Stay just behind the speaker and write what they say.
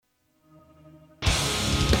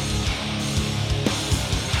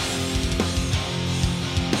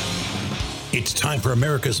It's time for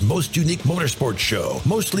America's most unique motorsports show,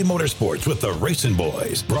 Mostly Motorsports with the Racing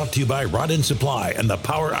Boys, brought to you by Rod End Supply and the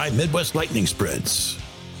Power Eye Midwest Lightning Sprints.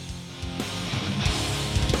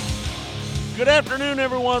 Good afternoon,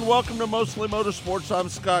 everyone. Welcome to Mostly Motorsports. I'm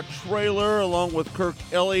Scott Traylor, along with Kirk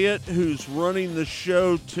Elliott, who's running the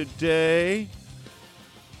show today.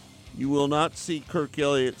 You will not see Kirk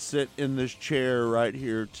Elliott sit in this chair right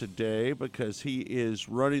here today because he is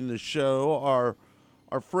running the show. Our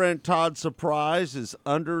friend Todd Surprise is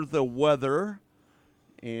under the weather,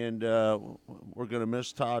 and we're going to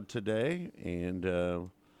miss Todd today. And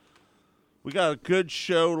we got a good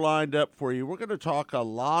show lined up for you. We're going to talk a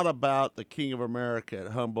lot about the King of America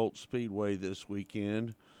at Humboldt Speedway this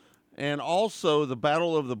weekend, and also the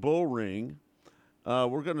Battle of the Bull Ring.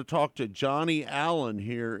 We're going to talk to Johnny Allen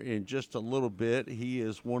here in just a little bit. He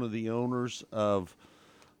is one of the owners of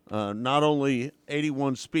not only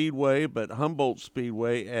 81 Speedway, but Humboldt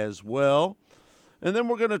Speedway as well. And then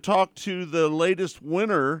we're going to talk to the latest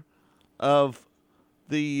winner of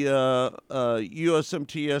the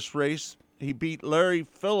USMTS race. He beat Terry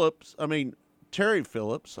Phillips,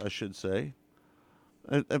 I should say.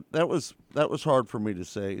 That was hard for me to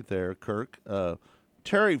say there, Kirk.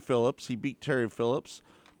 Terry Phillips, he beat Terry Phillips.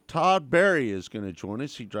 Todd Berry is going to join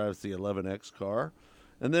us. He drives the 11X car.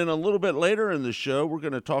 And then a little bit later in the show, we're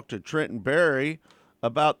going to talk to Trenton Berry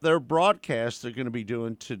about their broadcast they're going to be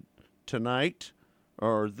doing tonight,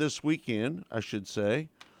 or this weekend, I should say,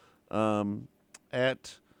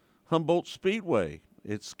 at Humboldt Speedway.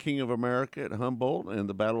 It's King of America at Humboldt and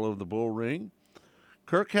the Battle of the Bull Ring.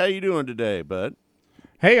 Kirk, how you doing today, bud?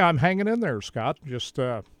 Hey, I'm hanging in there, Scott. Just,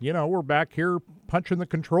 we're back here punching the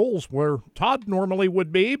controls where Todd normally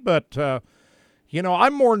would be, but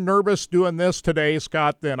I'm more nervous doing this today,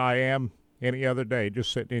 Scott, than I am any other day,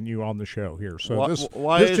 just sitting in you on the show here. So this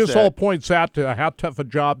just all points out to how tough a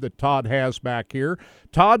job that Todd has back here.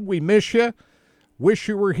 Todd, we miss you. Wish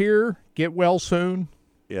you were here. Get well soon.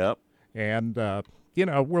 Yep. And,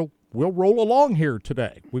 we'll roll along here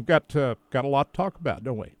today. We've got a lot to talk about,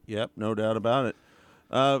 don't we? Yep, no doubt about it.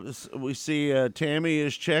 We see Tammy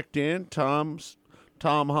is checked in. Tom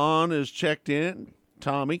Hahn is checked in.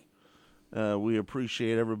 Tommy. We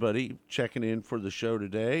appreciate everybody checking in for the show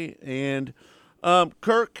today. And,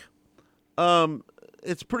 Kirk,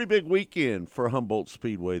 it's a pretty big weekend for Humboldt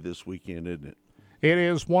Speedway this weekend, isn't it? It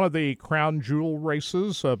is one of the crown jewel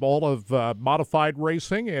races of all of modified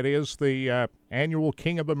racing. It is the annual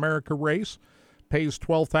King of America race. Pays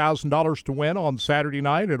 $12,000 to win on Saturday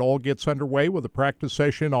night. It all gets underway with a practice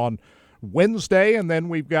session on Wednesday, and then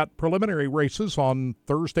we've got preliminary races on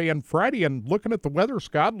Thursday and Friday. And looking at the weather,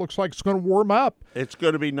 Scott, looks like it's going to warm up. It's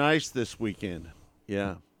going to be nice this weekend.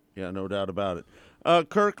 Yeah, no doubt about it.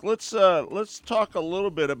 Kirk, let's talk a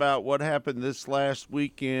little bit about what happened this last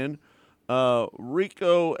weekend.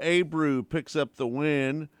 Rico Abreu picks up the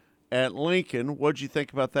win at Lincoln. What'd you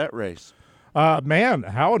think about that race? Man,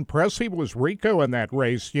 how impressive was Rico in that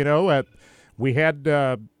race? We had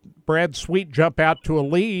Brad Sweet jump out to a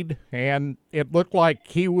lead, and it looked like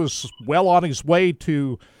he was well on his way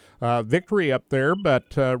to victory up there,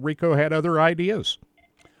 but Rico had other ideas.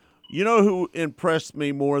 You know who impressed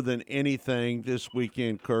me more than anything this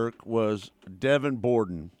weekend, Kirk, was Devin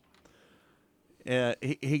Borden.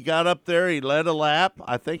 He got up there, he led a lap.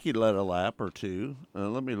 I think he led a lap or two.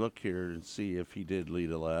 Let me look here and see if he did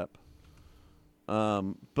lead a lap.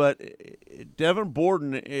 But Devin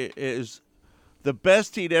Borden is the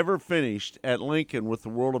best he'd ever finished at Lincoln with the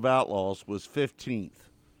World of Outlaws was 15th,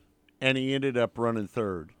 and he ended up running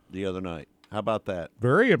third the other night. How about that?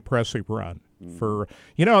 Very impressive run for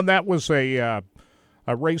and that was a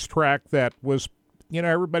racetrack that was,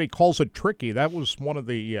 everybody calls it tricky. That was one of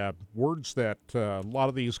the words that a lot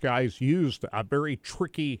of these guys used, a very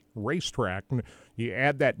tricky racetrack. And you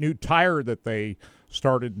add that new tire that they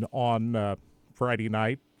started on Friday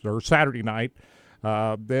night or Saturday night,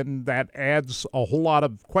 then that adds a whole lot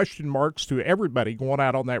of question marks to everybody going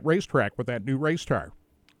out on that racetrack with that new race tire.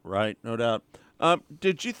 Right, no doubt.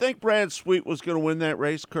 Did you think Brad Sweet was going to win that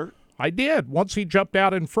race, Kurt? I did. Once he jumped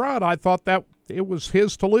out in front, I thought that it was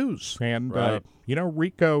his to lose. And, right.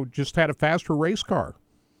 Rico just had a faster race car.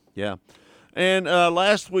 Yeah. And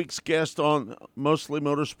last week's guest on Mostly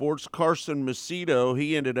Motorsports, Carson Macedo,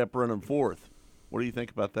 he ended up running fourth. What do you think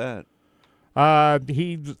about that?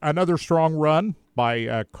 Another strong run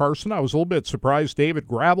by Carson. I was a little bit surprised David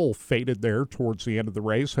Gravel faded there towards the end of the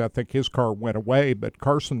race. I think his car went away, but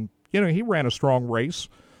Carson, he ran a strong race,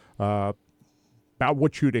 about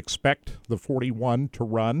what you'd expect the 41 to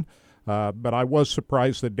run. But I was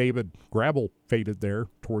surprised that David Gravel faded there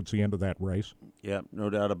towards the end of that race. Yeah, no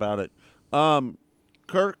doubt about it.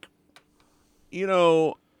 Kirk, You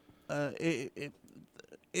know,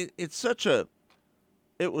 it's such a.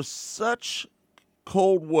 It was such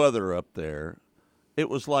cold weather up there. It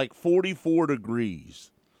was like 44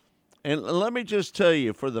 degrees. And let me just tell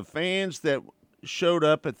you, for the fans that showed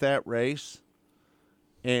up at that race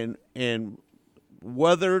and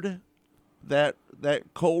weathered that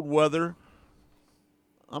cold weather,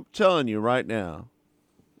 I'm telling you right now,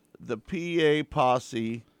 the PA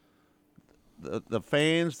posse, the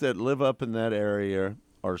fans that live up in that area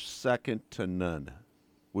are second to none.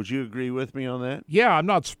 Would you agree with me on that? Yeah, I'm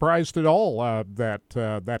not surprised at all that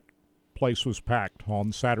that place was packed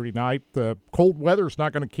on Saturday night. The cold weather's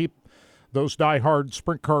not going to keep those diehard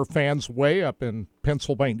sprint car fans way up in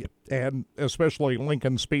Pennsylvania, and especially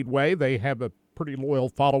Lincoln Speedway. They have a pretty loyal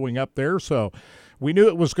following up there, so we knew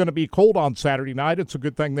it was going to be cold on Saturday night. It's a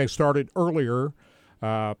good thing they started earlier,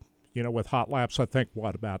 with hot laps, I think,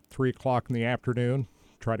 about 3 o'clock in the afternoon.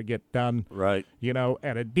 Try to get done, right?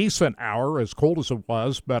 At a decent hour, as cold as it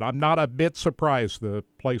was, but I'm not a bit surprised the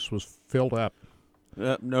place was filled up.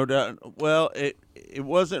 No doubt. Well, it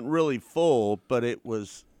wasn't really full, but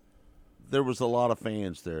there was a lot of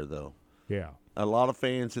fans there, though. Yeah. A lot of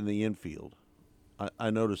fans in the infield.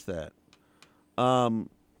 I noticed that.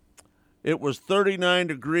 It was 39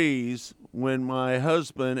 degrees when my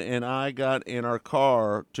husband and I got in our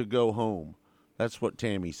car to go home. That's what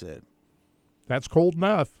Tammy said. That's cold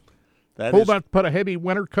enough. Cold enough to put a heavy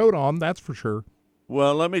winter coat on, that's for sure.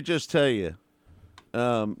 Well, let me just tell you,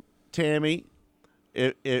 Tammy,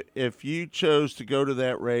 if you chose to go to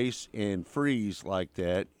that race and freeze like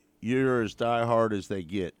that, you're as diehard as they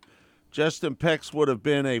get. Justin Pex would have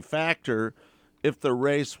been a factor if the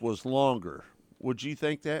race was longer. Would you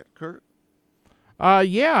think that, Kurt?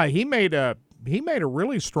 Yeah, he made a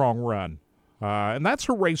really strong run, and that's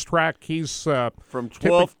a racetrack he's from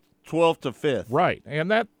 12th to 5th, right? And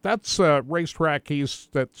that's a racetrack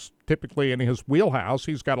that's typically in his wheelhouse.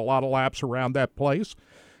 He's got a lot of laps around that place,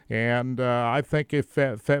 and I think if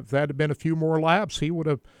that had been a few more laps, he would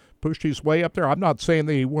have pushed his way up there. I'm not saying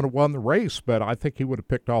that he would have won the race, but I think he would have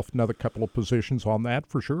picked off another couple of positions on that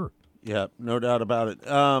for sure. Yeah, no doubt about it.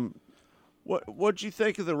 What'd you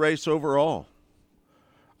think of the race overall?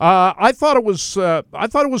 I thought it was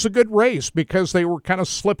a good race because they were kind of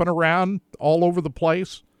slipping around all over the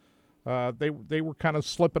place. They were kind of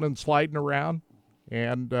slipping and sliding around,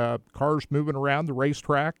 and cars moving around the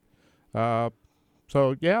racetrack.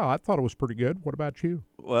 So yeah, I thought it was pretty good. What about you?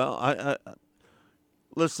 Well, I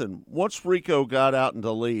listen. Once Rico got out in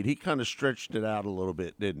the lead, he kind of stretched it out a little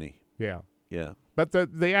bit, didn't he? Yeah. Yeah. But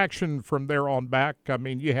the action from there on back, I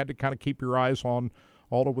mean, you had to kind of keep your eyes on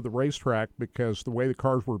all over the racetrack because the way the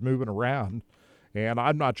cars were moving around, and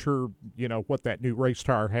I'm not sure, what that new race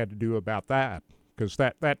tire had to do about that, because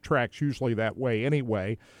that track's usually that way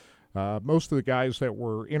anyway. Most of the guys that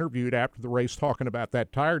were interviewed after the race talking about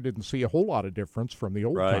that tire didn't see a whole lot of difference from the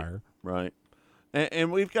old tire. Right.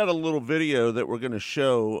 And we've got a little video that we're going to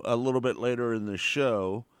show a little bit later in the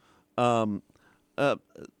show. The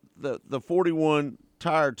 41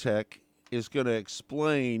 Tire Tech is going to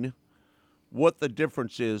explain what the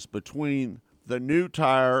difference is between the new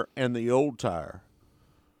tire and the old tire.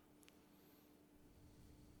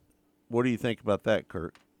 What do you think about that,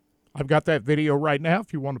 Kurt? I've got that video right now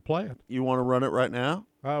if you want to play it. You want to run it right now?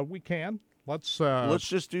 We can. Let's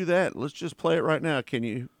just do that. Let's just play it right now. Can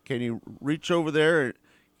you reach over there?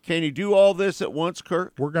 Can you do all this at once,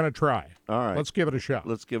 Kurt? We're going to try. All right. Let's give it a shot.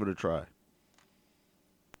 Let's give it a try.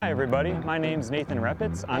 Hi everybody, my name's Nathan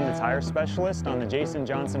Repitz. I'm the tire specialist on the Jason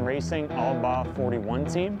Johnson Racing Alba 41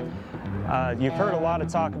 team. You've heard a lot of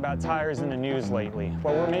talk about tires in the news lately.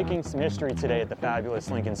 Well, we're making some history today at the fabulous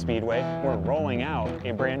Lincoln Speedway. We're rolling out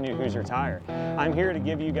a brand new Hoosier tire. I'm here to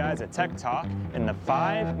give you guys a tech talk and the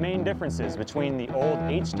 5 main differences between the old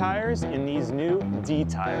H tires and these new D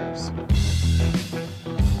tires.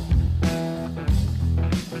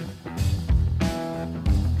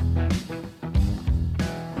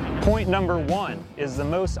 Point number 1 is the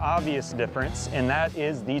most obvious difference, and that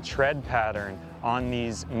is the tread pattern on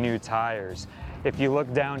these new tires. If you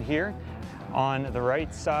look down here on the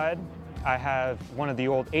right side, I have one of the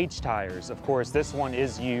old H tires. Of course, this one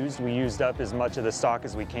is used. We used up as much of the stock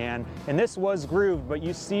as we can, and this was grooved, but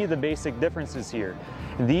you see the basic differences here.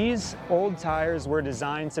 These old tires were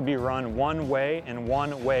designed to be run one way and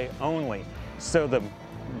one way only. So the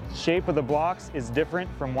shape of the blocks is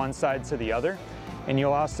different from one side to the other. And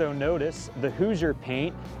you'll also notice the Hoosier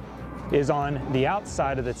paint is on the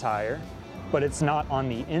outside of the tire, but it's not on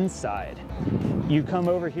the inside. You come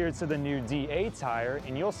over here to the new DA tire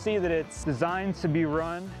and you'll see that it's designed to be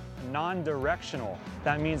run non-directional.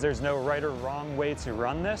 That means there's no right or wrong way to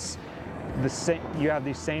run this. you have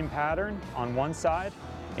the same pattern on one side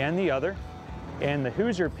and the other, and the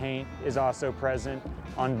Hoosier paint is also present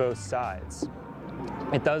on both sides.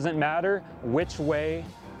 It doesn't matter which way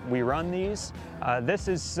we run these. This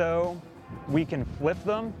is so we can flip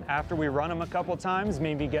them after we run them a couple times,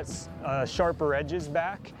 maybe get sharper edges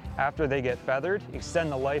back after they get feathered,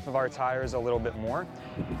 extend the life of our tires a little bit more.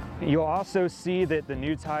 You'll also see that the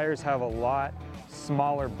new tires have a lot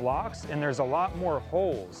smaller blocks and there's a lot more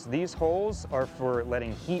holes. These holes are for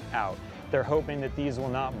letting heat out. They're hoping that these will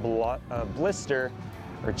not blister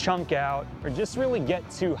or chunk out or just really get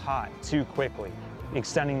too hot too quickly,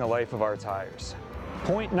 extending the life of our tires.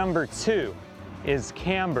 Point number 2 is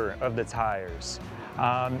camber of the tires.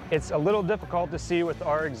 It's a little difficult to see with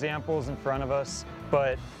our examples in front of us,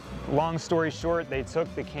 but long story short, they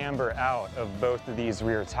took the camber out of both of these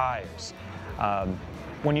rear tires.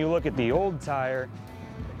 When you look at the old tire,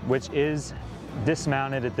 which is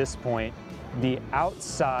dismounted at this point, the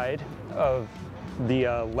outside of the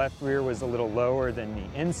left rear was a little lower than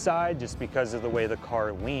the inside just because of the way the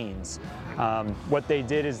car leans. What they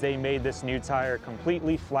did is they made this new tire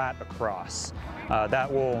completely flat across.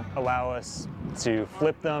 That will allow us to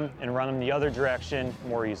flip them and run them the other direction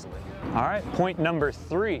more easily. All right, point number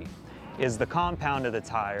 3 is the compound of the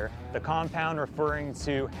tire. The compound referring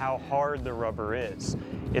to how hard the rubber is.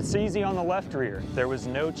 It's easy on the left rear. There was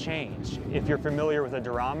no change. If you're familiar with a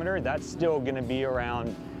durometer, that's still gonna be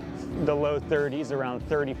around the low 30s, around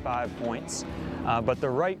 35 points. But the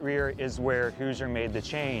right rear is where Hoosier made the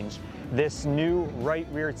change. This new right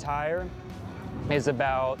rear tire is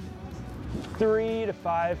about 3 to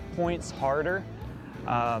 5 points harder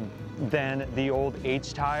than the old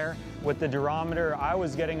H tire. With the durometer, I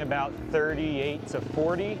was getting about 38 to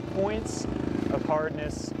 40 points of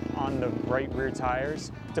hardness on the right rear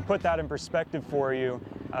tires. To put that in perspective for you,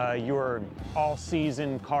 your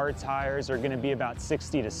all-season car tires are going to be about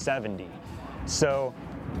 60 to 70. So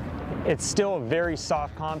it's still a very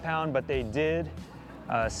soft compound, but they did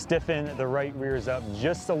stiffen the right rears up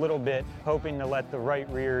just a little bit, hoping to let the right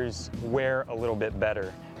rears wear a little bit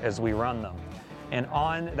better as we run them. And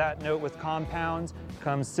on that note with compounds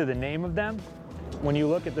comes to the name of them. When you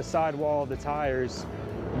look at the sidewall of the tires,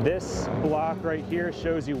 this block right here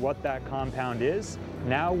shows you what that compound is.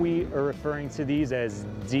 Now we are referring to these as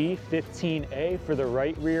D15A for the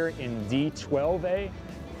right rear and D12A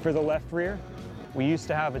for the left rear. We used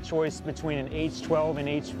to have a choice between an H12 and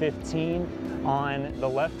H15 on the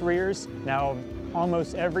left rears. Now,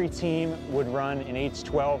 almost every team would run an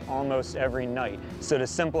H12 almost every night. So to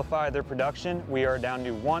simplify their production, we are down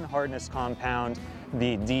to one hardness compound,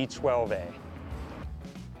 the D12A.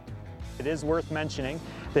 It is worth mentioning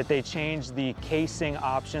that they changed the casing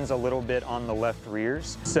options a little bit on the left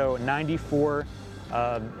rears. So 94,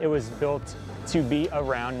 it was built to be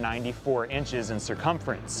around 94 inches in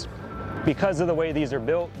circumference. Because of the way these are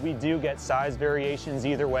built, we do get size variations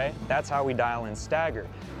either way. That's how we dial in stagger.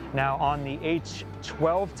 Now on the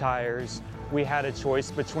H12 tires, we had a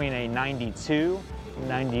choice between a 92,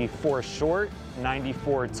 94 short,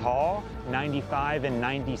 94 tall, 95 and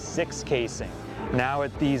 96 casing. Now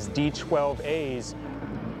at these D12As,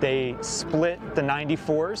 they split the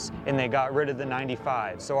 94s and they got rid of the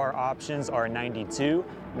 95. So our options are 92,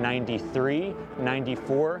 93,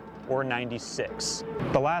 94, or 96.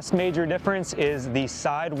 The last major difference is the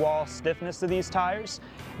sidewall stiffness of these tires.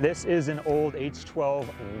 This is an old H12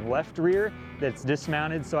 left rear that's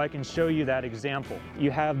dismounted, so I can show you that example. You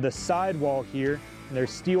have the sidewall here, and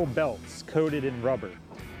there's steel belts coated in rubber.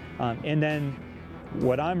 And then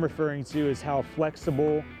what I'm referring to is how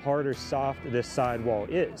flexible, hard, or soft this sidewall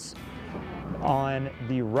is. On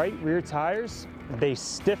the right rear tires, they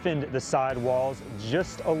stiffened the sidewalls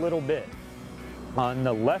just a little bit. On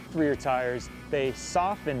the left rear tires, they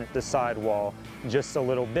softened the sidewall just a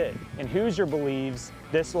little bit. And Hoosier believes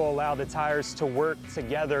this will allow the tires to work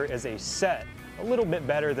together as a set a little bit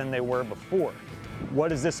better than they were before. What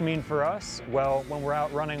does this mean for us? Well, when we're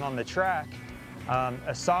out running on the track,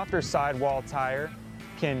 a softer sidewall tire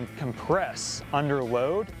can compress under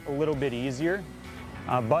load a little bit easier,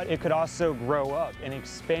 but it could also grow up and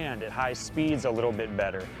expand at high speeds a little bit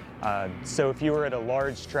better. So if you were at a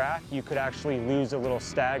large track, you could actually lose a little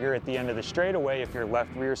stagger at the end of the straightaway if your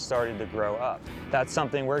left rear started to grow up. That's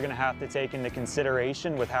something we're going to have to take into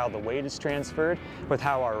consideration with how the weight is transferred, with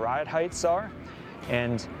how our ride heights are,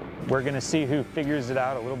 and we're going to see who figures it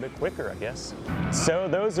out a little bit quicker, I guess. So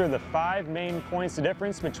those are the 5 main points of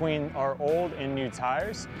difference between our old and new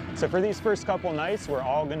tires. So for these first couple nights, we're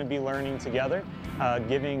all going to be learning together,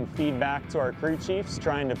 giving feedback to our crew chiefs,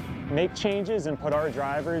 trying to make changes and put our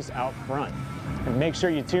drivers out front. And make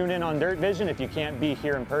sure you tune in on Dirt Vision if you can't be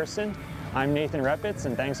here in person. I'm Nathan Repitz,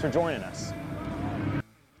 and thanks for joining us.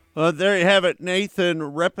 There you have it, Nathan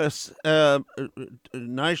Repis.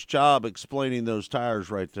 Nice job explaining those tires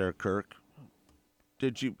right there, Kirk.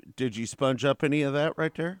 Did you sponge up any of that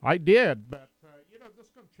right there? I did, but this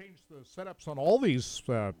is going to change the setups on all these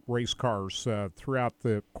race cars throughout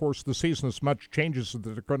the course of the season. As much changes that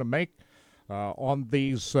they're going to make on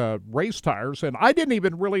these race tires, and I didn't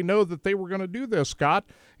even really know that they were going to do this, Scott.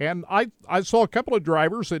 And I saw a couple of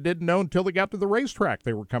drivers that didn't know until they got to the racetrack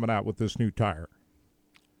they were coming out with this new tire.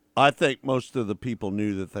 I think most of the people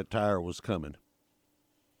knew that tire was coming.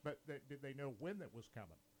 But did they know when it was coming?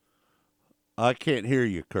 I can't hear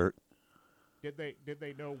you, Kirk. Did they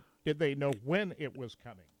know when it was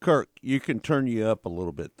coming? Kirk, you can turn you up a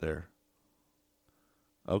little bit there.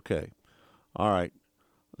 Okay. All right.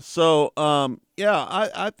 So,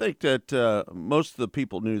 I think that most of the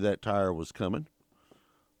people knew that tire was coming.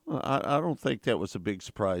 I don't think that was a big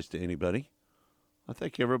surprise to anybody. I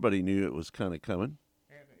think everybody knew it was kind of coming.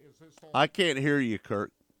 I can't hear you,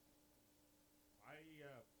 Kirk.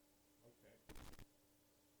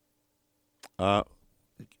 Okay.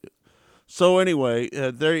 So anyway,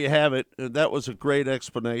 there you have it. That was a great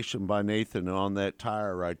explanation by Nathan on that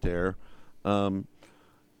tire right there.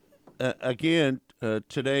 Again,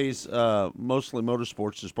 today's Mostly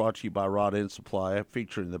Motorsports is brought to you by Rod End Supply,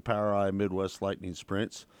 featuring the Power Eye Midwest Lightning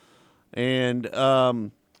Sprints. And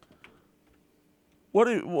what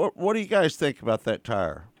do you guys think about that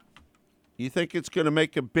tire? You think it's going to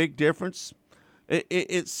make a big difference?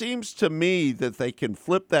 It seems to me that they can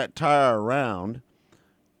flip that tire around,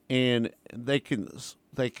 and they can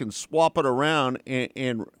swap it around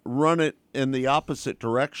and run it in the opposite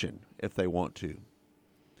direction if they want to.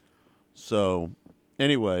 So,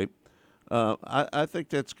 anyway, I think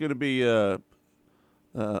that's going to be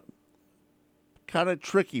kind of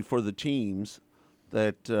tricky for the teams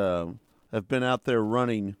that have been out there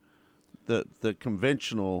running the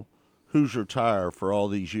conventional Hoosier tire for all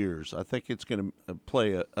these years. I think it's going to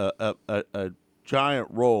play a giant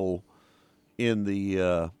role in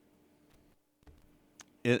the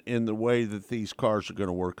in the way that these cars are going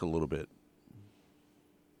to work a little bit.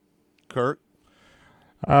 Kirk,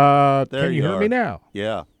 can you hear me now?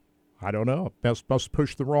 Yeah. I don't know. Must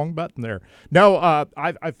push the wrong button there. No, I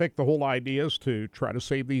think the whole idea is to try to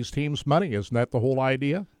save these teams money. Isn't that the whole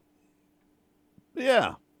idea?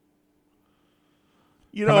 Yeah.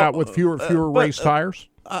 Come out with fewer race tires?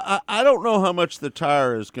 I don't know how much the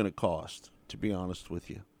tire is going to cost, to be honest with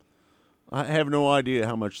you. I have no idea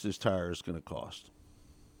how much this tire is going to cost.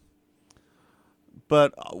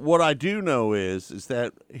 But what I do know is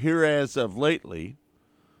that here as of lately,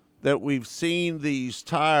 that we've seen these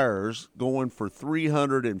tires going for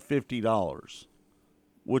 $350,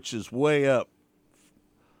 which is way up.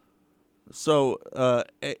 So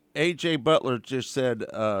A.J. Butler just said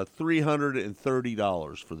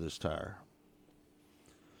 $330 for this tire.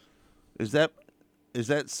 Is that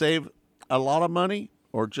save a lot of money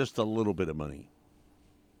or just a little bit of money?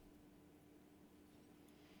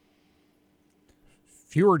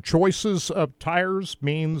 Fewer choices of tires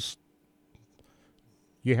means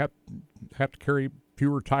you have to carry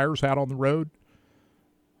fewer tires out on the road.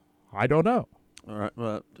 I don't know. All right.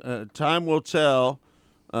 Well, time will tell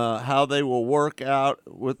how they will work out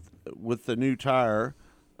with the new tire.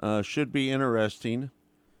 Should be interesting.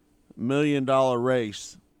 $1 million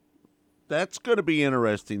race. That's going to be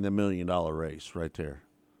interesting, the $1 million race right there.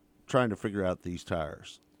 Trying to figure out these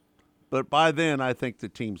tires. But by then, I think the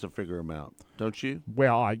teams will figure them out. Don't you?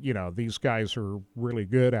 Well, these guys are really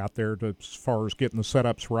good out there as far as getting the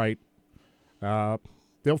setups right.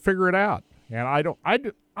 They'll figure it out. And I don't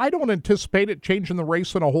anticipate it changing the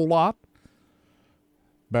racing a whole lot.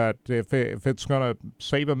 But if it's going to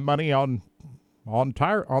save them money on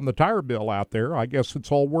the tire bill out there, I guess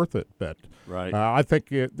it's all worth it. But right. I think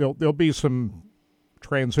there'll be some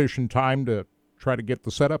transition time to try to get the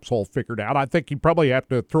setups all figured out. I think you probably have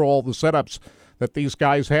to throw all the setups that these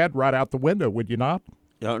guys had right out the window, would you not?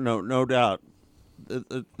 No doubt.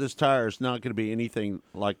 This tire is not going to be anything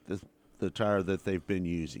like the tire that they've been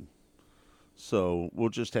using. So we'll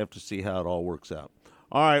just have to see how it all works out.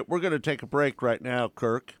 All right, we're going to take a break right now,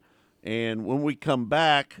 Kirk. And when we come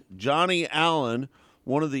back, Johnny Allen,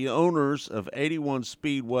 one of the owners of 81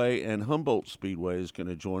 Speedway and Humboldt Speedway, is going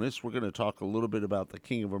to join us. We're going to talk a little bit about the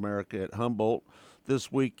King of America at Humboldt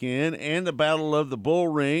this weekend and the Battle of the Bull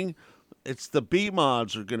Ring. It's the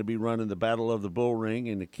B-Mods are going to be running the Battle of the Bull Ring,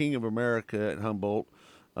 and the King of America at Humboldt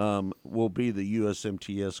will be the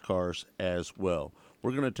USMTS cars as well.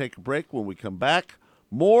 We're going to take a break. When we come back,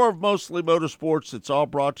 more of Mostly Motorsports. It's all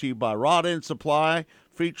brought to you by Rod End Supply,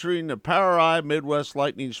 featuring the POWRi Midwest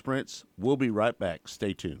Lightning Sprints. We'll be right back.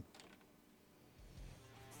 Stay tuned.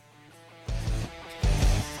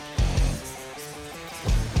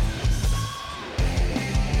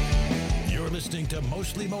 You're listening to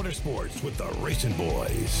Mostly Motorsports with the Racing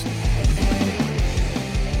Boys.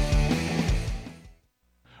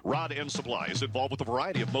 Rod End Supply is involved with a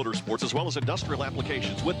variety of motorsports as well as industrial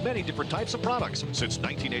applications with many different types of products. Since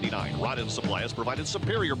 1989, Rod End Supply has provided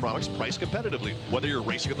superior products priced competitively. Whether you're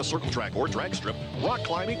racing at the circle track or drag strip, rock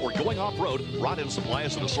climbing, or going off-road, Rod End Supply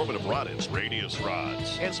has an assortment of rod ends, radius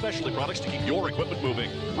rods, and specialty products to keep your equipment moving.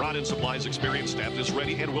 Rod End Supply's experienced staff is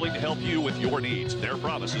ready and willing to help you with your needs. Their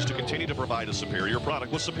promise is to continue to provide a superior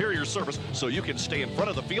product with superior service so you can stay in front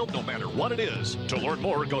of the field no matter what it is. To learn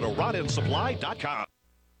more, go to rodendsupply.com.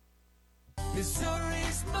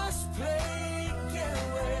 Missouri's must play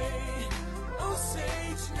getaway.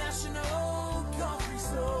 Osage National Golf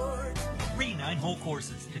Resort. 3 9-hole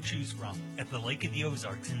courses to choose from at the Lake of the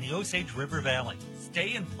Ozarks in the Osage River Valley.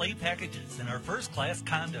 Stay and play packages in our first-class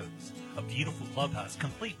condos. A beautiful clubhouse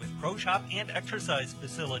complete with pro shop and exercise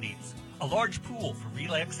facilities. A large pool for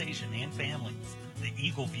relaxation and families. The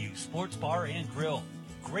Eagle View Sports Bar and Grill.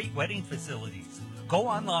 Great wedding facilities. Go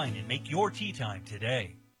online and make your tee time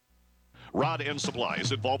today. Rod End Supply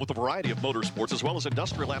is involved with a variety of motorsports as well as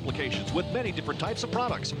industrial applications with many different types of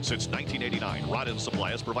products. Since 1989, Rod End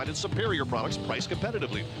Supply has provided superior products priced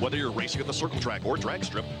competitively. Whether you're racing at the circle track or drag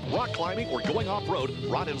strip, rock climbing, or going off-road,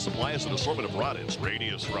 Rod End Supply has an assortment of rod ends,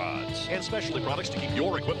 radius rods, and specialty products to keep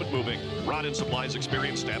your equipment moving. Rod End Supply's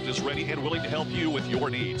experienced staff is ready and willing to help you with your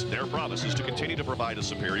needs. Their promise is to continue to provide a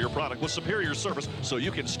superior product with superior service so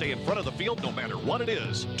you can stay in front of the field no matter what it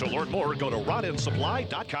is. To learn more, go to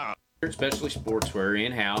rodendsupply.com. Especially sportswear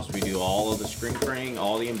in-house. We do all of the screen printing,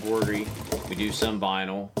 all the embroidery. We do some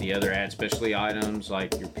vinyl. The other add specialty items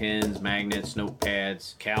like your pens, magnets,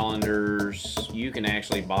 notepads, calendars. You can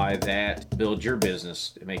actually buy that, build your business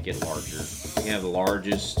to make it larger. We have the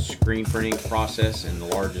largest screen printing process and the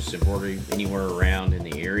largest embroidery anywhere around in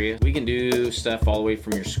the area. We can do stuff all the way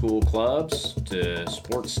from your school clubs to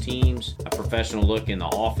sports teams, a professional look in the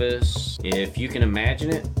office. If you can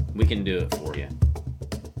imagine it, we can do it for you.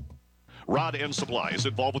 Rod End Supply is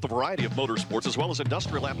involved with a variety of motorsports as well as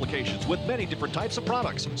industrial applications with many different types of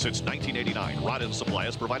products. Since 1989, Rod End Supply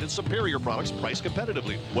has provided superior products priced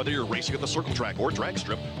competitively. Whether you're racing at the circle track or drag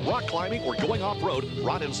strip, rock climbing, or going off-road,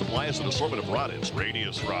 Rod End Supply has an assortment of rod ends,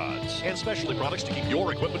 radius rods, and specialty products to keep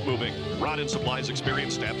your equipment moving. Rod End Supply's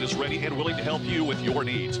experienced staff is ready and willing to help you with your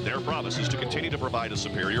needs. Their promise is to continue to provide a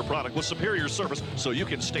superior product with superior service so you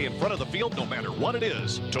can stay in front of the field no matter what it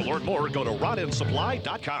is. To learn more, go to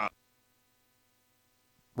rodendsupply.com.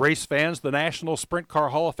 Race fans, the National Sprint Car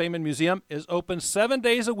Hall of Fame and Museum is open 7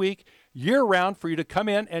 days a week, year-round, for you to come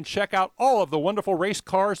in and check out all of the wonderful race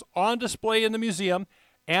cars on display in the museum,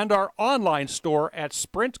 and our online store at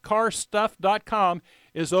sprintcarstuff.com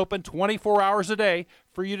is open 24 hours a day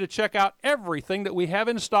for you to check out everything that we have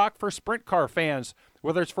in stock for sprint car fans.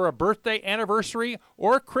 Whether it's for a birthday, anniversary,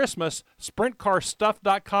 or Christmas,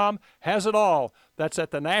 sprintcarstuff.com has it all. That's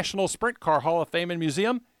at the National Sprint Car Hall of Fame and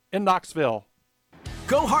Museum in Knoxville.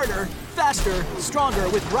 Go harder, faster, stronger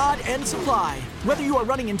with Rod End Supply. Whether you are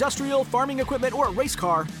running industrial, farming equipment, or a race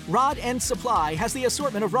car, Rod End Supply has the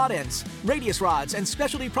assortment of rod ends, radius rods, and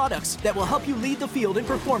specialty products that will help you lead the field in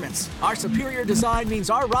performance. Our superior design means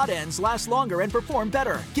our rod ends last longer and perform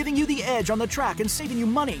better, giving you the edge on the track and saving you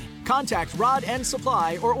money. Contact Rod End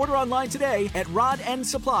Supply or order online today at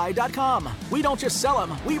rodendsupply.com. We don't just sell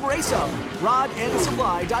them, we race them.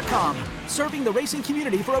 rodendsupply.com. Serving the racing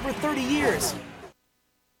community for over 30 years.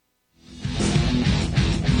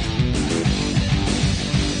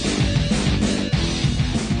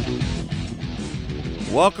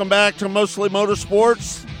 Welcome back to Mostly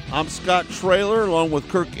Motorsports. I'm Scott Traylor along with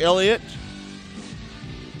Kirk Elliott.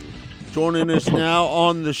 Joining us now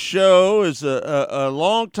on the show is a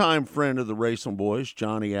longtime friend of the Racing Boys,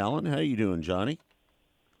 Johnny Allen. How you doing, Johnny?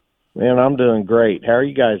 Man, I'm doing great. How are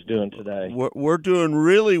you guys doing today? We're doing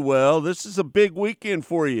really well. This is a big weekend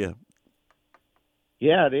for you.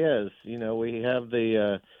 Yeah, it is. You know, we have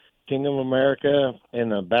the Kingdom of America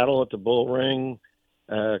and the Battle at the Bull Ring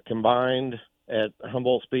combined at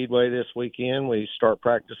Humboldt Speedway this weekend. We start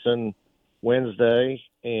practicing Wednesday,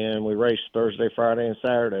 and we race Thursday, Friday, and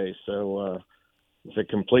Saturday. So it's a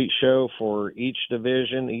complete show for each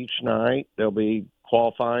division each night. There'll be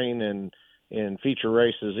qualifying and feature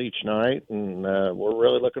races each night, and we're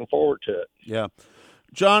really looking forward to it. Yeah.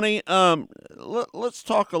 Johnny, let's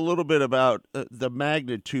talk a little bit about the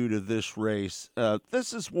magnitude of this race.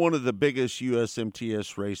 This is one of the biggest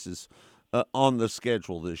USMTS races on the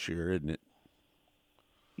schedule this year, isn't it?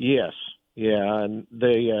 Yes, yeah, and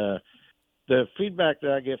the feedback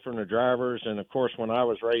that I get from the drivers, and of course when I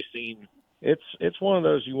was racing, it's one of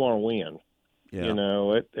those you want to win. Yeah. You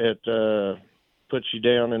know, it puts you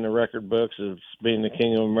down in the record books of being the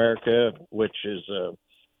King of America, which is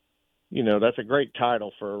you know, that's a great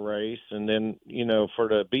title for a race. And then, you know, for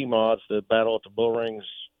the B mods, the Battle at the Bull Ring's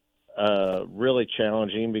really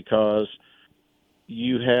challenging because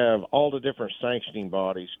you have all the different sanctioning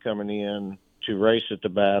bodies coming in to race at the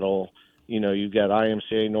battle. You know, you've got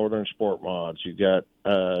IMCA Northern Sport Mods, you've got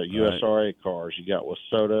USRA cars, you got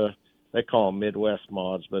Wasota. They call them Midwest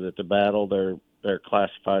mods, but at the battle they're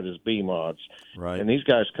classified as B mods. Right. And these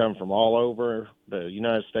guys come from all over the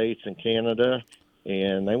United States and Canada,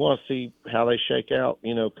 and they want to see how they shake out,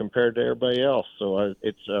 you know, compared to everybody else. So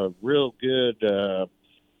it's a real good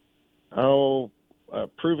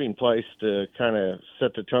proving place to kind of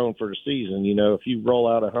set the tone for the season. You know, if you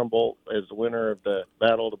roll out of Humboldt as the winner of the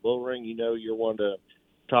Battle of the Bull Ring, you know you're one of the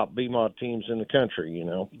top B-mod teams in the country, you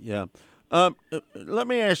know. Yeah. Let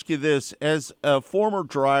me ask you this. As a former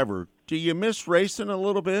driver, do you miss racing a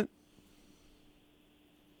little bit?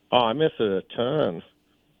 Oh, I miss it a ton.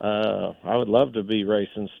 I would love to be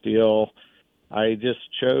racing still. I just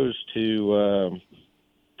chose to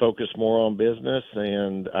focus more on business,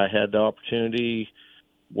 and I had the opportunity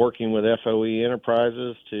working with FOE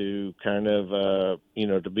Enterprises to kind of, you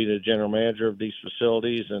know, to be the general manager of these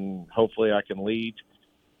facilities, and hopefully I can lead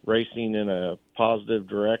racing in a positive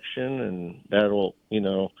direction, and that'll, you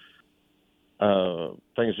know,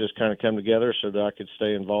 things just kind of come together so that I could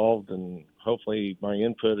stay involved, and hopefully my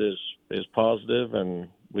input is positive, and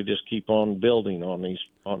we just keep on building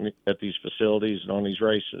at these facilities and on these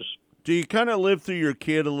races. Do you kind of live through your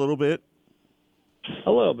kid a little bit?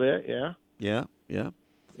 A little bit, yeah.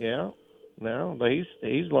 Yeah. No, but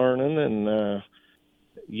he's learning, and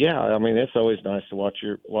yeah, I mean it's always nice to watch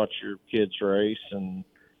your kids race, and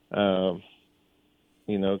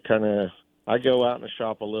you know, kind of. I go out in the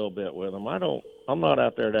shop a little bit with them. I'm not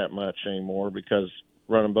out there that much anymore because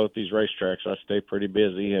running both these racetracks, I stay pretty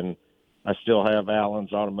busy, and I still have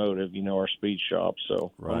Allen's Automotive, you know, our speed shop.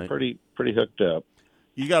 So right. I'm pretty hooked up.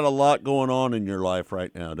 You got a lot going on in your life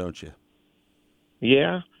right now, don't you?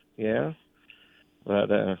 Yeah. But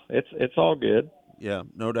it's all good. Yeah,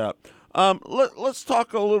 no doubt. Let's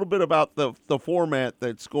talk a little bit about the format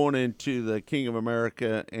that's going into the King of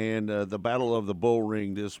America and the Battle of the Bull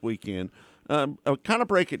Ring this weekend. Kind of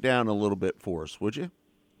break it down a little bit for us, would you?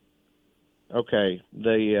 Okay.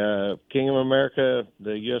 The King of America,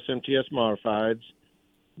 the USMTS Modifieds,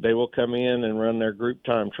 they will come in and run their group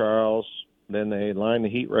time trials. Then they line the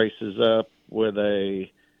heat races up with I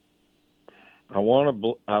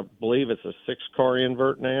believe it's a 6-car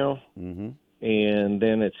invert now. Mm-hmm. And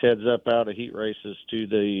then it's heads up out of heat races to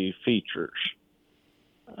the features.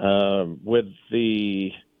 With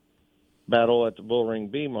the Battle at the Bull Ring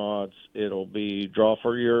B mods, it'll be draw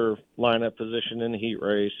for your lineup position in the heat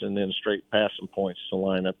race, and then straight passing points to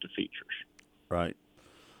line up the features. Right.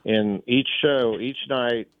 And each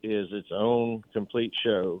night is its own complete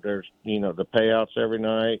show. There's, you know, the payouts every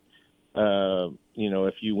night. You know,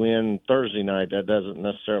 if you win Thursday night, that doesn't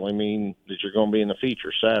necessarily mean that you're going to be in the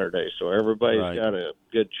feature Saturday. So everybody's got a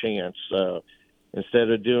good chance. Instead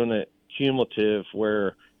of doing it cumulative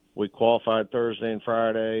where we qualified Thursday and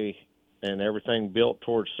Friday and everything built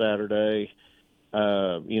towards Saturday,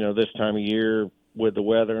 you know, this time of year with the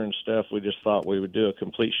weather and stuff, we just thought we would do a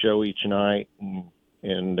complete show each night,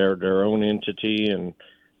 and they're their own entity. And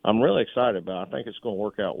I'm really excited about it. I think it's going to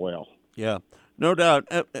work out well. Yeah. No doubt.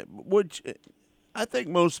 I think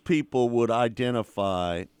most people would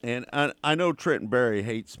identify, and I know Trenton Berry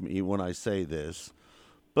hates me when I say this,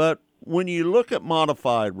 but when you look at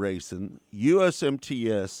modified racing,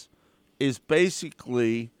 USMTS is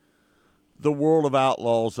basically the World of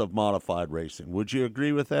Outlaws of modified racing. Would you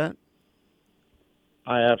agree with that?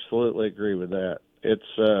 I absolutely agree with that.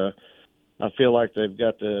 It's I feel like they've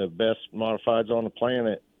got the best modifieds on the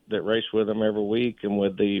planet that race with them every week, and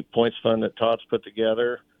with the points fund that Todd's put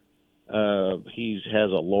together, he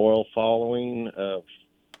has a loyal following of,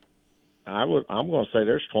 I'm going to say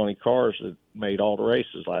there's 20 cars that made all the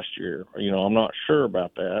races last year. You know, I'm not sure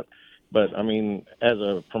about that, but I mean, as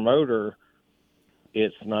a promoter,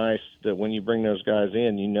 it's nice that when you bring those guys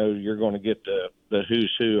in, you know you're going to get the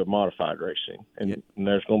who's who of modified racing, and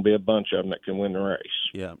there's going to be a bunch of them that can win the race.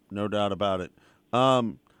 Yeah, no doubt about it.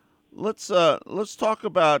 Let's talk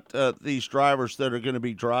about these drivers that are going to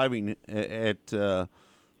be driving at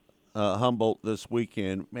Humboldt this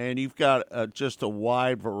weekend. Man, you've got just a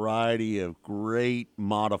wide variety of great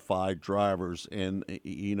modified drivers, and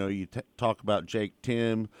you know you talk about Jake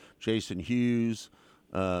Tim, Jason Hughes,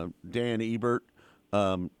 Dan Ebert,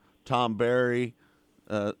 Tom Berry.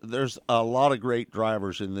 There's a lot of great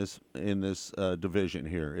drivers in this division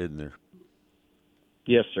here, isn't there?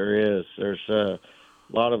 Yes, there is. There's a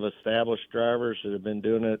lot of established drivers that have been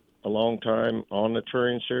doing it a long time on the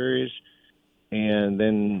Touring Series, and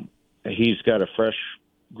then he's got a fresh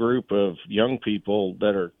group of young people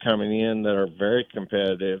that are coming in that are very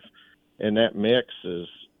competitive, and that mix is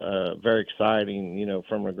very exciting. You know,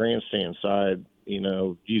 from the grandstand side, you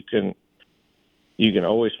know, you can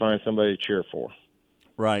always find somebody to cheer for.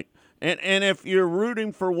 Right. And if you're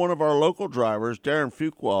rooting for one of our local drivers, Darren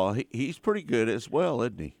Fuqua, he's pretty good as well,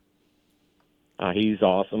 isn't he? He's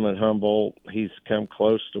awesome at Humboldt. He's come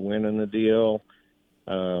close to winning the deal.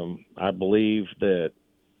 I believe that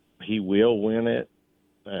he will win it.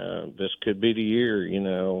 This could be the year, you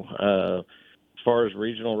know. As far as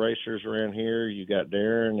regional racers around here, you got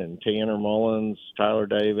Darren and Tanner Mullins, Tyler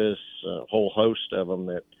Davis, a whole host of them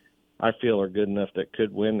that I feel are good enough that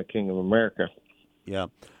could win the King of America. Yeah.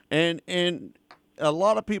 And a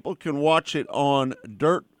lot of people can watch it on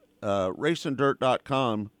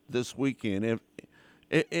racingdirt.com this weekend.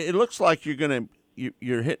 It looks like you're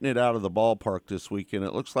hitting it out of the ballpark this weekend.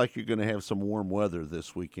 It looks like you're going to have some warm weather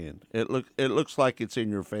this weekend. It looks like it's in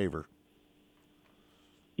your favor.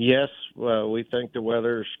 Yes, well, we think the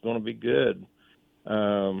weather's going to be good.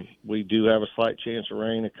 We do have a slight chance of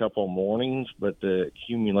rain a couple of mornings, but the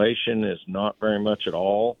accumulation is not very much at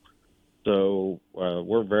all. So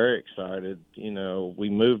we're very excited. You know,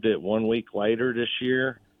 we moved it 1 week later this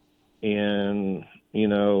year, and, you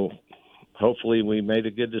know, hopefully we made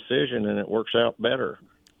a good decision and it works out better.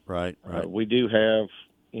 Right. We do have,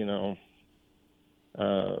 you know,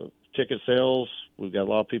 ticket sales. We've got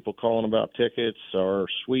a lot of people calling about tickets. Our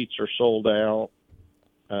suites are sold out.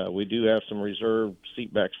 We do have some reserved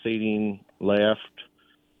seatback seating left.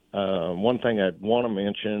 One thing I'd want to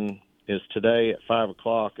mention is today at 5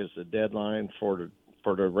 o'clock is the deadline for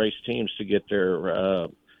the race teams to get their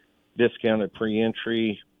discounted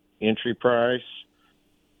pre-entry price.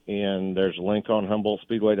 And there's a link on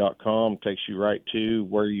HumboldtSpeedway.com. Takes you right to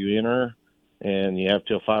where you enter, and you have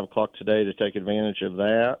till 5 o'clock today to take advantage of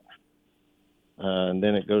that. And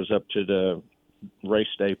then it goes up to the race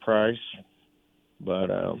day price. But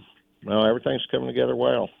no, everything's coming together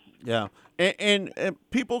well. Yeah, and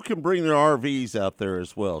people can bring their RVs out there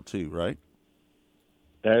as well, too, right?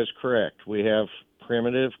 That is correct. We have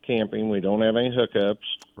primitive camping. We don't have any hookups.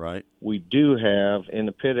 Right. We do have, in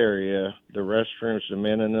the pit area, the restrooms, the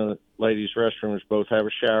men and the ladies' restrooms both have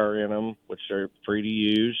a shower in them, which they're free to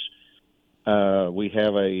use. We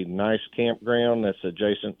have a nice campground that's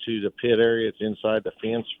adjacent to the pit area. It's inside the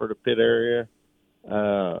fence for the pit area.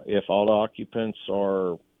 If all the occupants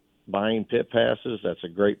are buying pit passes, that's a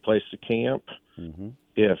great place to camp. Mm-hmm.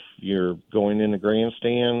 If you're going in the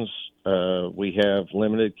grandstands, we have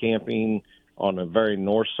limited camping on the very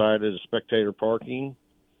north side of the spectator parking,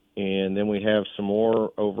 and then we have some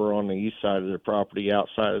more over on the east side of the property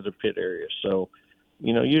outside of the pit area. So,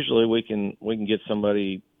 you know, usually we can get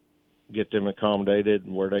them accommodated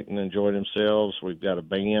where they can enjoy themselves. We've got a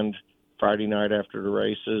band Friday night after the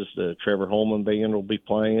races. The Trevor Holman band will be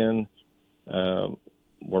playing.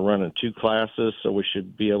 We're running 2 classes, so we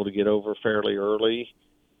should be able to get over fairly early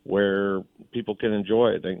where people can enjoy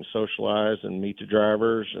it. They can socialize and meet the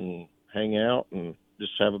drivers and hang out and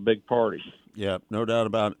just have a big party. Yeah, no doubt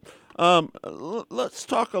about it. Let's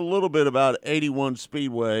talk a little bit about 81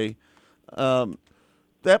 Speedway.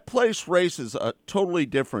 That place races totally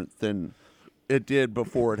different than it did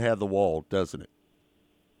before it had the wall, doesn't it?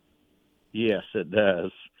 Yes, it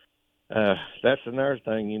does. That's another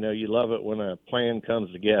thing. You know, you love it when a plan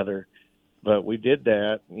comes together. But we did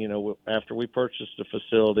that, you know, after we purchased the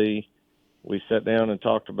facility, we sat down and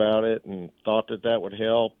talked about it and thought that would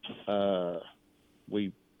help.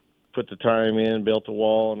 We put the time in, built the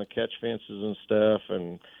wall and the catch fences and stuff,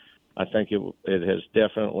 and I think it has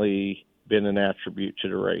definitely been an attribute to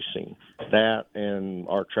the racing. That and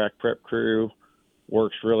our track prep crew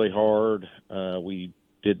works really hard. We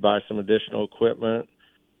did buy some additional equipment,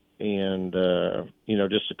 and, you know,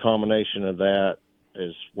 just a combination of that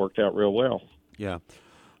has worked out real well. Yeah.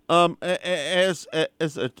 As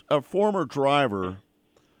a former driver,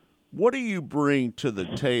 what do you bring to the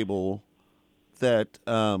table that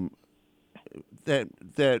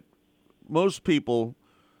that most people,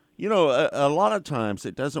 you know, a lot of times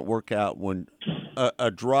it doesn't work out when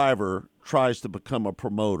a driver tries to become a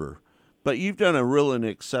promoter, but you've done a real and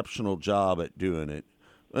exceptional job at doing it.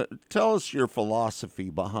 Tell us your philosophy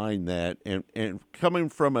behind that, and coming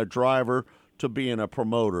from a driver to being a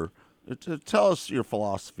promoter. Tell us your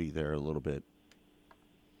philosophy there a little bit.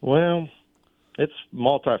 Well, It's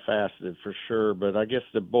multifaceted for sure, but I guess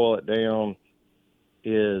to boil it down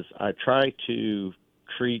is I try to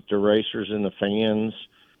treat the racers and the fans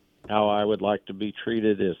how I would like to be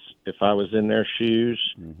treated as if I was in their shoes.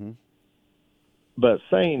 Mm-hmm. But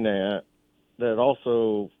saying that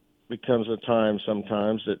also becomes a time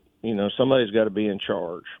sometimes that, somebody's got to be in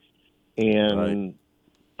charge. And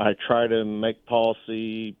I try to make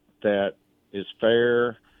policy that is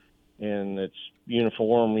fair and it's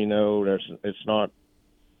uniform. It's not,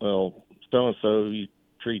 well, so-and-so you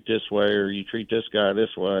treat this way or you treat this guy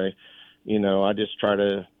this way. I just try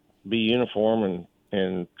to be uniform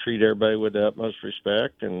and treat everybody with the utmost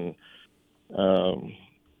respect. And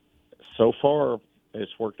so far,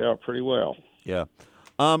 it's worked out pretty well. Yeah.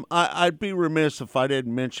 I'd be remiss if I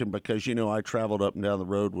didn't mention, because, I traveled up and down the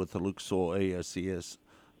road with the Lucas Oil ASCS.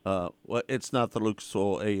 Well, it's not the Lucas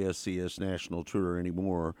Oil ASCS National Tour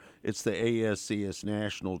anymore. It's the ASCS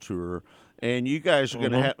National Tour. And you guys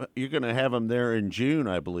are you're going to have them there in June,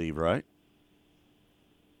 I believe, right?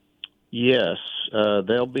 Yes,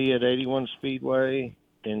 they'll be at 81 Speedway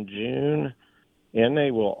in June, and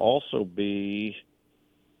they will also be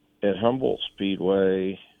at Humboldt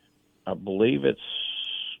Speedway. I believe it's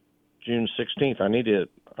June 16th. I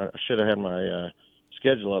should have had my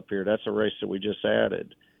schedule up here. That's a race that we just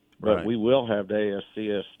added. But Right. we will have the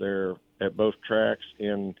ASCS there at both tracks,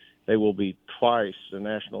 and they will be twice. The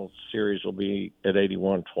National Series will be at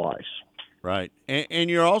 81 twice. Right. And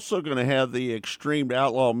you're also going to have the Extreme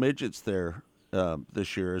Outlaw Midgets there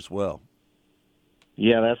this year as well.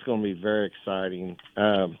 Yeah, that's going to be very exciting.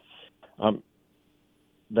 That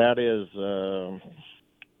is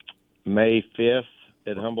May 5th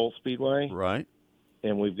at Humboldt Speedway. Right.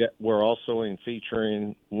 And we're also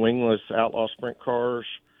featuring wingless outlaw sprint cars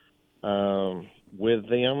with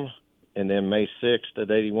them. And then May 6th at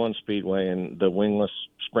 81 Speedway, and the wingless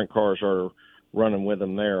sprint cars are running with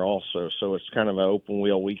them there also. So it's kind of an open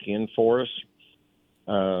wheel weekend for us.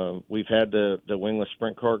 We've had the wingless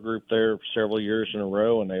sprint car group there several years in a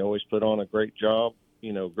row, and they always put on a great job,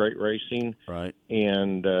 great racing. Right.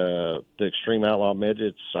 And the Extreme Outlaw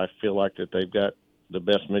Midgets, I feel like that they've got the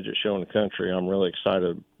best midget show in the country. I'm really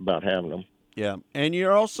excited about having them. Yeah. And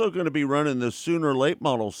you're also going to be running the Sooner Late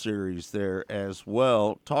Model Series there as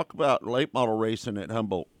well. Talk about late model racing at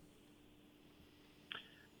Humboldt.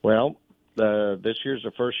 Well, this year's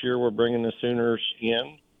the first year we're bringing the Sooners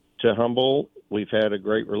in to Humboldt. We've had a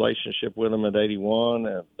great relationship with them at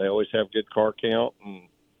 81. They always have good car count and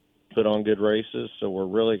put on good races, so we're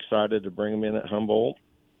really excited to bring them in at Humboldt.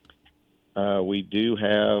 We do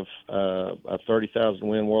have a 30,000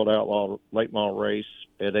 win World Outlaw late model race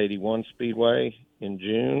at 81 Speedway in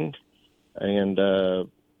June, and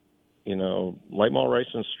late model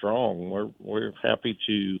racing's strong. We're happy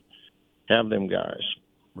to have them guys.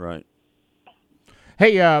 Right.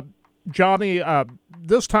 Hey, Johnny,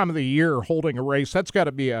 this time of the year, holding a race, that's got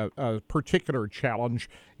to be a particular challenge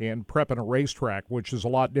in prepping a racetrack, which is a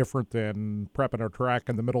lot different than prepping a track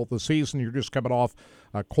in the middle of the season. You're just coming off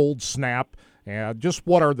a cold snap. Just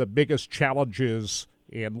what are the biggest challenges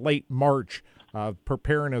in late March of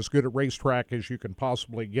preparing as good a racetrack as you can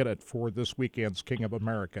possibly get it for this weekend's King of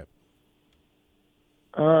America?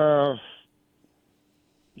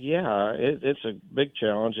 Yeah, it's a big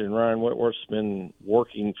challenge, and Ryan Whitworth's been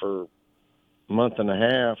working for a month and a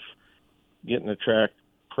half getting the track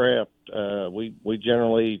prepped. We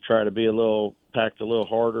generally try to be packed a little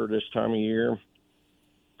harder this time of year.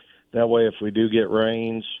 That way, if we do get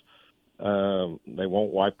rains, they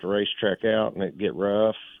won't wipe the racetrack out and it get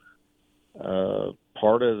rough.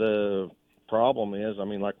 Part of the problem is,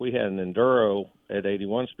 like we had an enduro at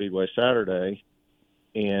 81 Speedway Saturday,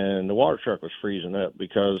 and the water truck was freezing up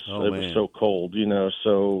because was so cold,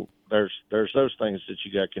 so there's those things that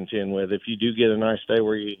you got to contend with. If you do get a nice day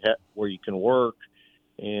where you can work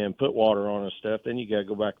and put water on and stuff, then you got to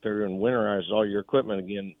go back there and winterize all your equipment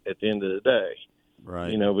again at the end of the day.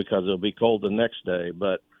 Right. Because it'll be cold the next day.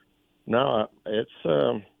 But no, it's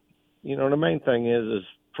the main thing is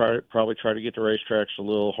probably try to get the racetracks a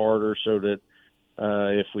little harder so that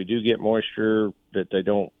if we do get moisture, that they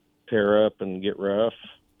don't tear up and get rough.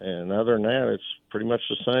 And other than that, it's pretty much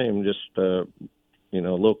the same, just a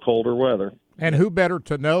little colder weather. And who better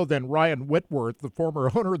to know than Ryan Whitworth, the former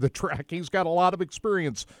owner of the track? He's got a lot of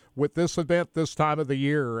experience with this event this time of the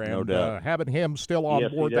year, and no doubt. Having him still on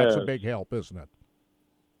Yes, board, he that's a does. big help, isn't it?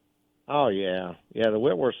 Oh yeah, the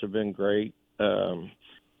Whitworths have been great. Ryan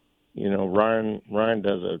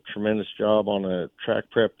does a tremendous job on the track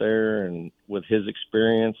prep there, and with his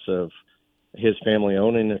experience of his family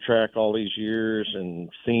owning the track all these years and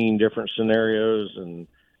seeing different scenarios and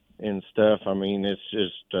and stuff. I mean, it's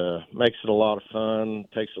just makes it a lot of fun.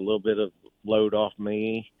 Takes a little bit of load off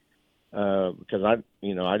me because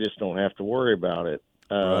I just don't have to worry about it.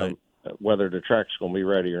 Right. Whether the track's going to be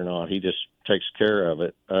ready or not, he just takes care of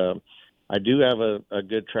it. I do have a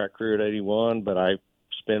good track crew at 81, but I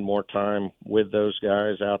spend more time with those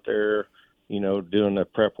guys out there, doing the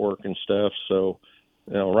prep work and stuff. So,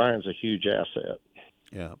 Ryan's a huge asset.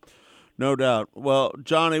 Yeah, no doubt. Well,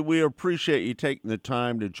 Johnny, we appreciate you taking the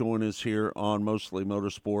time to join us here on Mostly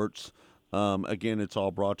Motorsports. Again, it's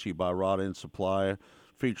all brought to you by Rod End Supply,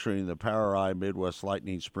 featuring the Power Eye Midwest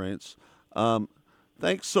Lightning Sprints.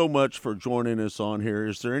 Thanks so much for joining us on here.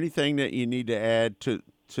 Is there anything that you need to add to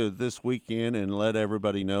this weekend and let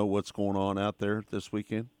everybody know what's going on out there this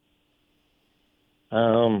weekend?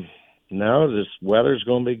 No, this weather's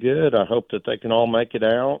going to be good. I hope that they can all make it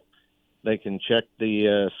out. They can check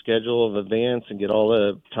the schedule of events and get all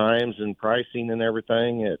the times and pricing and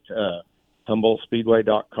everything at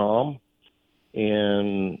HumboldtSpeedway.com.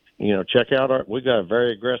 And, check out we got a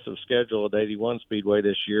very aggressive schedule at 81 Speedway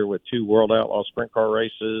this year with 2 World Outlaw Sprint Car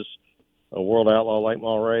races, a World Outlaw Late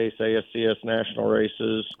Model race, ASCS National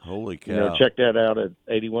races. Holy cow. Check that out at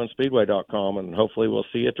 81speedway.com, and hopefully we'll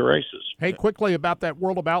see you at the races. Hey, quickly about that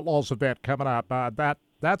World of Outlaws event coming up.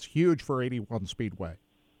 That's huge for 81 Speedway.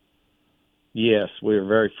 Yes, we were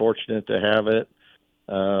very fortunate to have it.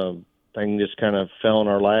 Thing just kind of fell in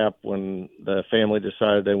our lap when the family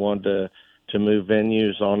decided they wanted to move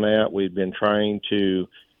venues on that. We'd been trying to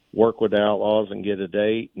work with the Outlaws and get a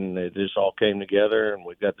date, and it just all came together, and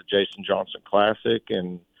we got the Jason Johnson Classic,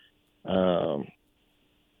 and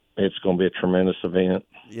it's going to be a tremendous event.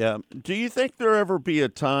 Yeah. Do you think there'll ever be a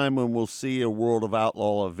time when we'll see a World of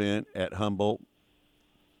Outlaw event at Humboldt?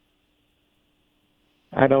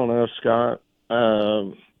 I don't know, Scott.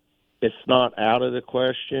 It's not out of the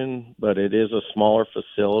question, but it is a smaller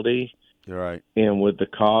facility. You're right. And with the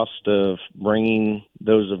cost of bringing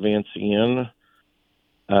those events in,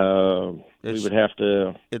 we would have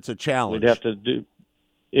to. It's a challenge. We'd have to do.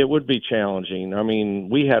 It would be challenging. I mean,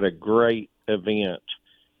 we had a great event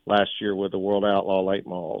last year with the World Outlaw Late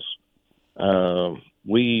Models.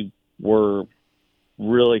 We were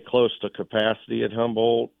really close to capacity at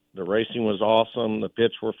Humboldt. The racing was awesome. The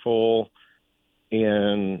pits were full,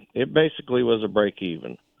 and it basically was a break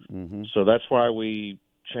even. Mm-hmm. So that's why we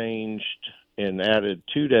changed and added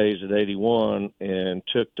 2 days at 81 and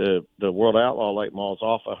took the World Outlaw Late Models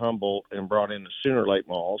off of Humboldt and brought in the Sooner Late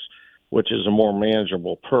Models, which is a more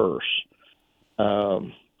manageable purse.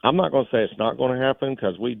 I'm not going to say it's not going to happen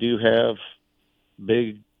because we do have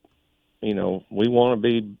big, we want to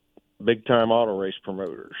be big-time auto race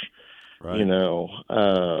promoters, right.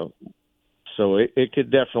 So it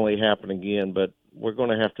could definitely happen again, but we're going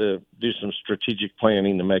to have to do some strategic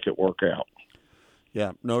planning to make it work out.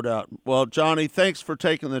 Yeah, no doubt. Well, Johnny, thanks for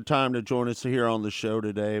taking the time to join us here on the show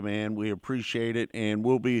today, man. We appreciate it, and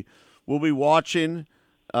we'll be watching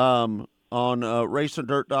on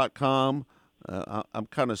RacingDirt.com. I'm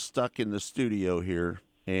kind of stuck in the studio here,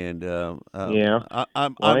 and I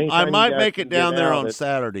might make it down there on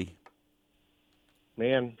Saturday.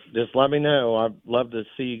 Man, just let me know. I'd love to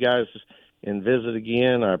see you guys and visit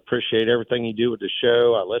again. I appreciate everything you do with the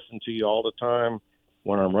show. I listen to you all the time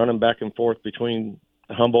when I'm running back and forth between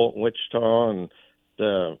Humboldt and Wichita, and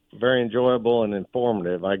very enjoyable and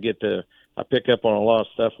informative. I pick up on a lot of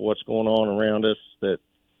stuff, what's going on around us that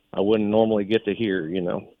I wouldn't normally get to hear,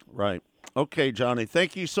 Right. Okay, Johnny,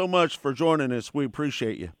 thank you so much for joining us. We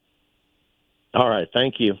appreciate you. All right,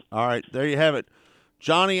 thank you. All right, there you have it.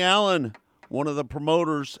 Johnny Allen, one of the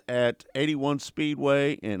promoters at 81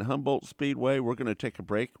 Speedway and Humboldt Speedway. We're going to take a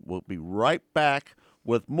break. We'll be right back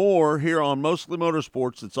with more here on Mostly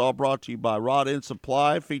Motorsports. It's all brought to you by Rod End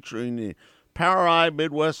Supply, featuring the Power Eye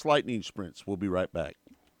Midwest Lightning Sprints. We'll be right back.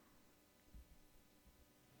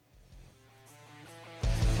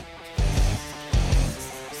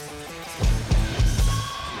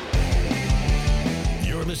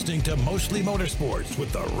 You're listening to Mostly Motorsports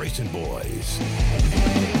with the Racing Boys.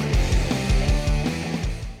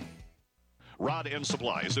 Rod End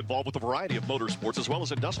Supply is involved with a variety of motorsports as well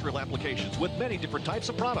as industrial applications with many different types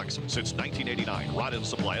of products. Since 1989, Rod End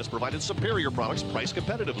Supply has provided superior products priced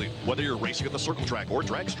competitively. Whether you're racing at the circle track or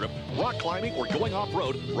drag strip, rock climbing, or going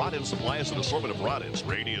off-road, Rod End Supply has an assortment of rod ends,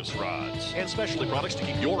 radius rods, and specialty products to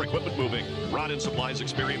keep your equipment moving. Rod End Supply's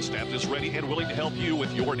experienced staff is ready and willing to help you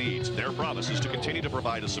with your needs. Their promise is to continue to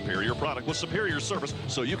provide a superior product with superior service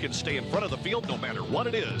so you can stay in front of the field no matter what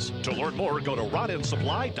it is. To learn more, go to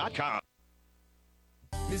rodendsupply.com.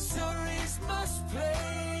 Missouri's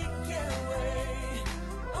must-play getaway,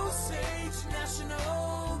 Osage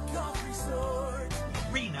National Golf Resort.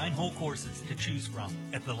 3 9-hole courses to choose from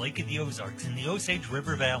at the Lake of the Ozarks in the Osage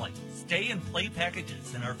River Valley. Stay and play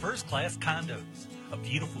packages in our first-class condos. A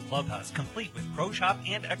beautiful clubhouse complete with pro shop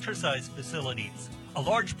and exercise facilities. A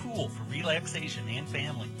large pool for relaxation and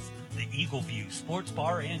families. The Eagle View Sports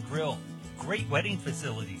Bar and Grill. Great wedding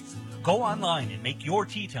facilities. Go online and make your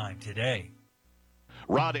tee time today.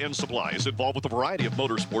 Rod End Supply is involved with a variety of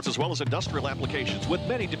motorsports as well as industrial applications with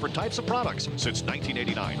many different types of products. Since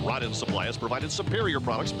 1989, Rod End Supply has provided superior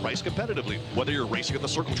products priced competitively. Whether you're racing at the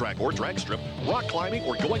circle track or drag strip, rock climbing,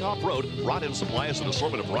 or going off-road, Rod End Supply has an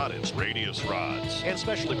assortment of rod ends, radius rods, and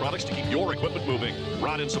specialty products to keep your equipment moving.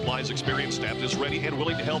 Rod End Supply's experienced staff is ready and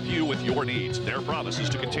willing to help you with your needs. Their promise is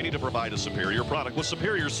to continue to provide a superior product with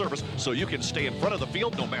superior service so you can stay in front of the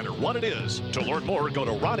field no matter what it is. To learn more, go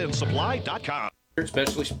to rodendsupply.com.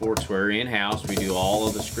 Especially sportswear in-house. We do all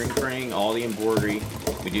of the screen printing, all the embroidery.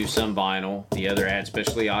 We do some vinyl. The other add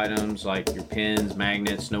specialty items like your pens,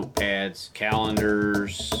 magnets, notepads,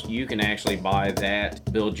 calendars. You can actually buy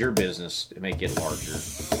that, build your business to make it larger.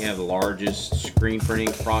 We have the largest screen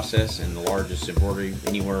printing process and the largest embroidery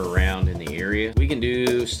anywhere around in the area. We can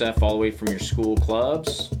do stuff all the way from your school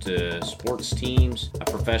clubs to sports teams, a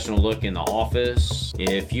professional look in the office.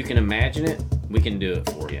 If you can imagine it, we can do it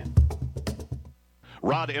for you.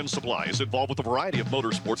 Rod End Supply is involved with a variety of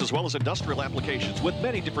motorsports as well as industrial applications with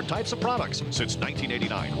many different types of products. Since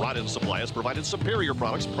 1989, Rod End Supply has provided superior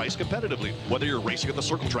products priced competitively. Whether you're racing at the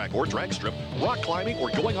circle track or drag strip, rock climbing, or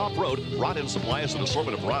going off-road, Rod End Supply has an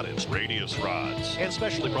assortment of rod ends, radius rods, and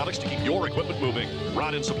specialty products to keep your equipment moving.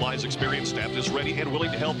 Rod End Supply's experienced staff is ready and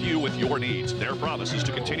willing to help you with your needs. Their promise is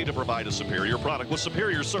to continue to provide a superior product with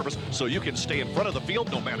superior service so you can stay in front of the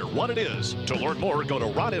field no matter what it is. To learn more, go to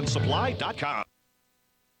rodendsupply.com.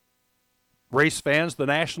 Race fans, the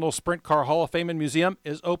National Sprint Car Hall of Fame and Museum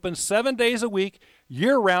is open 7 days a week,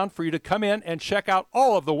 year-round, for you to come in and check out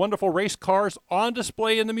all of the wonderful race cars on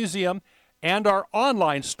display in the museum, and our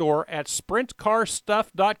online store at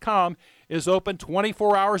sprintcarstuff.com is open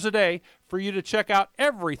 24 hours a day for you to check out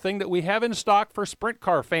everything that we have in stock for sprint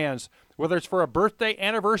car fans. Whether it's for a birthday,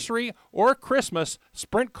 anniversary, or Christmas,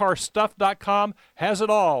 sprintcarstuff.com has it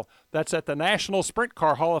all. That's at the National Sprint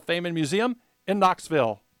Car Hall of Fame and Museum in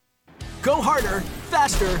Knoxville. Go harder,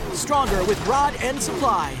 faster, stronger with Rod End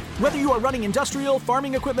Supply. Whether you are running industrial,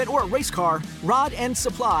 farming equipment, or a race car, Rod End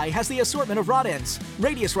Supply has the assortment of rod ends,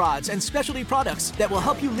 radius rods, and specialty products that will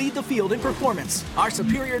help you lead the field in performance. Our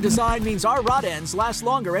superior design means our rod ends last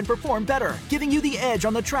longer and perform better, giving you the edge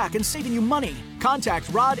on the track and saving you money. Contact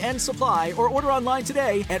Rod End Supply or order online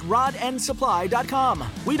today at rodendsupply.com.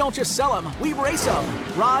 We don't just sell them, we race them.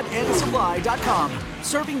 rodendsupply.com.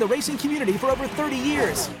 Serving the racing community for over 30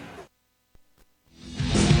 years.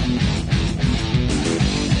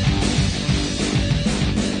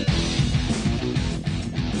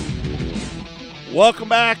 Welcome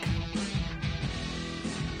back.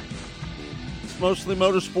 It's Mostly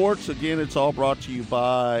Motorsports. Again, it's all brought to you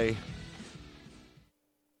by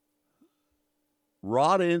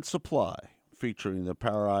Rod End Supply, featuring the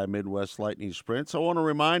POWRi Midwest Lightning Sprints. I want to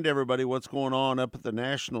remind everybody what's going on up at the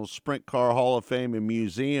National Sprint Car Hall of Fame and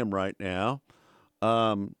Museum right now.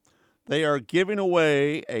 They are giving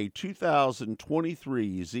away a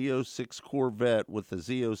 2023 Z06 Corvette with the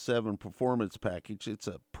Z07 Performance Package. It's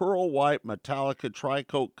a pearl white Metallica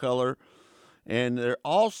tri-coat color, and they're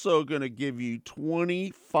also going to give you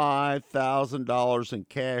 $25,000 in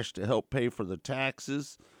cash to help pay for the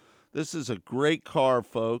taxes. This is a great car,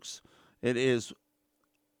 folks. It is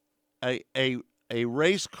a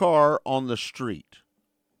race car on the street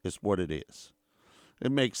is what it is.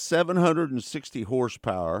 It makes 760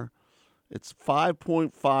 horsepower. It's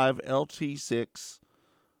 5.5 LT6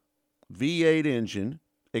 V8 engine.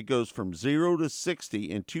 It goes from 0 to 60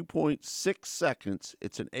 in 2.6 seconds.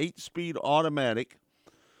 It's an 8-speed automatic,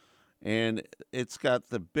 and it's got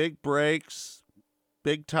the big brakes,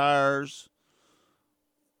 big tires,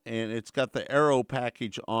 and it's got the aero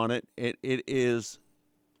package on it. It is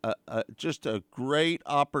just a great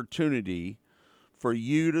opportunity for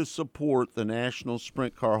you to support the National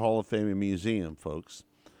Sprint Car Hall of Fame and Museum, folks.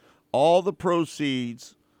 All the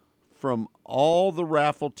proceeds from all the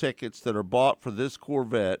raffle tickets that are bought for this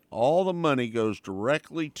Corvette, all the money goes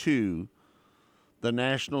directly to the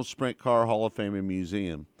National Sprint Car Hall of Fame and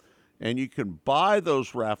Museum. And you can buy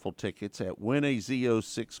those raffle tickets at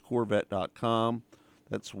winaz06corvette.com.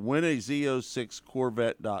 That's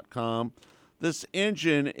winaz06corvette.com. This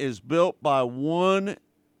engine is built by one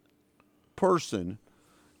person,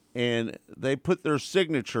 and they put their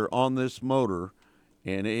signature on this motor.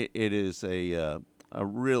 And it is a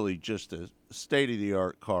really just a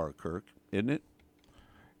state-of-the-art car, Kirk, isn't it?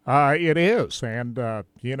 It is, and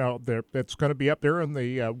it's going to be up there in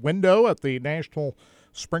the window at the National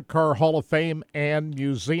Sprint Car Hall of Fame and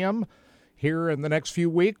Museum here in the next few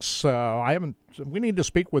weeks. We need to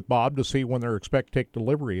speak with Bob to see when they're expect to take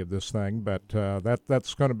delivery of this thing, but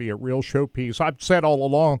that's going to be a real showpiece. I've said all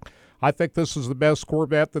along, I think this is the best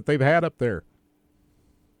Corvette that they've had up there.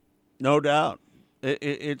 No doubt.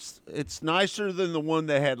 It's nicer than the one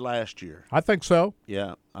they had last year. I think so.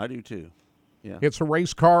 Yeah, I do too. Yeah. It's a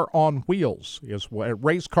race car on wheels. It's a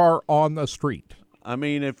race car on the street. I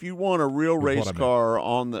mean, if you want a real race car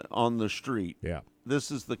on the street, yeah,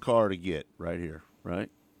 this is the car to get right here,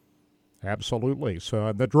 right? Absolutely.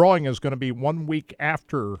 So the drawing is going to be 1 week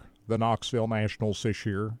after the Knoxville Nationals this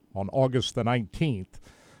year on August the 19th.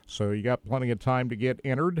 So you got plenty of time to get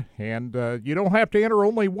entered, and you don't have to enter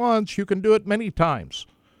only once. You can do it many times.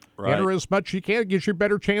 Right. Enter as much as you can. It gives you a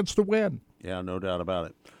better chance to win. Yeah, no doubt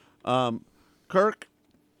about it. Kirk,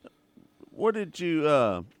 what'd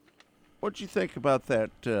you think about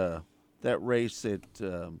that race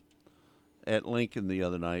at Lincoln the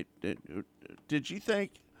other night? Did you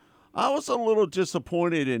think? I was a little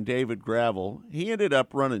disappointed in David Gravel. He ended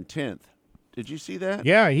up running 10th. Did you see that?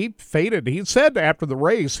 Yeah, he faded. He said after the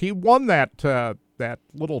race he won that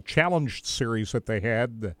little challenge series that they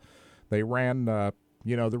had. They ran the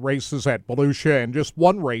races at Volusia and just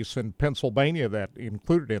one race in Pennsylvania that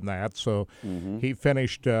included in that. So he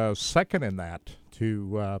finished second in that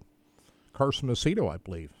to Carson Macedo, I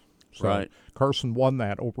believe. So right. Carson won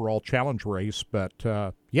that overall challenge race.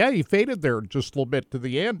 But, he faded there just a little bit to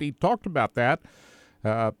the end. He talked about that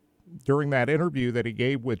during that interview that he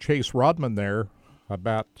gave with Chase Rodman there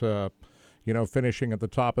about, finishing at the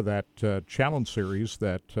top of that challenge series,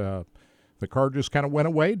 that the car just kind of went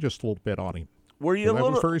away just a little bit on him. That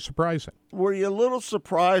was very surprising. Were you a little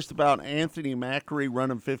surprised about Anthony Macri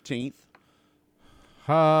running 15th?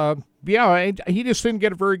 He just didn't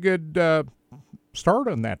get a very good start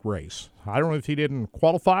on that race. I don't know if he didn't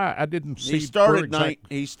qualify. I didn't see. He started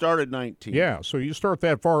 19th. Yeah, so you start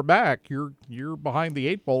that far back, you're behind the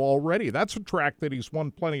 8 ball already. That's a track that he's won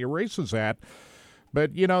plenty of races at.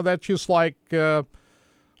 But that's just like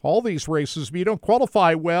all these races. If you don't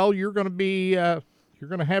qualify well, you're going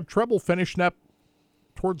to have trouble finishing up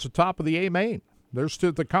towards the top of the A main.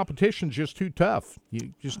 The competition's just too tough. You're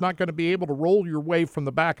just not going to be able to roll your way from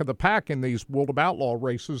the back of the pack in these World of Outlaw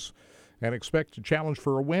races and expect to challenge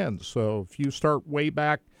for a win. So if you start way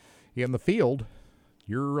back in the field,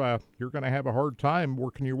 you're going to have a hard time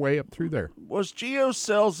working your way up through there. Was Gio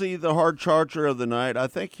Scelzi the hard charger of the night? I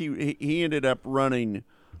think he ended up running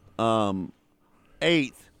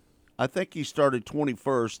 8th. I think he started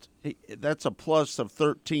 21st. That's a plus of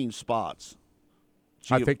 13 spots.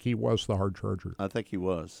 I think he was the hard charger. I think he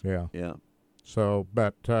was. Yeah. Yeah. So,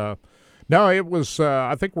 but no, it was,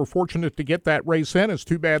 I think we're fortunate to get that race in. It's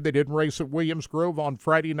too bad they didn't race at Williams Grove on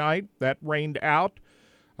Friday night. That rained out.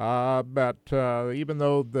 But even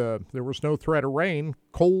though there was no threat of rain,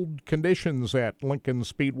 cold conditions at Lincoln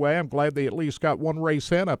Speedway, I'm glad they at least got one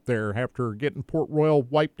race in up there after getting Port Royal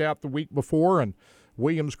wiped out the week before and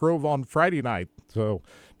Williams Grove on Friday night. So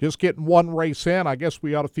just getting one race in, I guess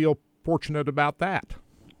we ought to feel fortunate about that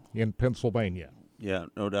in Pennsylvania. Yeah,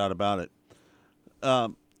 no doubt about it.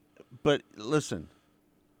 But listen,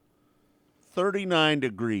 39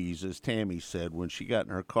 degrees, as Tammy said when she got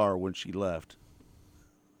in her car when she left.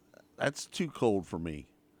 That's too cold for me.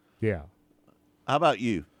 Yeah. How about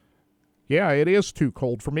you? Yeah, it is too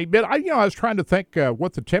cold for me. But I was trying to think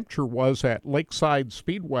what the temperature was at Lakeside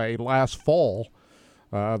Speedway last fall.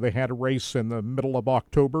 They had a race in the middle of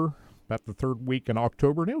October, about the third week in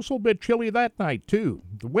October, and it was a little bit chilly that night too.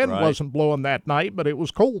 The wind wasn't blowing that night, but it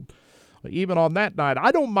was cold even on that night.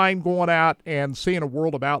 I don't mind going out and seeing a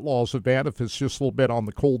World of Outlaws event if it's just a little bit on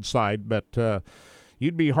the cold side, but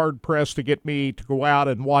you'd be hard-pressed to get me to go out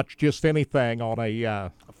and watch just anything on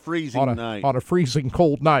a freezing night. On a freezing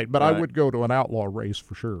cold night, but I would go to an outlaw race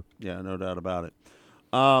for sure. Yeah, no doubt about it.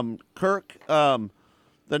 Kirk,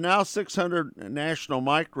 the now 600 National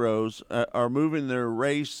Micros are moving their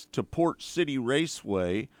race to Port City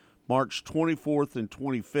Raceway March 24th and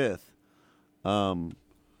 25th.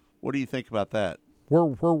 What do you think about that? Where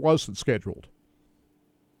was it scheduled?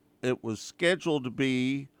 It was scheduled to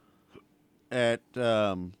be at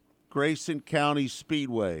Grayson County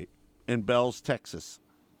Speedway in Bells, Texas.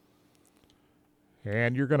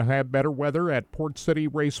 And you're going to have better weather at Port City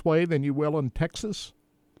Raceway than you will in Texas?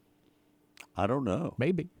 I don't know.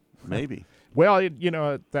 Maybe. Well,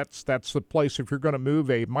 that's the place. If you're going to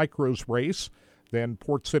move a micros race, then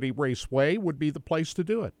Port City Raceway would be the place to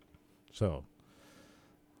do it. So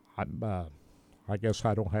I guess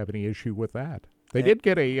I don't have any issue with that. They did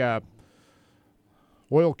get a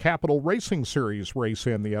Oil Capital Racing Series race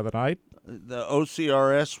in the other night. The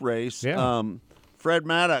OCRS race. Yeah. Fred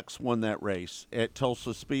Maddox won that race at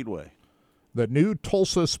Tulsa Speedway. The new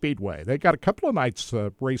Tulsa Speedway. They got a couple of nights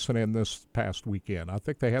racing in this past weekend. I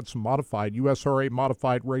think they had some modified, USRA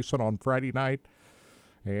modified racing on Friday night.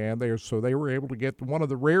 And they were able to get one of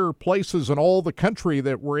the rare places in all the country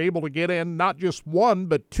that were able to get in not just one,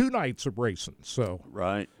 but 2 nights of racing. So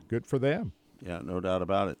right, good for them. Yeah, no doubt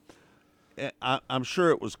about it. I'm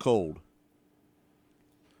sure it was cold.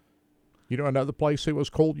 You know, another place it was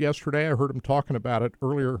cold yesterday, I heard them talking about it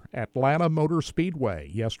earlier, Atlanta Motor Speedway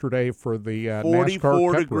yesterday for the NASCAR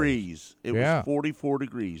 44 Cup degrees. Race. It was 44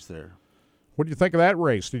 degrees there. What do you think of that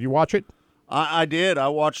race? Did you watch it? I did. I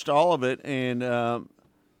watched all of it, and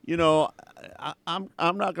you know, I'm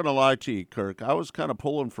not going to lie to you, Kirk. I was kind of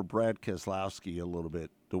pulling for Brad Keselowski a little bit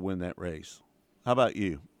to win that race. How about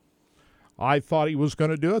you? I thought he was going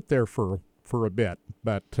to do it there for a bit,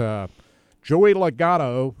 but Joey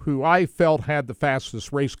Logano, who I felt had the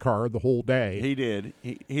fastest race car the whole day. He did.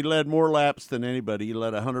 He led more laps than anybody. He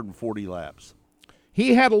led 140 laps.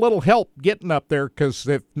 He had a little help getting up there because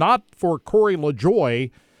if not for Corey LaJoie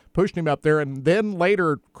pushing him up there and then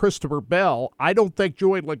later Christopher Bell, I don't think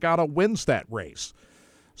Joey Logano wins that race.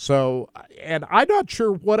 So, and I'm not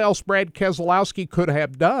sure what else Brad Keselowski could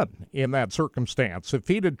have done in that circumstance. If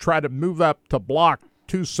he'd have tried to move up to block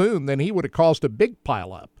too soon, then he would have caused a big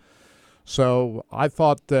pileup. So I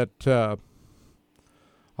thought that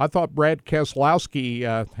Brad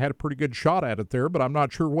Keselowski had a pretty good shot at it there, but I'm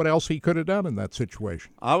not sure what else he could have done in that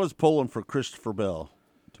situation. I was pulling for Christopher Bell,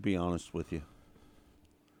 to be honest with you.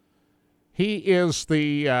 He is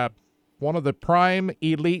the one of the prime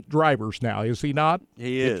elite drivers now, is he not?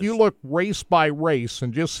 He is. If you look race by race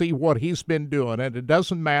and just see what he's been doing, and it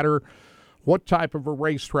doesn't matter what type of a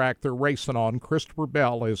racetrack they're racing on, Christopher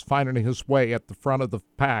Bell is finding his way at the front of the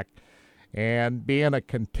pack and being a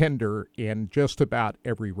contender in just about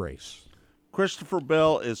every race. Christopher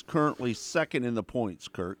Bell is currently second in the points,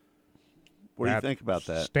 Kurt. What do you think about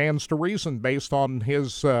that? Stands to reason based on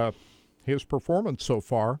his performance so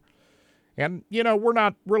far. And, you know, we're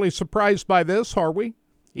not really surprised by this, are we?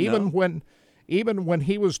 Even when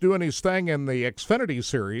he was doing his thing in the Xfinity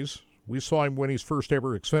Series, we saw him win his first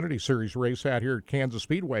ever Xfinity Series race out here at Kansas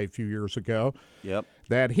Speedway a few years ago. Yep.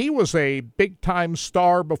 That he was a big-time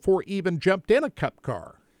star before he even jumped in a Cup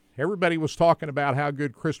car. Everybody was talking about how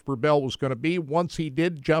good Christopher Bell was going to be once he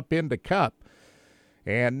did jump into Cup.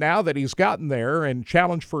 And now that he's gotten there and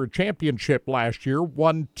challenged for a championship last year,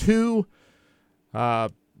 won 2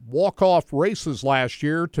 walk-off races last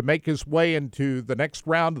year to make his way into the next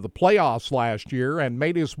round of the playoffs last year and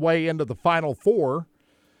made his way into the Final Four.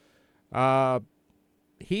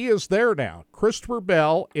 He is there now. Christopher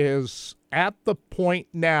Bell is at the point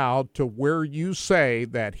now to where you say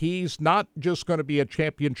that he's not just going to be a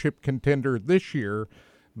championship contender this year,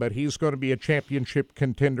 but he's going to be a championship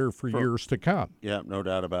contender for years to come. Yeah, no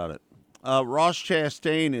doubt about it. Ross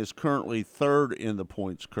Chastain is currently third in the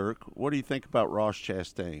points, Kirk. What do you think about Ross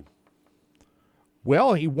Chastain?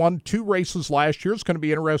 Well, he won 2 races last year. It's going to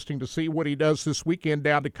be interesting to see what he does this weekend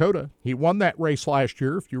down Dakota. He won that race last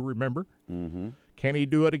year, if you remember. Mm-hmm. Can he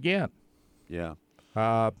do it again? Yeah.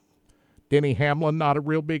 Denny Hamlin, not a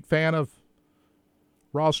real big fan of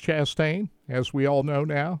Ross Chastain, as we all know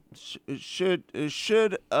now. Should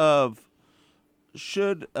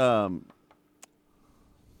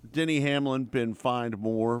Denny Hamlin been fined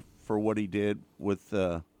more for what he did with?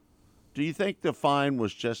 Do you think the fine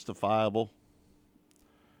was justifiable?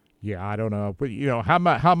 Yeah, I don't know, but you know how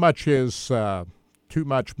much is too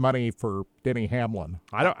much money for Denny Hamlin?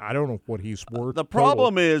 I don't know what he's worth. The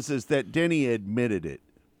problem is that Denny admitted it.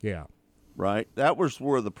 Yeah, right. That was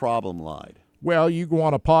where the problem lied. Well, you go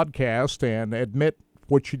on a podcast and admit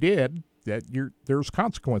what you did. That there's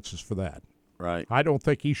consequences for that. Right. I don't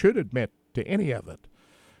think he should admit to any of it.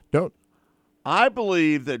 I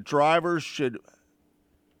believe that drivers should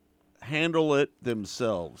handle it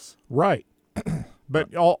themselves. Right.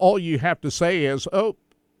 But all you have to say is, oh,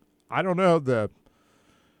 I don't know, the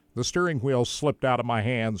steering wheel slipped out of my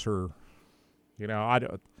hands, or, you know, I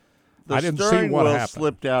didn't see what happened. The steering wheel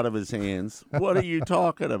slipped out of his hands. What are you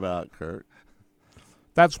talking about, Kurt?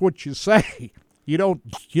 That's what you say. You don't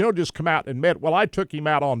just come out and admit, well, I took him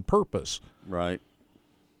out on purpose. Right.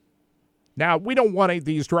 Now, we don't want any of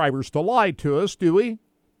these drivers to lie to us, do we?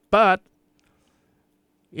 But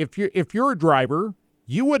if you're a driver,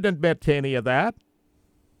 you wouldn't admit to any of that.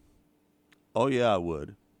 Oh, yeah, I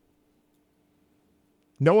would.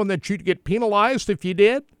 Knowing that you'd get penalized if you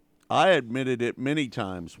did? I admitted it many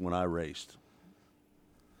times when I raced.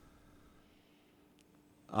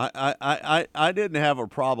 I didn't have a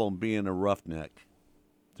problem being a roughneck,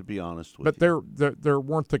 to be honest with you. But there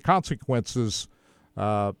weren't the consequences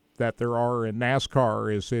that there are in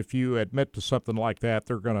NASCAR. Is if you admit to something like that,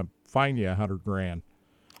 they're going to fine you $100,000.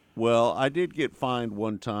 Well, I did get fined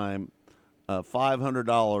one time,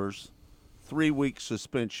 $500, 3-week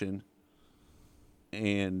suspension,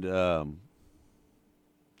 and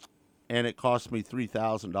it cost me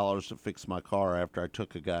 $3,000 to fix my car after I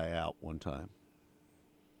took a guy out one time.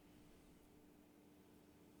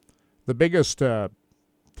 The biggest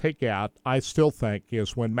takeout, I still think,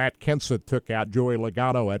 is when Matt Kenseth took out Joey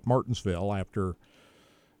Logano at Martinsville after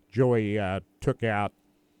Joey took out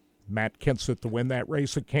Matt Kenseth to win that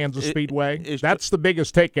race at Kansas Speedway. That's the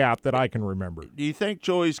biggest takeout that I can remember. Do you think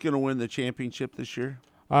Joey's going to win the championship this year?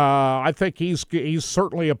 I think he's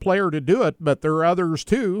certainly a player to do it, but there are others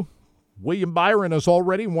too. William Byron has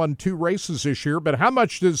already won 2 races this year, but how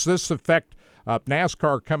much does this affect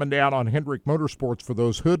NASCAR coming down on Hendrick Motorsports for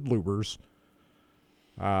those hood louvers?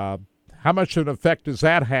 How much of an effect does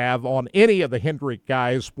that have on any of the Hendrick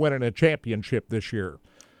guys winning a championship this year?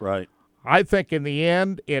 Right. I think in the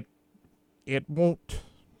end it won't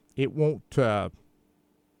I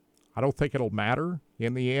don't think it'll matter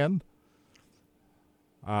in the end.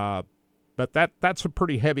 But that's a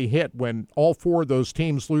pretty heavy hit when all 4 of those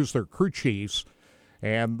teams lose their crew chiefs,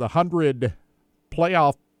 and the 100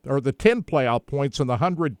 playoff or the 10 playoff points and the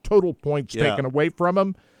 100 total points taken away from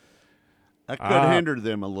them. That could hinder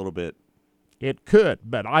them a little bit. It could,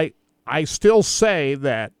 but I still say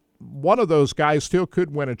that one of those guys still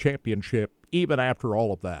could win a championship even after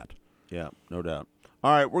all of that. Yeah, no doubt.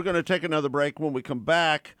 All right, we're going to take another break. When we come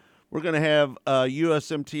back, we're going to have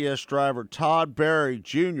USMTS driver Todd Berry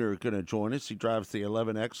Jr. going to join us. He drives the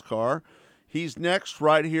 11X car. He's next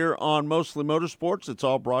right here on Mostly Motorsports. It's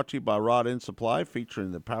all brought to you by Rod End Supply,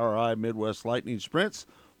 featuring the Power Eye Midwest Lightning Sprints.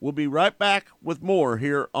 We'll be right back with more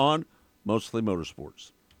here on Mostly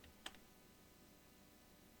Motorsports.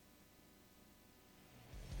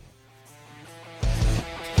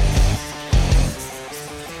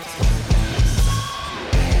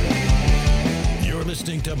 You're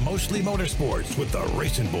listening to Mostly Motorsports with the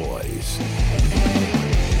Racing Boys.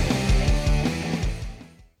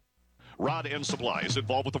 Rod End Supply is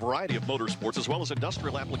involved with a variety of motorsports as well as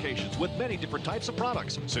industrial applications with many different types of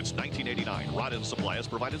products. Since 1989, Rod End Supply has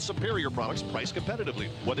provided superior products priced competitively.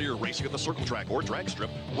 Whether you're racing at the circle track or drag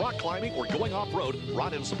strip, rock climbing, or going off-road,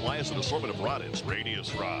 Rod End Supply has an assortment of rod ends,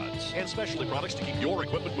 radius rods, and specialty products to keep your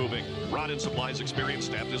equipment moving. Rod End Supply's experienced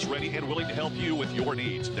staff is ready and willing to help you with your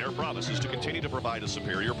needs. Their promise is to continue to provide a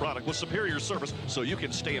superior product with superior service so you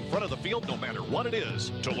can stay in front of the field no matter what it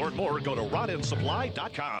is. To learn more, go to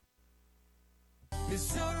rodendsupply.com.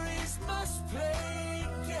 Missouri's must play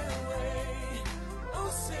getaway.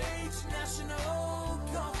 Osage National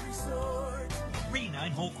Golf Resort. 3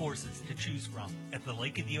 9-hole courses to choose from at the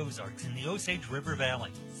Lake of the Ozarks in the Osage River Valley.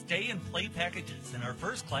 Stay and play packages in our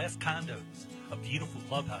first-class condos. A beautiful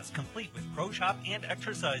clubhouse complete with pro shop and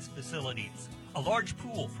exercise facilities. A large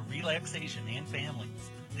pool for relaxation and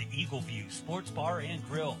families. The Eagle View Sports Bar and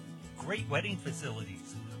Grill. Great wedding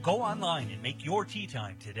facilities. Go online and make your tee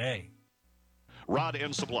time today. Rod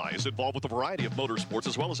End Supply is involved with a variety of motorsports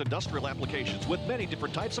as well as industrial applications with many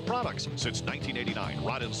different types of products. Since 1989,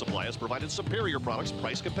 Rod End Supply has provided superior products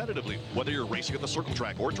priced competitively. Whether you're racing at the circle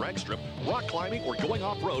track or drag strip, rock climbing, or going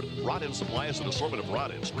off-road, Rod End Supply has an assortment of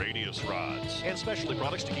rod ends, radius rods, and specialty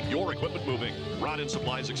products to keep your equipment moving. Rod End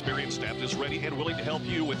Supply's experienced staff is ready and willing to help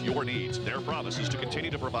you with your needs. Their promise is to continue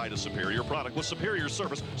to provide a superior product with superior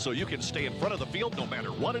service so you can stay in front of the field no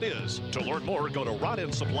matter what it is. To learn more, go to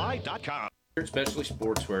rodendsupply.com. Especially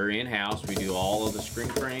sportswear in-house. We do all of the screen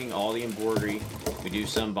printing, all the embroidery. We do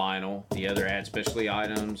some vinyl. The other add specialty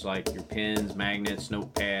items like your pins, magnets,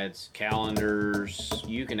 notepads, calendars.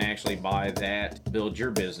 You can actually buy that, build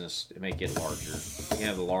your business to make it larger. We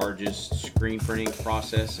have the largest screen printing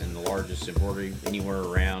process and the largest embroidery anywhere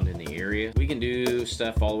around in the area. We can do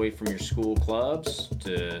stuff all the way from your school clubs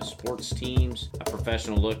to sports teams, a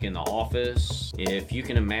professional look in the office. If you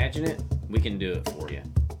can imagine it, we can do it for you.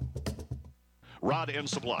 Rod End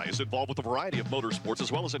Supply is involved with a variety of motorsports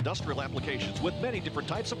as well as industrial applications with many different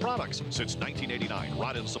types of products. Since 1989,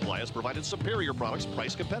 Rod End Supply has provided superior products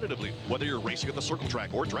priced competitively. Whether you're racing at the circle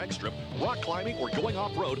track or drag strip, rock climbing, or going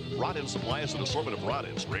off-road, Rod End Supply has an assortment of rod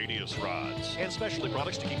ends, radius rods, and specialty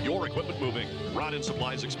products to keep your equipment moving. Rod End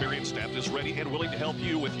Supply's experienced staff is ready and willing to help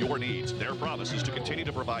you with your needs. Their promise is to continue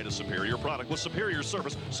to provide a superior product with superior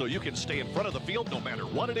service so you can stay in front of the field no matter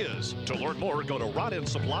what it is. To learn more, go to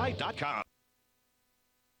rodendsupply.com.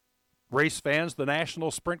 Race fans, the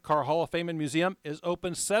National Sprint Car Hall of Fame and Museum is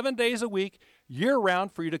open 7 days a week,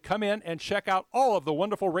 year-round for you to come in and check out all of the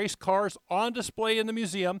wonderful race cars on display in the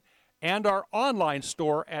museum, and our online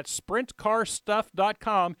store at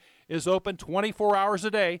sprintcarstuff.com is open 24 hours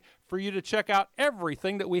a day for you to check out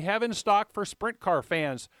everything that we have in stock for sprint car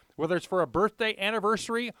fans. Whether it's for a birthday,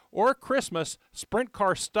 anniversary, or Christmas,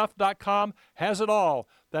 sprintcarstuff.com has it all.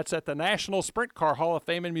 That's at the National Sprint Car Hall of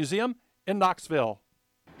Fame and Museum in Knoxville.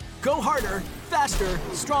 Go harder, faster,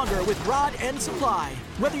 stronger with Rod End Supply.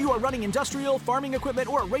 Whether you are running industrial, farming equipment,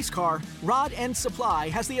 or a race car, Rod End Supply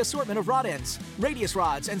has the assortment of rod ends, radius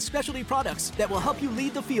rods, and specialty products that will help you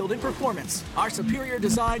lead the field in performance. Our superior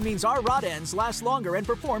design means our rod ends last longer and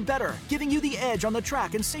perform better, giving you the edge on the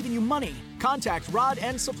track and saving you money. Contact Rod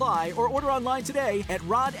End Supply or order online today at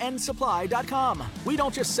rodendsupply.com. We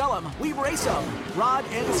don't just sell them, we race them.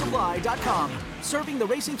 rodendsupply.com. Serving the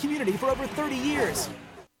racing community for over 30 years.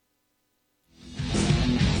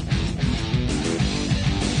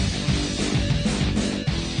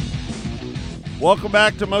 Welcome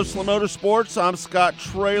back to Mostly Motorsports. I'm Scott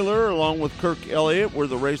Traylor along with Kirk Elliott. We're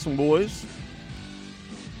the Racing Boys.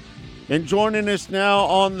 And joining us now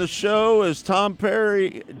on the show is Tom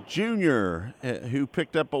Perry Jr., who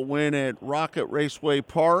picked up a win at Rocket Raceway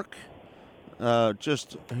Park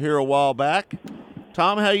just here a while back.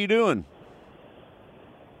 Tom, how you doing?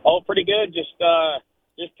 Oh, pretty good.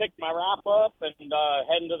 Just picked my wrap up and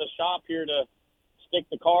heading to the shop here to stick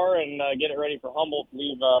the car and get it ready for Humboldt.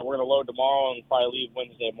 Leave. We're gonna load tomorrow and probably leave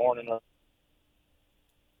Wednesday morning.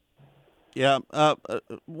 Yeah.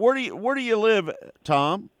 Where do you live,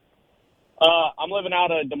 Tom? I'm living out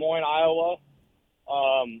of Des Moines, Iowa,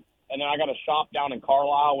 and then I got a shop down in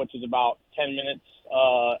Carlisle, which is about 10 minutes,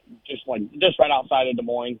 just right outside of Des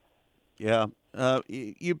Moines. Yeah.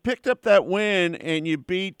 You picked up that win and you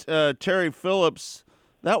beat Terry Phillips.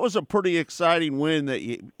 That was a pretty exciting win that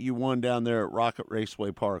you won down there at Rocket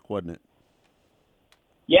Raceway Park, wasn't it?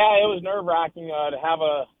 Yeah, it was nerve-wracking to have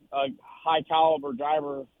a high-caliber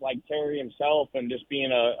driver like Terry himself, and just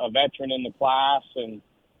being a veteran in the class. And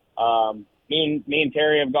me and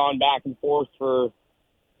Terry have gone back and forth for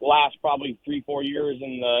the last probably 3-4 years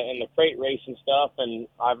in the crate race and stuff, and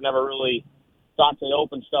I've never really got to the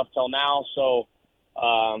open stuff till now. So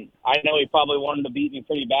I know he probably wanted to beat me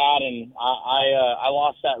pretty bad, and I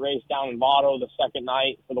lost that race down in Votto the second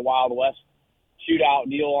night for the Wild West shootout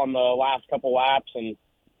deal on the last couple laps, and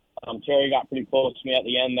Terry got pretty close to me at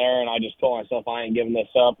the end there, and I just told myself I ain't giving this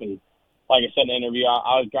up. And like I said in the interview,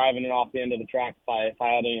 I was driving it off the end of the track if I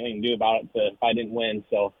had anything to do about it if I didn't win.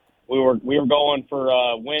 So we were going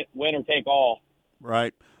for win or take all.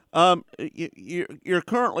 Right. You're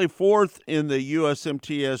currently fourth in the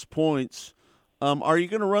USMTS points. Are you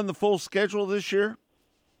going to run the full schedule this year?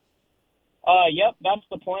 Yep, that's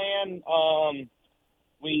the plan.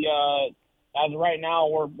 We as of right now,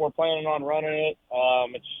 we're planning on running it.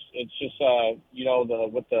 It's just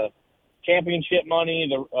with the championship money,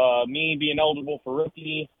 me being eligible for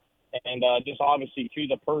rookie, and just obviously through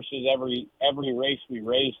the purses every race we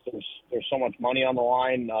race, there's so much money on the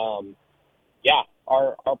line.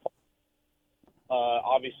 Our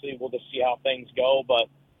obviously we'll just see how things go, but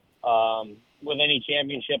with any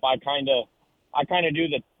championship, I kind of do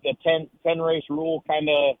the 10 race rule kind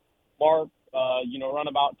of mark. Run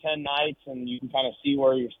about 10 nights, and you can kind of see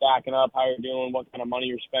where you're stacking up, how you're doing, what kind of money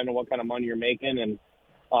you're spending, what kind of money you're making. And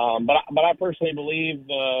but I personally believe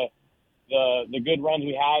the good runs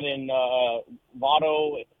we had in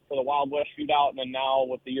Votto for the Wild West shootout, and then now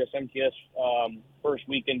with the USMTS first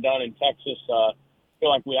weekend done in Texas, feel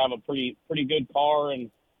like we have a pretty good car and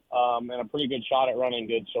a pretty good shot at running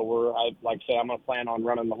good. So like I said, I'm going to plan on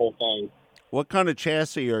running the whole thing. What kind of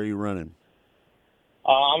chassis are you running?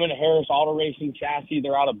 I'm in a Harris Auto Racing chassis.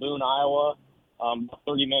 They're out of Boone, Iowa,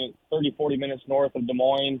 40 minutes north of Des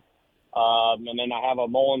Moines. And then I have a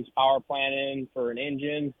Mullins power plant in for an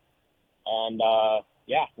engine. And,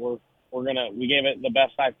 we gave it the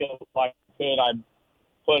best I feel like I could. I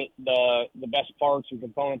put the best parts and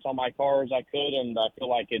components on my car as I could, and I feel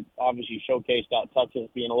like it obviously showcased out Texas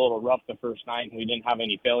being a little rough the first night, and we didn't have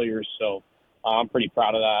any failures. So I'm pretty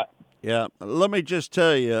proud of that. Yeah, let me just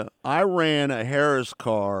tell you, I ran a Harris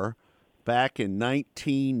car back in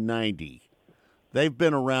 1990. They've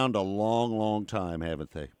been around a long, long time, haven't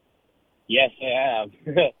they? Yes, they have.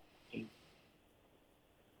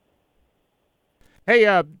 Hey,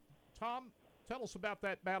 Tom, tell us about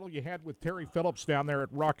that battle you had with Terry Phillips down there at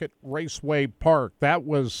Rocket Raceway Park. That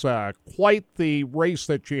was quite the race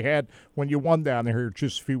that you had when you won down there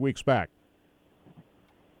just a few weeks back.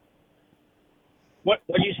 What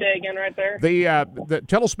did you say again right there?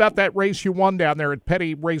 Tell us about that race you won down there at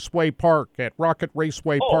Petty Raceway Park, at Rocket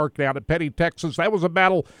Raceway Park down at Petty, Texas. That was a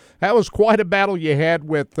battle. That was quite a battle you had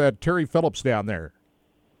with Terry Phillips down there.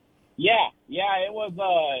 Yeah, it was.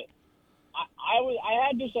 I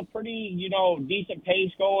had just a pretty, decent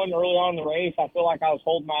pace going early on in the race. I feel like I was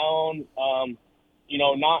holding my own.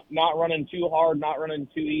 Not running too hard, not running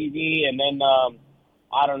too easy, and then.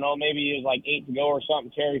 I don't know, maybe it was like 8 to go or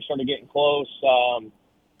something. Terry started getting close.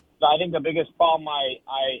 So I think the biggest problem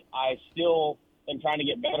I still am trying to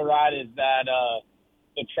get better at is that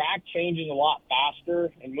the track changes a lot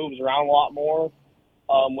faster and moves around a lot more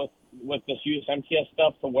with this USMTS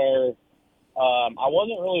stuff, to where I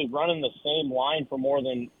wasn't really running the same line for more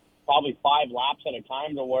than probably 5 laps at a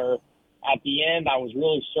time, to where at the end I was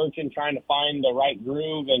really searching, trying to find the right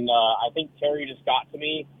groove, and I think Terry just got to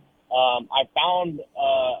me. I found,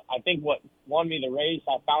 I think what won me the race,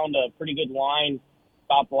 I found a pretty good line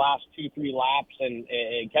about the last 2-3 laps, and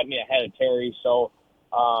it kept me ahead of Terry. So,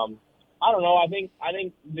 I don't know. I think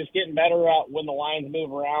just getting better at when the lines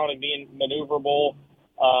move around and being maneuverable.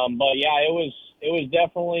 But yeah, it was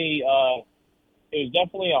definitely a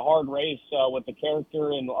hard race, with the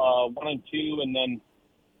character in 1 and 2, and then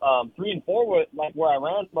 3 and 4, where I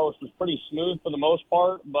ran most, was pretty smooth for the most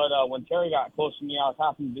part. But when Terry got close to me, I was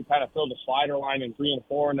having to kind of fill the slider line in 3 and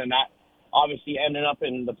 4, and then that obviously ended up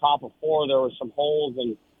in the top of 4. There were some holes,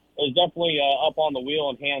 and it was definitely up on the wheel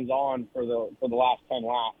and hands on for the last 10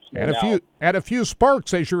 laps. And a few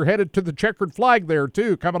sparks as you're headed to the checkered flag there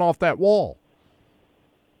too, coming off that wall.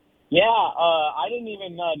 Yeah, I didn't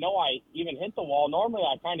even know I even hit the wall. Normally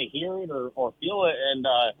I kind of hear it or feel it, and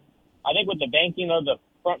I think with the banking of the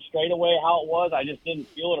front straightaway, how it was, I just didn't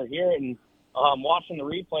feel it or hear it. And watching the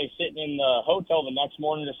replay, sitting in the hotel the next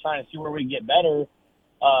morning, just trying to see where we could get better,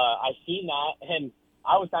 I seen that, and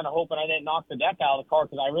I was kind of hoping I didn't knock the deck out of the car,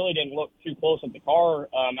 because I really didn't look too close at the car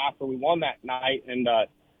after we won that night, and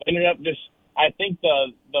ended up just, I think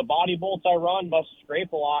the body bolts I run must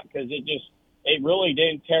scrape a lot, because it really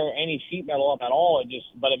didn't tear any sheet metal up at all.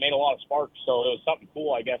 But it made a lot of sparks, so it was something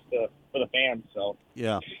cool, I guess, for the fans. So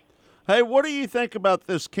yeah. Hey, what do you think about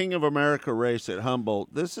this King of America race at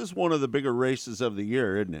Humboldt? This is one of the bigger races of the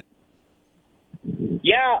year, isn't it?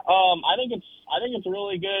 Yeah, I think it's a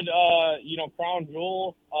really good, crown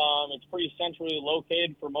jewel. It's pretty centrally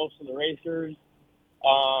located for most of the racers.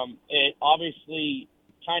 It obviously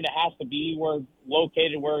kind of has to be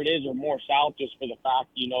located where it is, or more south, just for the fact,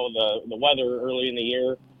 the weather early in the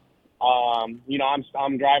year.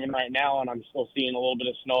 I'm driving right now, and I'm still seeing a little bit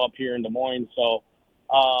of snow up here in Des Moines, so.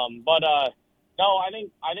 No, I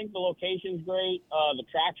think the location's great. The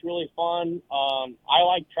track's really fun.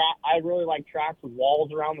 I really like tracks with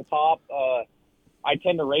walls around the top. I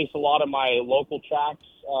tend to race a lot of my local tracks,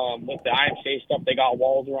 with the IMCA stuff. They got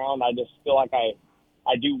walls around. I just feel like I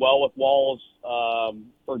do well with walls,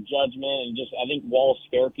 for judgment, and I think walls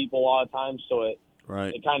scare people a lot of times. So it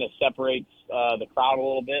kind of separates, the crowd a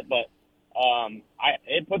little bit, but,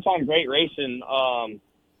 it puts on great racing.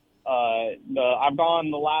 I've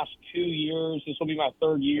gone the last 2 years. This will be my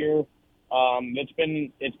 3rd year. It's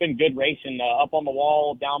been good racing, up on the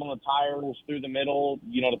wall, down on the tires, through the middle,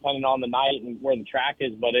 depending on the night and where the track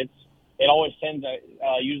is. But it always tends to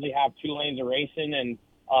usually have 2 lanes of racing, and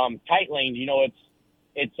tight lanes.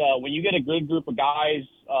 It's when you get a good group of guys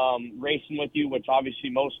racing with you, which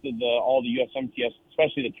obviously most of all the USMTS,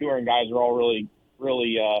 especially the touring guys, are all really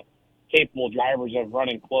capable drivers of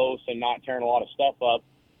running close and not tearing a lot of stuff up.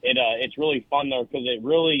 It's really fun there, because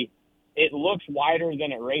it looks wider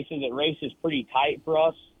than it races. It races pretty tight for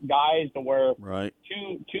us guys, to where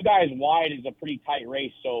two guys wide is a pretty tight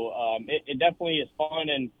race. So it definitely is fun,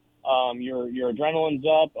 and your adrenaline's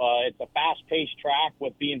up. It's a fast-paced track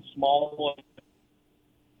with being small.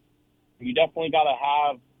 You definitely got to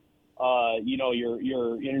have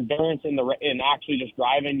your endurance in actually just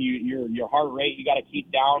driving. Your heart rate you got to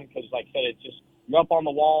keep down, because like I said, you're up on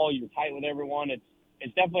the wall, you're tight with everyone.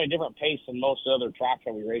 It's definitely a different pace than most of the other tracks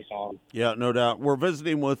that we race on. Yeah, no doubt. We're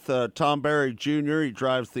visiting with Tom Barry Jr. He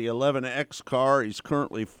drives the 11X car. He's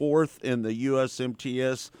currently 4th in the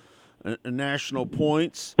USMTS national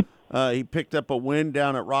points. He picked up a win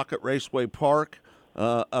down at Rocket Raceway Park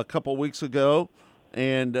a couple weeks ago.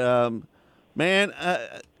 And,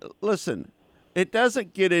 listen, it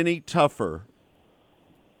doesn't get any tougher.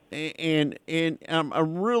 And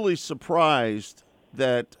I'm really surprised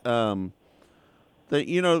that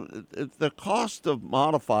the cost of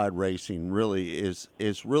modified racing really is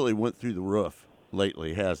really went through the roof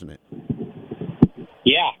lately, hasn't it?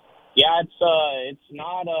 Yeah, it's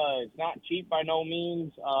not cheap by no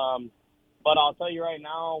means. But I'll tell you right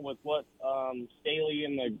now, with what Staley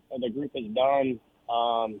and the group has done,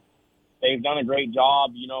 they've done a great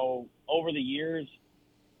job. You know, over the years,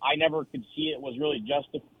 I never could see it was really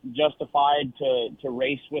justified to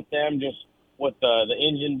race with them, just with the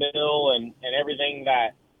engine bill and everything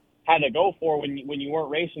that had to go for when you weren't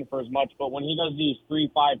racing for as much. But when he does these 3,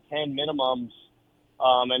 5, 10 minimums,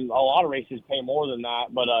 and a lot of races pay more than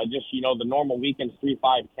that, but just, you know, the normal weekends, 3,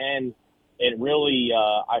 5, 10, it really,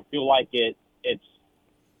 I feel like you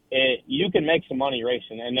can make some money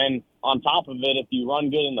racing. And then on top of it, if you run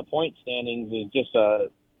good in the point standings, is just a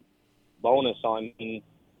bonus on. And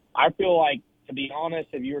I feel like, to be honest,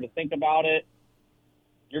 if you were to think about it,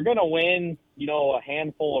 you're going to win, you know, a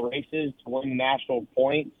handful of races to win national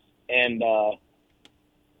points. And, I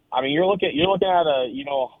mean, you're looking at a, you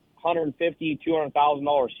know, $150,000,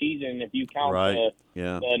 $200,000 season if you count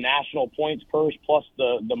the national points purse plus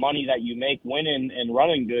the money that you make winning and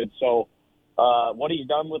running good. So what he's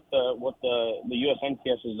done with the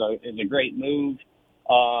USMTS is a great move.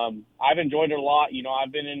 I've enjoyed it a lot. You know,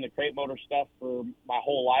 I've been in the crate motor stuff for my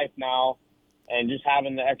whole life now, and just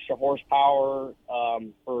having the extra horsepower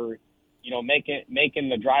for, you know, making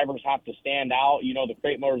the drivers have to stand out. You know, the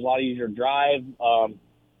crate motor's a lot easier to drive.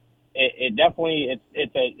 It definitely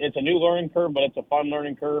it's a new learning curve, but it's a fun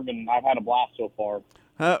learning curve, and I've had a blast so far.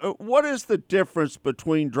 What is the difference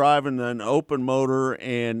between driving an open motor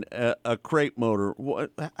and a crate motor?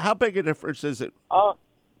 How big a difference is it?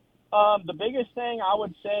 The biggest thing I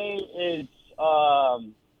would say is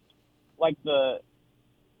like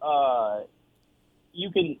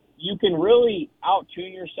you can really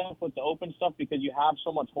out-tune yourself with the open stuff because you have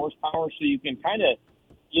so much horsepower, so you can kind of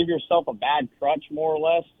give yourself a bad crutch, more or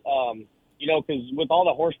less. You know, because with all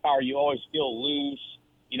the horsepower, you always feel loose.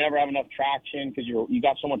 You never have enough traction because you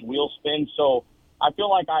got so much wheel spin. So I feel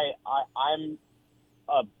like I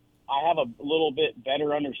have a little bit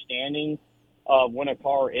better understanding of when a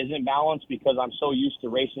car isn't balanced because I'm so used to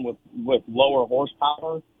racing with lower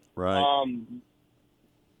horsepower. Right.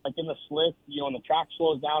 Like in the slick, you know, when the track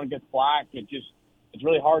slows down and gets black, it's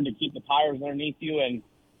really hard to keep the tires underneath you. And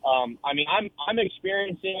I mean, I'm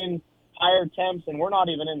experiencing tire temps, and we're not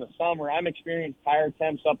even in the summer. I'm experiencing tire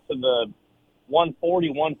temps up to the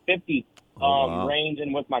 140, 150 range,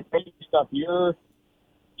 and with my crate stuff, you're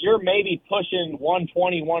maybe pushing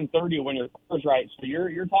 120, 130 when your car's right. So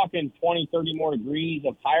you're talking 20, 30 more degrees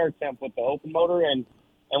of tire temp with the open motor, and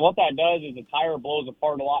what that does is the tire blows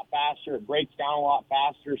apart a lot faster. It breaks down a lot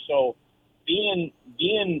faster. So being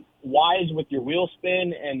wise with your wheel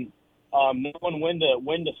spin and knowing when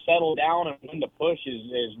to settle down and when to push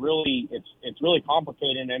is really it's really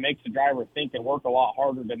complicated, and it makes the driver think and work a lot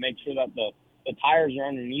harder to make sure that the tires are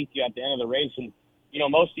underneath you at the end of the race. And you know,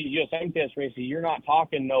 most of these USMTS races, you're not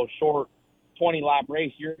talking no short 20-lap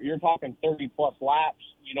race. You're talking 30+ laps.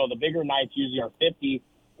 You know, the bigger nights usually are 50.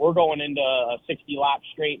 We're going into a 60-lap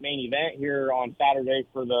straight main event here on Saturday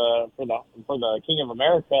for the King of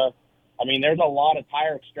America. I mean, there's a lot of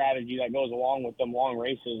tire strategy that goes along with them long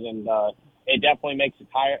races, and it definitely makes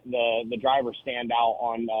the driver stand out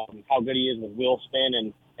on how good he is with wheel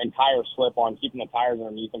spin and tire slip on keeping the tires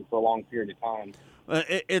underneath him for a long period of time.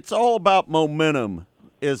 It's all about momentum,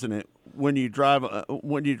 isn't it? When you drive a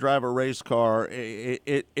race car,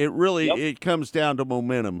 it really it comes down to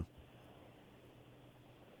momentum.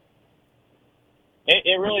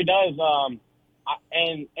 It really does.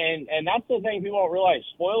 And that's the thing people don't realize.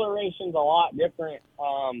 Spoiler racing's a lot different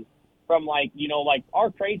from like our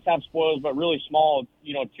crates have spoilers, but really small,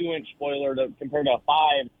 2-inch spoiler compared to a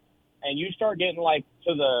 5. And you start getting like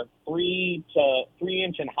to the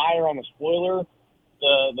 3-inch and higher on the spoiler.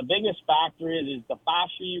 The biggest factor is the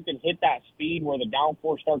faster you can hit that speed where the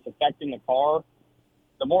downforce starts affecting the car,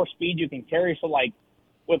 the more speed you can carry. So like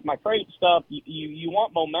with my crate stuff, you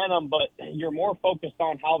want momentum, but you're more focused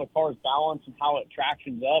on how the car's balanced and how it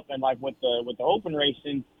tractions up. And like with the open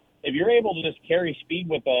racing, if you're able to just carry speed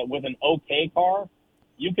with an okay car,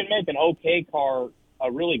 you can make an okay car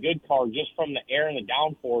a really good car just from the air and the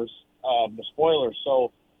downforce of the spoiler.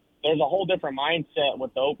 So there's a whole different mindset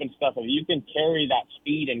with the open stuff. If you can carry that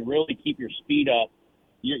speed and really keep your speed up,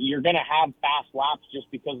 you're going to have fast laps just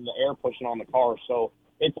because of the air pushing on the car. So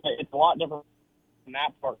it's a lot different from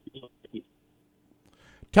that part.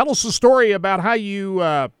 Tell us a story about how you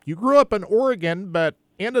grew up in Oregon but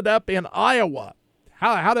ended up in Iowa.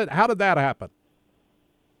 How did that happen?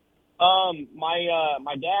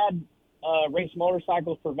 My dad raced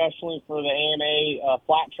motorcycles professionally for the AMA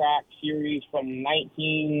flat track series from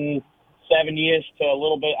 1970-ish to a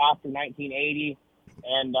little bit after 1980.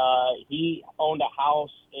 And he owned a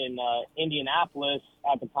house in Indianapolis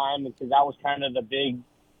at the time because that was kind of the big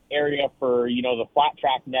area for, the flat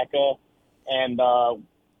track NECA. And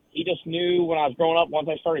he just knew when I was growing up, once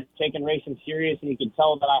I started taking racing serious, and he could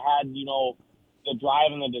tell that I had, the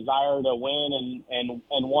drive and the desire to win and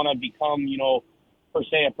want to become, per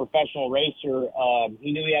se, a professional racer.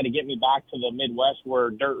 He knew he had to get me back to the Midwest where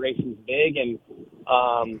dirt racing's big. And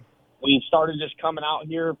we started just coming out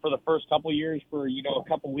here for the first couple years for, a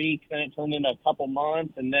couple weeks, then it turned into a couple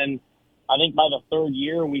months. And then I think by the third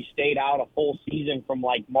year, we stayed out a full season from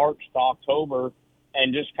like March to October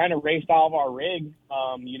and just kind of raced out of our rig.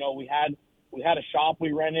 We had a shop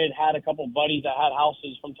we rented, had a couple buddies that had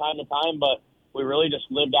houses from time to time, but we really just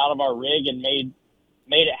lived out of our rig and made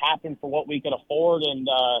it happen for what we could afford. And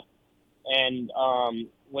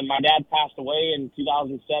when my dad passed away in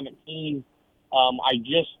 2017, I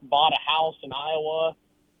just bought a house in Iowa,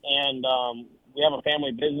 and we have a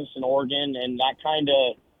family business in Oregon, and that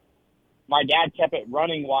my dad kept it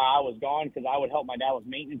running while I was gone because I would help my dad with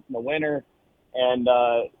maintenance in the winter. And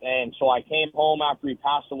so I came home after he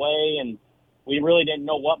passed away, and we really didn't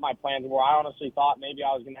know what my plans were. I honestly thought maybe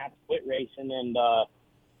I was going to have to quit racing, and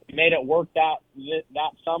we made it work that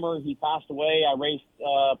summer. He passed away. I raced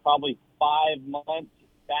probably 5 months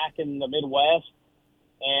back in the Midwest,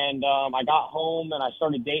 and I got home, and I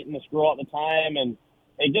started dating this girl at the time, and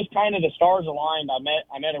it just kind of the stars aligned. I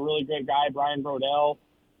met a really great guy, Brian Brodell,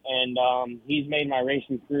 and he's made my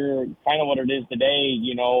racing career kind of what it is today,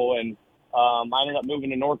 and I ended up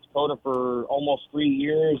moving to North Dakota for almost 3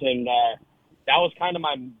 years, and that was kind of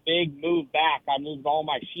my big move back. I moved all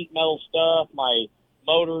my sheet metal stuff, my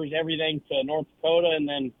motors, everything to North Dakota, and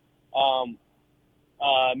then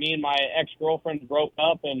me and my ex-girlfriend broke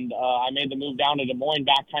up, and I made the move down to Des Moines,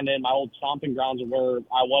 back kind of in my old stomping grounds of where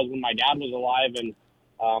I was when my dad was alive, and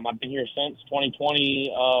I've been here since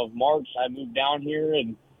 2020 of March. I moved down here,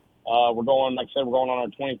 and we're going, like I said, we're going on our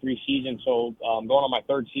 23 season, so I'm going on my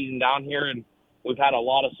third season down here, and we've had a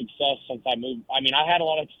lot of success since I moved. I mean, I had a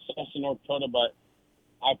lot of success in North Dakota, but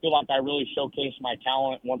I feel like I really showcased my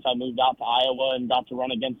talent once I moved out to Iowa and got to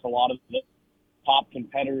run against a lot of the top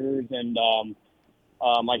competitors. And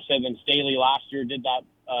like I said, then Staley last year did that,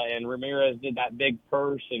 and Ramirez did that big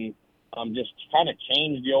purse, and just kind of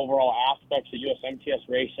changed the overall aspects of USMTS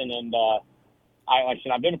racing. And like I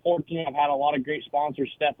said, I've been fortunate. I've had a lot of great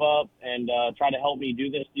sponsors step up and try to help me do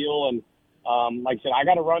this deal. And like I said, I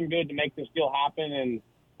got to run good to make this deal happen.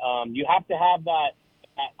 And you have to have that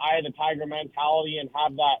eye of the tiger mentality and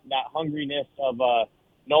have that hungriness of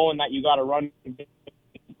knowing that you got to run.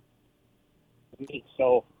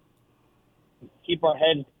 So keep our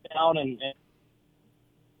heads down and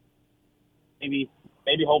maybe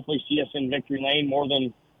hopefully see us in victory lane more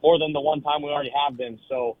than the one time we already have been.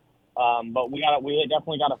 So, but we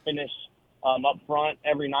definitely got to finish up front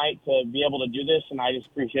every night to be able to do this, and I just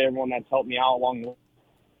appreciate everyone that's helped me out along the way.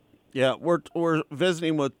 Yeah, we're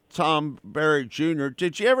visiting with Tom Berry Jr.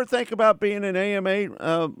 Did you ever think about being an AMA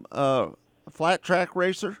flat track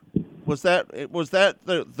racer? Was that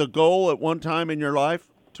the goal at one time in your life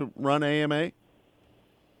to run AMA?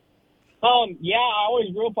 Yeah, I always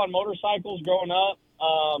grew up on motorcycles growing up,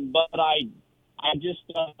 but I just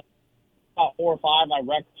about 4 or 5 I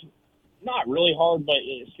wrecked, not really hard, but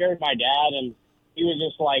it scared my dad, and he was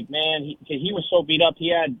just like, man, he was so beat up. He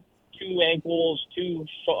had 2 ankles, 2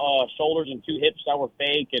 shoulders, and 2 hips that were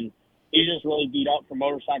fake, and he was just really beat up for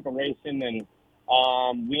motorcycle racing.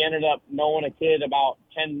 And we ended up knowing a kid about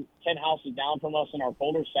 10 houses down from us in our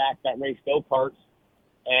cul-de-sac that raced go-karts,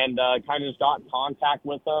 and kind of just got in contact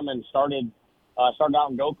with them and started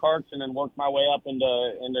out in go-karts, and then worked my way up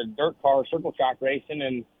into dirt car circle track racing,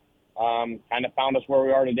 and kind of found us where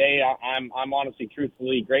we are today. I'm honestly,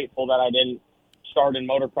 truthfully grateful that I didn't start in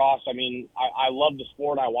motocross. I mean, I love the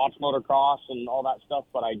sport. I watch motocross and all that stuff,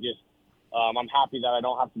 but I just I'm happy that I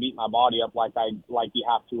don't have to beat my body up like you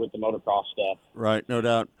have to with the motocross stuff. Right, no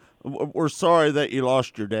doubt. We're sorry that you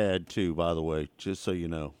lost your dad too, by the way, just so you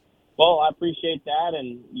know. Well, I appreciate that,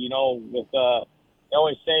 and with they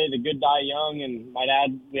always say the good die young, and my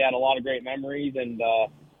dad, we had a lot of great memories, and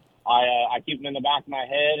I keep him in the back of my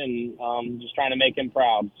head, and just trying to make him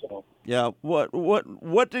proud. So. Yeah,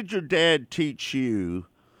 what did your dad teach you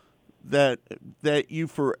that you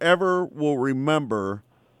forever will remember?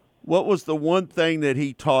 What was the one thing that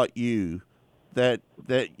he taught you that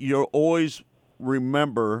you'll always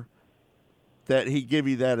remember that he give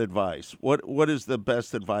you that advice? What is the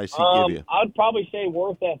best advice he give you? I'd probably say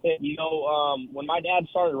work ethic. When my dad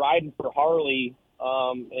started riding for Harley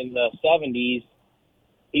in the 70s,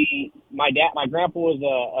 my grandpa was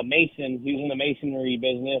a mason. He was in the masonry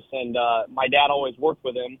business, and my dad always worked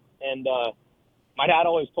with him. And my dad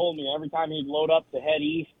always told me every time he'd load up to head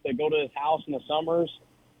east to go to his house in the summers,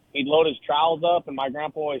 he'd load his trowels up, and my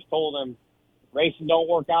grandpa always told him, racing don't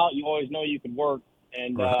work out. You always know you can work.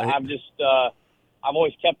 And Right. I've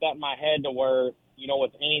always kept that in my head to where, you know,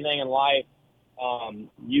 with anything in life,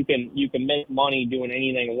 you can make money doing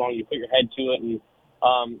anything as long as you put your head to it. And,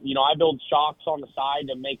 you know, I build shocks on the side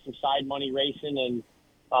to make some side money racing. And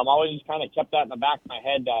I always just kind of kept that in the back of my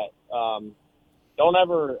head that don't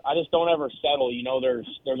ever settle. You know,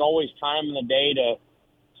 there's always time in the day to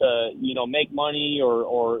you know, make money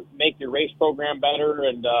or make your race program better.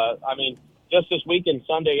 And I mean, just this weekend,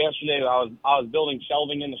 Sunday, yesterday, I was building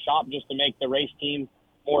shelving in the shop just to make the race team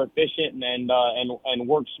more efficient and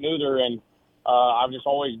work smoother. And I've just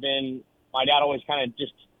always been, my dad always kind of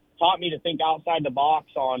just taught me to think outside the box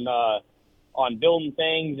on building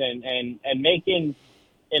things and making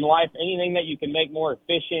in life anything that you can make more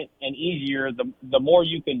efficient and easier, the more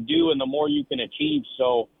you can do and the more you can achieve.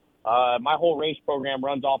 So my whole race program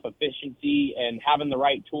runs off efficiency and having the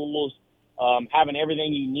right tools, having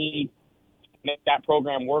everything you need to make that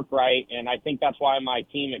program work right. And I think that's why my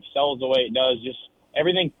team excels the way it does. Just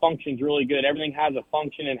everything functions really good. Everything has a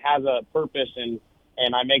function and has a purpose, and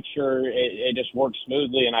I make sure it just works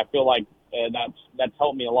smoothly. And I feel like that's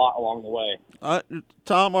helped me a lot along the way.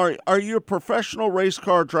 Tom, are you a professional race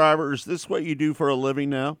car driver? Is this what you do for a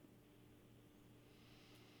living now?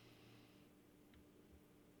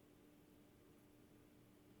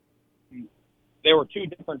 There were two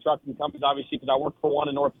different trucking companies, obviously, because I worked for one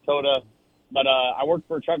in North Dakota, but I worked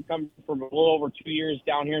for a trucking company for a little over 2 years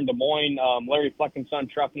down here in Des Moines, Larry Fleck and Son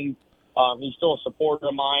Trucking. He's still a supporter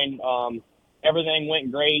of mine. Everything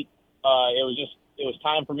went great. It was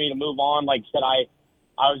time for me to move on. Like I said,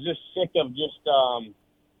 I was just sick of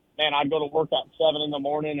man, I'd go to work at 7 in the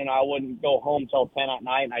morning and I wouldn't go home till 10 at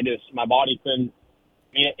night. And my body couldn't,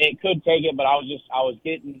 I mean, it could take it, but I was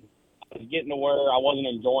getting to where I wasn't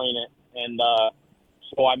enjoying it. And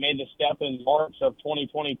so I made the step in March of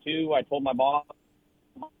 2022. I told my boss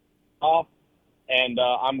off, and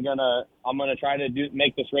I'm gonna try to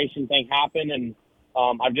make this racing thing happen. And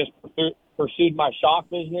I've just pursued my shock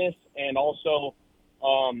business and also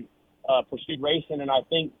pursued racing. And I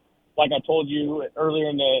think, like I told you earlier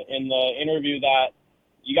in the interview, that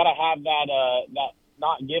you got to have that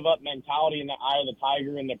not give up mentality in the eye of the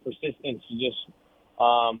tiger and the persistence to just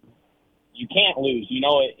you can't lose. You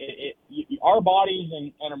know, our bodies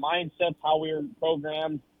and our mindsets, how we're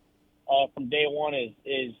programmed from day one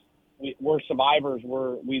is we're survivors.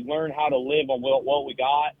 We learn how to live on what we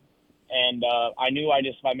got. And I knew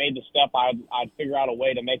if I made the step, I'd figure out a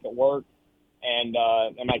way to make it work. And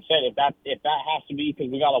like I said, if that has to be because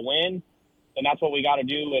we got to win, then that's what we got to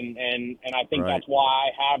do. And I think Right. That's why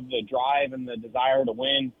I have the drive and the desire to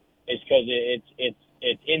win, is because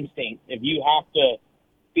it's instinct. If you have to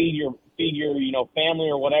feed your family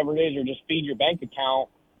or whatever it is, or just feed your bank account,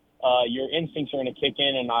 your instincts are going to kick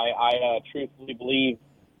in. And I truthfully believe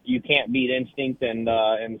you can't beat instinct. And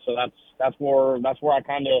so that's where I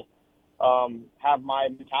kind of have my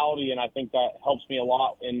mentality, and I think that helps me a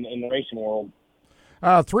lot in the racing world.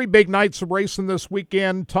 3 big nights of racing this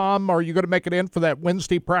weekend. Tom, are you going to make it in for that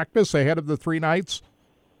Wednesday practice ahead of the 3 nights?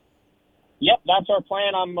 Yep, that's our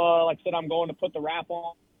plan. Like I said, I'm going to put the wrap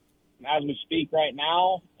on as we speak right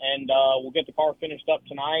now, and we'll get the car finished up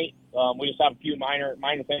tonight. We just have a few minor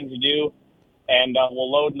things to do, and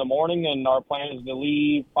we'll load in the morning. And our plan is to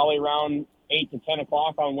leave probably around 8 to 10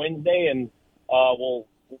 o'clock on Wednesday, and we'll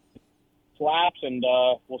laps, and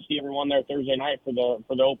we'll see everyone there Thursday night for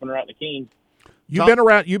the opener at the King. You've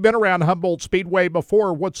been around Humboldt Speedway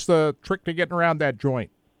before. What's the trick to getting around that joint?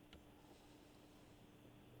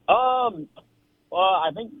 Well, I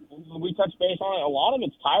think we touched base on it. A lot of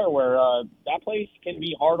it's tire wear. That place can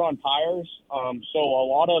be hard on tires. So a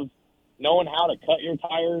lot of knowing how to cut your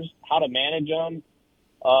tires, how to manage them,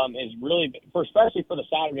 is really, especially for the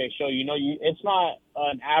Saturday show. You know, it's not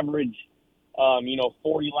an average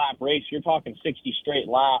 40-lap race. You're talking 60 straight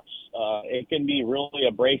laps. It can be really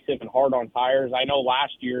abrasive and hard on tires. I know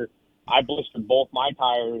last year I blistered both my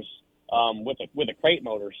tires with a crate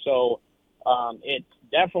motor. So it's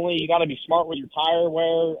definitely, you got to be smart with your tire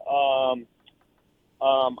wear.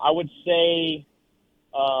 I would say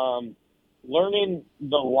learning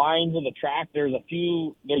the lines of the track. There's a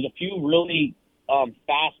few really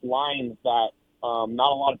fast lines that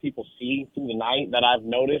not a lot of people see through the night that I've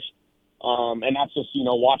noticed. And that's just,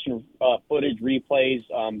 watching footage, replays,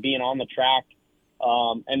 being on the track,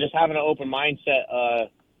 and just having an open mindset.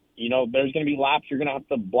 There's going to be laps you're going to have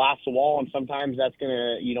to blast the wall, and sometimes that's going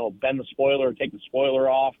to, bend the spoiler or take the spoiler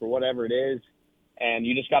off or whatever it is. And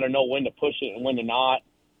you just got to know when to push it and when to not.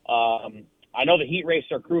 I know the heat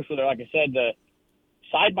races are crucial there. Like I said, the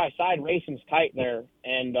side-by-side racing's tight there,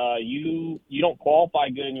 and you don't qualify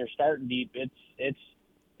good and you're starting deep.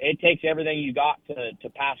 It takes everything you got to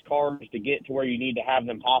pass cars to get to where you need to have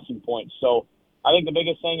them passing points. So I think the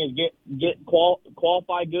biggest thing is get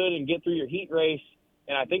qualify good and get through your heat race,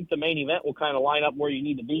 and I think the main event will kind of line up where you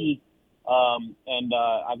need to be.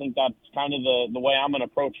 I think that's kind of the way I'm going to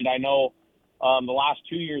approach it. I know the last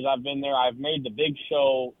 2 years I've been there, I've made the big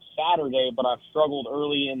show Saturday, but I've struggled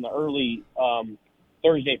early in the early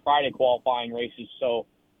Thursday, Friday qualifying races. So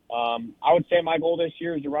I would say my goal this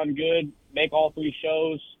year is to run good, make all 3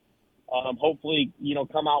 shows, hopefully,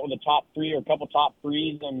 come out with a top 3 or a couple top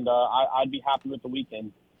 3s, and I'd be happy with the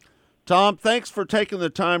weekend. Tom, thanks for taking the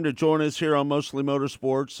time to join us here on Mostly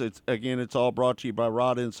Motorsports. It's all brought to you by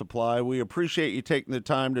Rod End Supply. We appreciate you taking the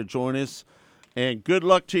time to join us, and good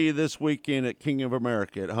luck to you this weekend at King of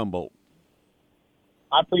America at Humboldt.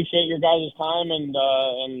 I appreciate your guys' time and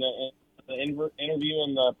the interview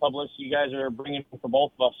and the publicity you guys are bringing for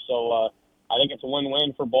both of us. So I think it's a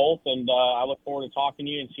win-win for both, and I look forward to talking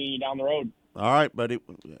to you and seeing you down the road. All right, buddy.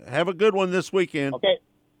 Have a good one this weekend. Okay.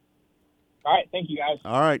 All right. Thank you, guys.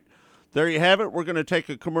 All right. There you have it. We're going to take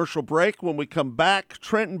a commercial break. When we come back,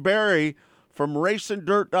 Trenton Berry from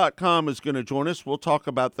RacingDirt.com is going to join us. We'll talk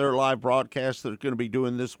about their live broadcast that they're going to be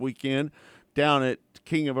doing this weekend down at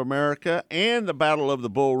King of America and the Battle of the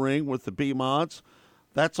Bull Ring with the B-Mods.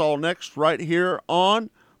 That's all next right here on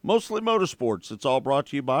Mostly Motorsports. It's all brought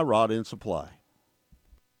to you by Rod End Supply.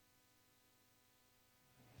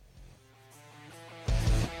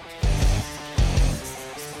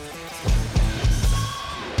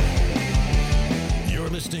 You're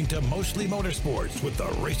listening to Mostly Motorsports with the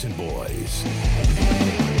Racing Boys.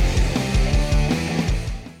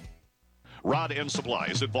 Rod End Supply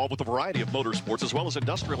is involved with a variety of motorsports as well as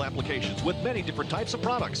industrial applications with many different types of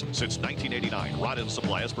products. Since 1989, Rod End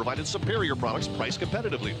Supply has provided superior products priced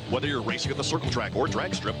competitively. Whether you're racing at the circle track or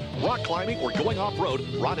drag strip, rock climbing, or going off-road,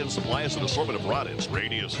 Rod End Supply has an assortment of rod ends,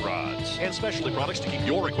 radius rods, and specialty products to keep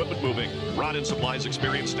your equipment moving. Rod End Supply's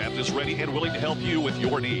experienced staff is ready and willing to help you with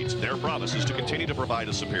your needs. Their promise is to continue to provide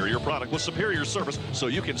a superior product with superior service so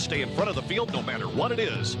you can stay in front of the field no matter what it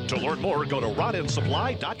is. To learn more, go to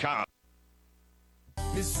rodendsupply.com.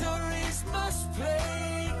 Missouri's must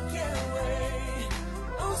play getaway.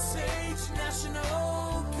 Osage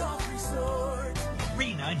National Golf Resort.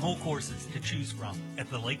 3 9-hole courses to choose from at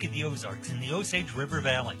the Lake of the Ozarks in the Osage River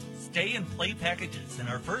Valley. Stay and play packages in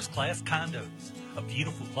our first-class condos. A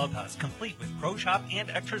beautiful clubhouse complete with pro shop and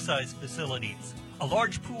exercise facilities. A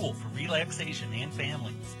large pool for relaxation and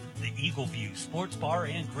families. The Eagle View Sports Bar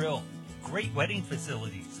and Grill. Great wedding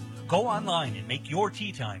facilities. Go online and make your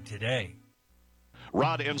tee time today.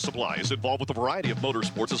 Rod End Supply is involved with a variety of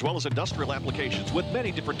motorsports as well as industrial applications with many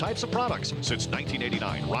different types of products. Since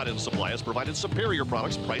 1989, Rod End Supply has provided superior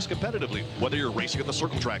products priced competitively. Whether you're racing at the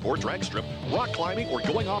circle track or drag strip, rock climbing, or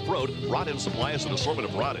going off-road, Rod End Supply has an assortment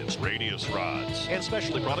of rod ends, radius rods, and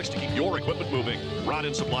specialty products to keep your equipment moving. Rod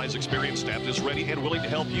End Supply's experienced staff is ready and willing to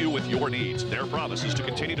help you with your needs. Their promise is to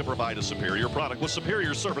continue to provide a superior product with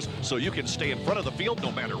superior service so you can stay in front of the field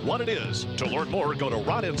no matter what it is. To learn more, go to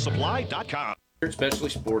rodendsupply.com. Especially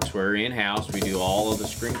sportswear in-house. We do all of the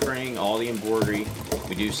screen printing, all the embroidery.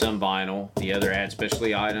 We do some vinyl. The other add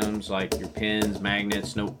specialty items like your pins,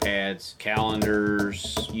 magnets, notepads,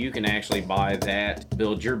 calendars. You can actually buy that,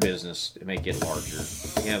 build your business to make it larger.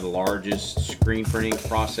 We have the largest screen printing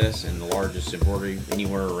process and the largest embroidery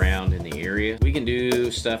anywhere around in the area. We can do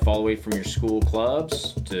stuff all the way from your school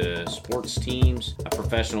clubs to sports teams, a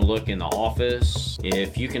professional look in the office.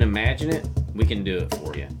 If you can imagine it, we can do it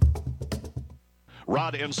for you.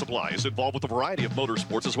 Rod End Supply is involved with a variety of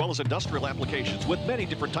motorsports as well as industrial applications with many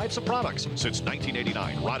different types of products. Since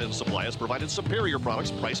 1989, Rod End Supply has provided superior products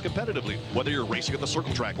priced competitively. Whether you're racing at the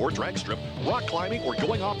circle track or drag strip, rock climbing, or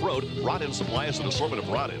going off-road, Rod End Supply has an assortment of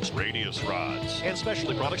rod ends, radius rods, and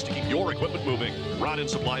specialty products to keep your equipment moving. Rod End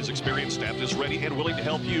Supply's experienced staff is ready and willing to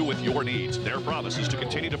help you with your needs. Their promise is to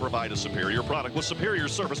continue to provide a superior product with superior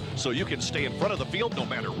service so you can stay in front of the field no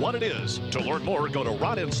matter what it is. To learn more, go to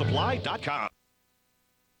rodendsupply.com.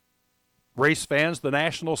 Race fans, the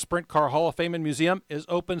National Sprint Car Hall of Fame and Museum is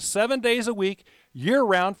open 7 days a week,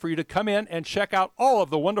 year-round, for you to come in and check out all of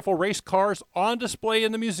the wonderful race cars on display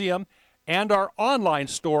in the museum, and our online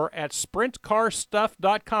store at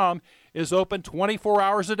sprintcarstuff.com is open 24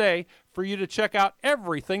 hours a day for you to check out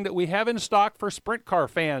everything that we have in stock for sprint car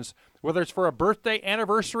fans. Whether it's for a birthday,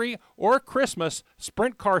 anniversary, or Christmas,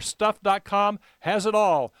 sprintcarstuff.com has it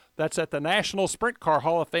all. That's at the National Sprint Car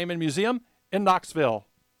Hall of Fame and Museum in Knoxville.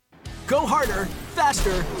 Go harder,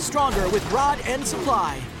 faster, stronger with Rod End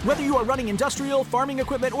Supply. Whether you are running industrial, farming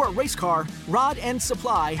equipment, or a race car, Rod End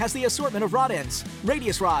Supply has the assortment of rod ends,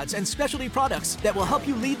 radius rods, and specialty products that will help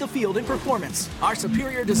you lead the field in performance. Our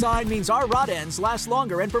superior design means our rod ends last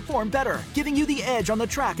longer and perform better, giving you the edge on the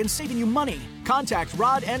track and saving you money. Contact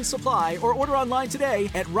Rod End Supply or order online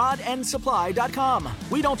today at rodendsupply.com.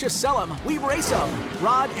 We don't just sell them, we race them.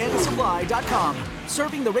 rodendsupply.com.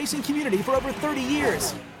 Serving the racing community for over 30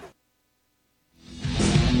 years.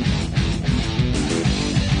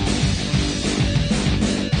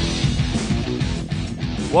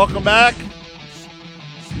 Welcome back.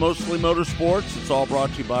 It's Mostly Motorsports. It's all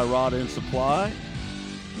brought to you by Rod End Supply,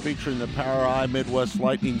 featuring the Power Eye Midwest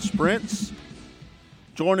Lightning Sprints.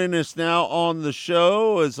 Joining us now on the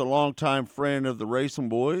show is a longtime friend of the Racing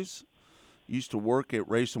Boys. Used to work at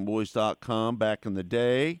racingboys.com back in the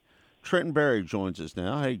day. Trenton Berry joins us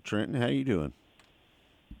now. Hey, Trenton, how you doing?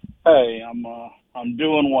 Hey, I'm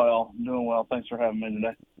doing well. I'm doing well. Thanks for having me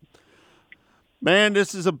today. Man,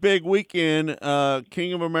 this is a big weekend.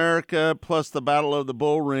 King of America plus the Battle of the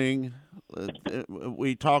Bull Ring.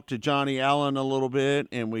 We talked to Johnny Allen a little bit,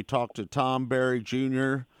 and we talked to Tom Berry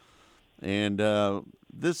Jr., and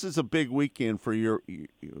this is a big weekend for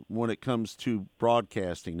when it comes to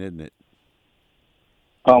broadcasting, isn't it?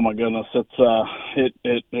 Oh my goodness,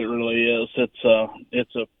 it really is.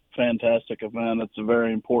 It's a fantastic event. It's a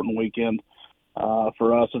very important weekend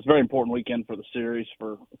for us. It's a very important weekend for the series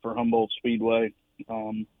for Humboldt Speedway,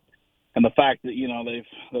 and the fact that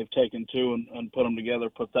they've taken two and put them together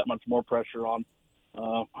puts that much more pressure on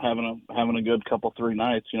having a good couple 3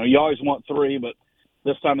 nights. You always want 3, but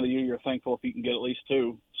this time of the year you're thankful if you can get at least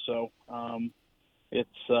 2. So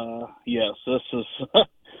yes, this is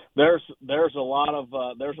there's a lot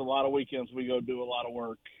of weekends we go do a lot of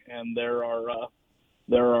work, and there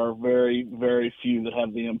are very, very few that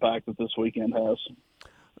have the impact that this weekend has.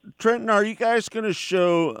 Trenton, are you guys going to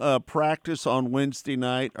show practice on Wednesday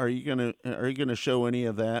night? Are you going to show any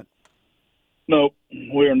of that? Nope,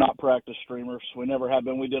 we are not practice streamers. We never have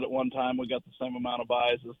been. We did it one time. We got the same amount of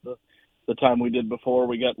buys as the time we did before.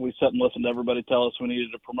 We sat and listened to everybody tell us we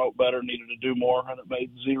needed to promote better, needed to do more, and it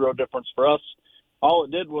made zero difference for us. All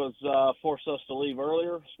it did was force us to leave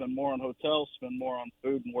earlier, spend more on hotels, spend more on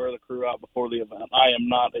food, and wear the crew out before the event. I am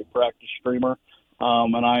not a practice streamer,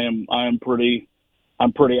 and I'm pretty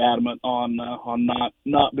adamant on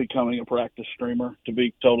not becoming a practice streamer. To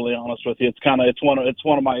be totally honest with you, it's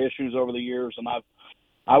one of my issues over the years, and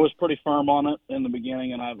I was pretty firm on it in the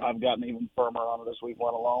beginning, and I've gotten even firmer on it as we've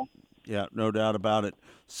went along. Yeah, no doubt about it.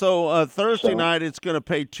 So Thursday night it's going to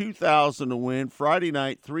pay $2,000 to win. Friday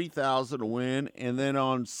night $3,000 to win, and then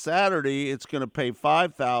on Saturday it's going to pay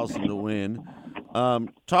 $5,000 to win.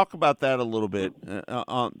 Talk about that a little bit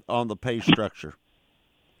on the pay structure.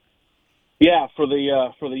 Yeah, for the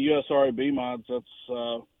USRA mods,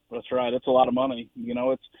 that's right. It's a lot of money.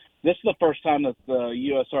 This is the first time that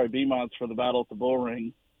the USRA mods for the Battle at the Bull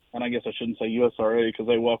Ring, and I guess I shouldn't say USRA because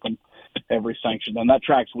they welcome every sanction, and that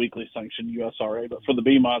track's weekly sanctioned USRA. But for the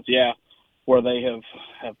B mods, yeah, where they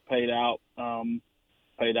have paid out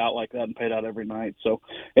like that and paid out every night. So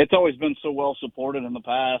it's always been so well supported in the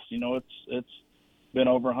past. It's been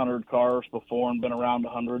over 100 cars before and been around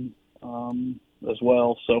 100 as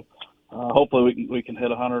well. So hopefully we can hit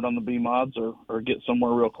 100 on the B mods or get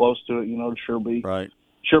somewhere real close to it. To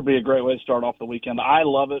sure be a great way to start off the weekend. I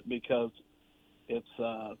love it because it's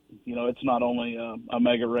it's not only a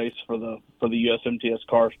mega race for the USMTS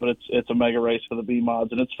cars, but it's a mega race for the B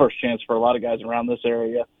mods, and it's first chance for a lot of guys around this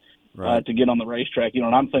area to get on the racetrack. And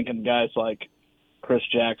I'm thinking guys like Chris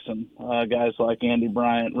Jackson, guys like Andy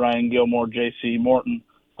Bryant, Ryan Gilmore, J.C. Morton,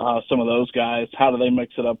 some of those guys. How do they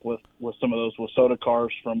mix it up with some of those Wasota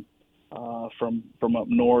cars from up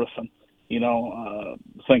north? And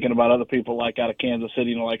thinking about other people like out of Kansas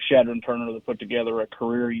City, like Shadron Turner that put together a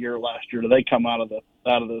career year last year. Do they come out of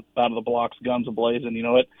the blocks guns a-blazing?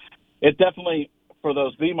 It definitely for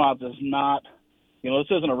those V mods is not. This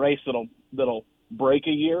isn't a race that'll break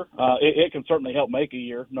a year. It can certainly help make a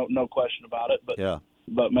year, no question about it.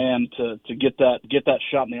 But man, to get that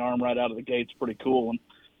shot in the arm right out of the gate's pretty cool. And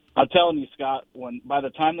I'm telling you, Scott, by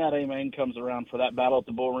the time that A-Main comes around for that Battle at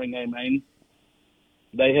the Bull Ring A-Main,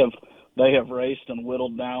 they have raced and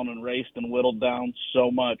whittled down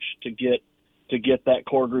so much to get that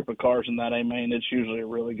core group of cars in that A-Main. It's usually a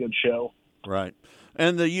really good show. Right.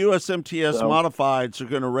 And the USMTS Modifieds are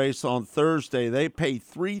going to race on Thursday. They pay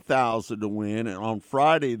 $3,000 to win, and on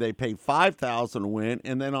Friday they pay $5,000 to win,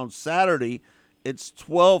 and then on Saturday it's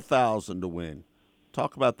 $12,000 to win.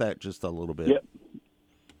 Talk about that just a little bit.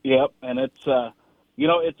 Yep. And it's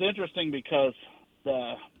it's interesting because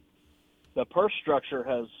the purse structure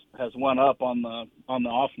has went up on the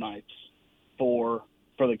off nights for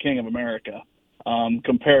the King of America,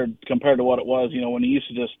 compared to what it was. You know, when you used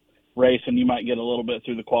to just race and you might get a little bit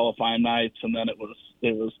through the qualifying nights, and then it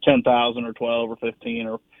was 10,000 or 12 or 15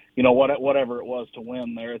 or, you know, whatever it was to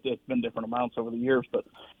win there. It's been different amounts over the years,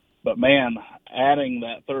 but man, adding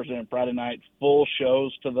that Thursday and Friday night full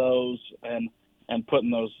shows to those and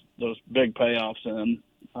putting those big payoffs in,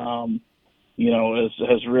 you know,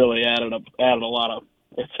 has really added a lot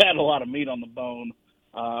of meat on the bone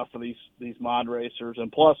for these mod racers.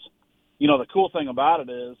 And plus, you know, the cool thing about it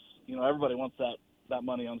is, you know, everybody wants that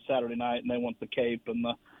money on Saturday night, and they want the cape and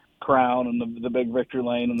the crown and the big victory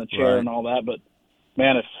lane and the chair and all that. But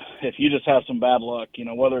man, if you just have some bad luck, you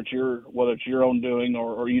know, whether it's your own doing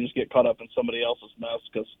or you just get caught up in somebody else's mess,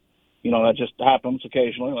 because, you know, that just happens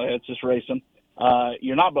occasionally. Like, it's just racing.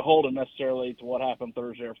 You're not beholden necessarily to what happened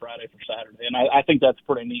Thursday or Friday for Saturday, and I think that's a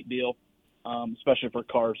pretty neat deal, especially for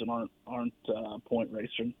cars that aren't point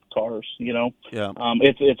racing cars. You know,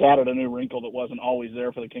 it's added a new wrinkle that wasn't always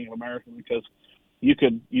there for the King of America, because you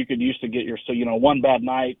could used to get one bad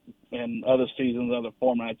night in other seasons, other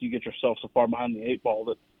formats, you get yourself so far behind the eight ball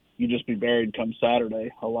that you just be buried come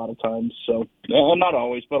Saturday a lot of times. So not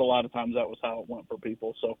always, but a lot of times that was how it went for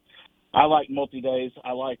people. So I like multi-days.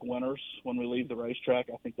 I like winners when we leave the racetrack.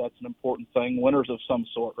 I think that's an important thing. Winners of some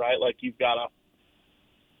sort, right? Like you got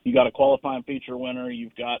a qualifying feature winner.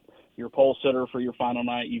 You've got your pole sitter for your final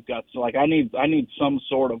night. You've got, like, I need some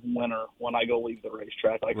sort of winner when I go leave the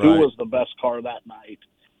racetrack. Like, who was the best car that night?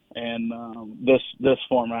 And this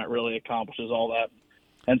format really accomplishes all that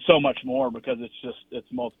and so much more, because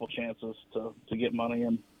it's multiple chances to get money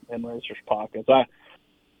in racers' pockets.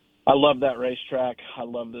 I love that racetrack. I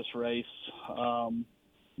love this race.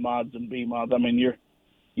 Mods and B mods. I mean,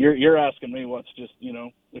 you're asking me what's just, you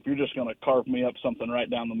know, if you're just going to carve me up something right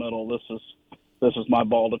down the middle, this is my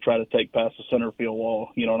ball to try to take past the center field wall.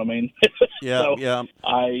 You know what I mean? Yeah.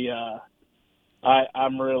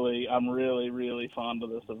 I'm really fond of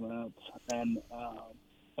this event, and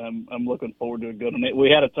I'm looking forward to a good one.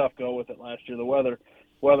 We had a tough go with it last year. The weather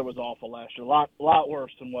was awful last year. A lot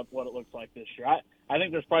worse than what it looks like this year. I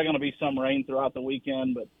think there's probably going to be some rain throughout the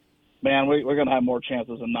weekend, but man, we're going to have more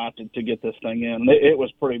chances than not to get this thing in. It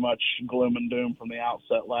was pretty much gloom and doom from the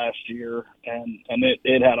outset last year, and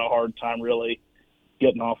it had a hard time really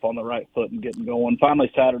getting off on the right foot and getting going.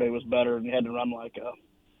 Finally, Saturday was better, and you had to run like a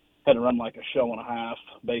show and a half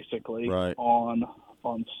basically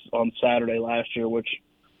on Saturday last year, which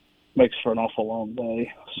makes for an awful long day.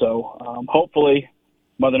 So hopefully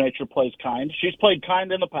Mother Nature plays kind. She's played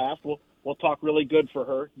kind in the past. We'll talk really good for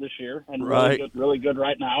her this year, and really good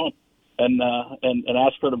right now, and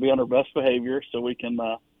ask her to be on her best behavior so we can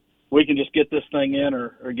just get this thing in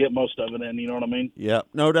or get most of it in. You know what I mean? Yeah,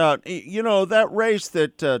 no doubt. You know, that race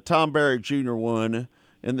that Tom Berry Jr. won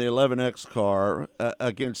in the 11X car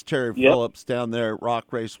against Terry Phillips down there at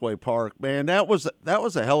Rock Raceway Park, man, that was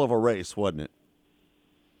a hell of a race, wasn't it?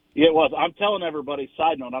 Yeah, it was. I'm telling everybody,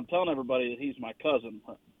 side note, that he's my cousin,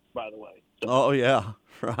 by the way. So, oh, yeah,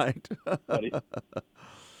 right.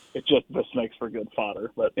 It just makes for good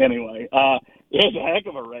fodder. But anyway, it was a heck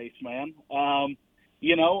of a race, man.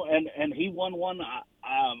 You know, and he won one.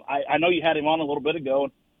 I know you had him on a little bit ago,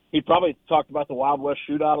 and he probably talked about the Wild West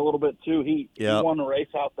Shootout a little bit too. He won the race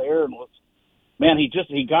out there, and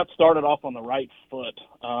he got started off on the right foot.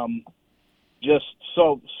 Just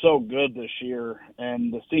so good this year,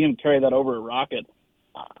 and to see him carry that over at Rocket,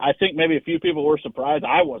 I think maybe a few people were surprised.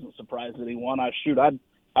 I wasn't surprised that he won.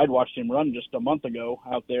 I'd watched him run just a month ago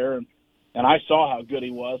out there, and I saw how good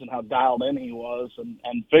he was and how dialed in he was, and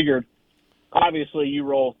figured, obviously you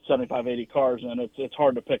roll 75, 80 cars, and it's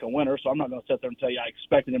hard to pick a winner, so I'm not going to sit there and tell you I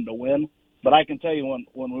expected him to win, but I can tell you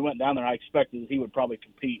when we went down there, I expected he would probably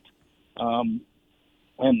compete, and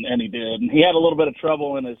he did. And he had a little bit of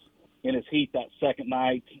trouble in his heat that second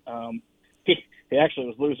night. He actually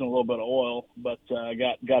was losing a little bit of oil, but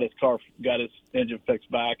got his engine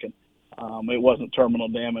fixed back, and it wasn't terminal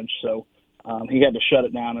damage, so he had to shut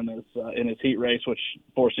it down in his heat race, which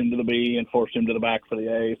forced him to the B and forced him to the back for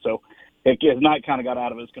the A. So his night kind of got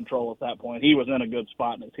out of his control at that point. He was in a good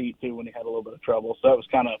spot in his heat too when he had a little bit of trouble. So that was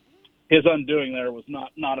kind of his undoing. There was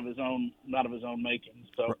not of his own making.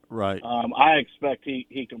 So I expect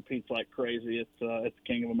he competes like crazy at the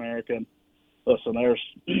King of America. And listen,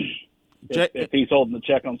 if he's holding the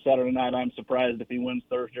check on Saturday night, I'm surprised. If he wins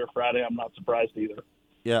Thursday or Friday, I'm not surprised either.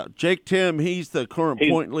 Yeah, Jake Tim, he's the current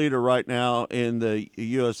point leader right now in the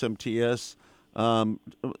USMTS.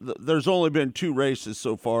 There's only been 2 races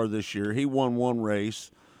so far this year. He won one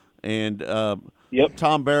race, and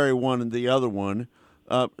Tom Berry won the other one.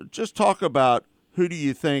 Just talk about who do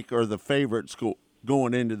you think are the favorites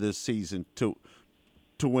going into this season to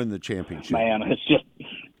win the championship? Man, it's just,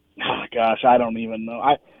 gosh, I don't even know.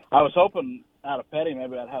 I was hoping out of Petty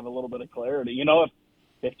maybe I'd have a little bit of clarity. You know,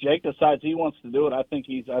 if Jake decides he wants to do it, I think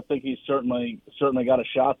he's certainly got a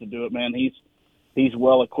shot to do it. Man, he's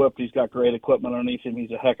well equipped. He's got great equipment underneath him.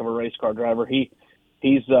 He's a heck of a race car driver. He's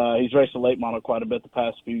raced a late model quite a bit the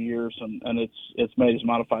past few years, and it's made his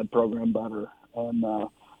modified program better. And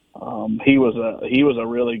he was a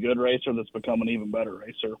really good racer that's become an even better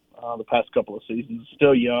racer the past couple of seasons.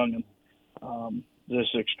 Still young and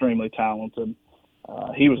just extremely talented.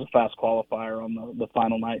 He was a fast qualifier on the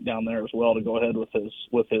final night down there as well to go ahead with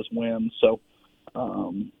his win. So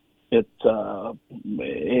it's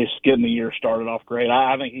getting the year started off great.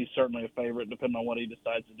 I think he's certainly a favorite depending on what he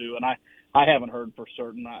decides to do. And I haven't heard for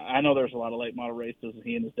certain. I know there's a lot of late model races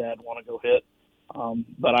he and his dad want to go hit,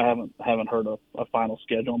 but I haven't heard a final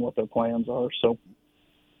schedule on what their plans are. So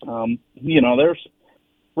there's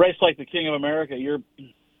race like the King of America.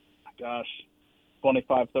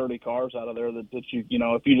 25, 30 cars out of there that you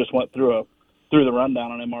if you just went through the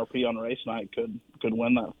rundown on MRP on race night could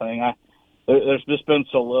win that thing. There's just been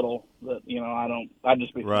so little that I'd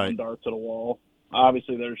just be throwing darts at a wall.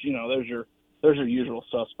 Obviously there's your usual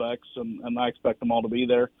suspects and I expect them all to be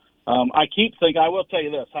there. I keep thinking, I will tell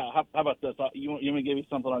you this. How about this? You want me to give you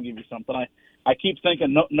something? I'll give you something. I keep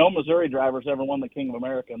thinking no Missouri drivers ever won the King of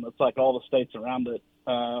America, and it's like all the states around it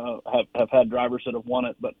have had drivers that have won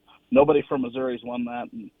it, but nobody from Missouri's won that.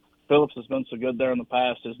 And Phillips has been so good there in the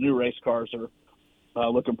past. His new race cars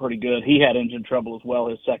are looking pretty good. He had engine trouble as well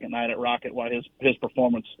his second night at Rocket, why his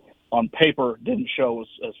performance on paper didn't show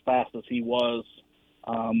as fast as he was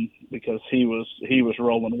because he was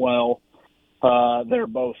rolling well. They're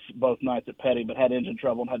both nights at Petty, but had engine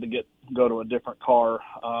trouble and had to go to a different car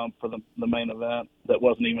for the main event that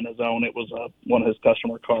wasn't even his own. It was one of his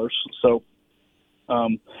customer cars. So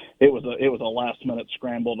it was a last minute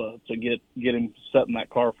scramble to get him set in that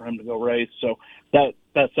car for him to go race. So that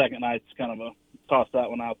second night's kind of a toss that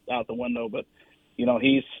one out the window. But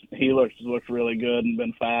he looks really good and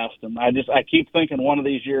been fast. And I keep thinking one of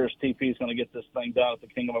these years TP is going to get this thing done at the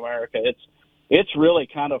King of America. It's really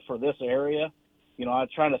kind of for this area. I'm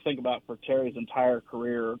trying to think about for Terry's entire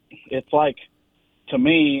career. It's like, to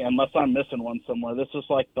me, unless I'm missing one somewhere, this is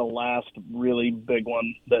like the last really big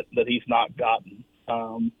one that he's not gotten.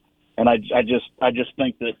 And I just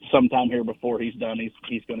think that sometime here before he's done,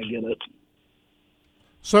 he's going to get it.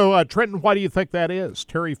 So, Trenton, why do you think that is?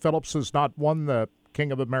 Terry Phillips has not won the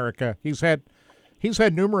King of America. He's had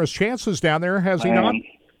numerous chances down there, has he not?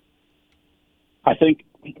 I think,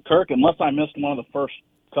 Kirk, unless I missed one of the first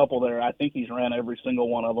couple there, I think he's ran every single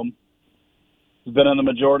one of them. He's been in the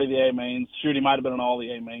majority of the A-mains. Shoot, he might have been in all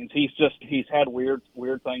the A-mains. He's had weird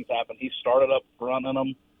things happen. He started up front in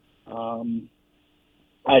them.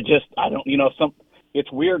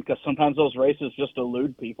 It's weird because sometimes those races just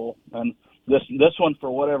elude people. And this one, for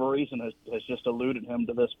whatever reason, has just eluded him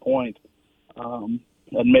to this point. And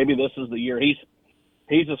maybe this is the year.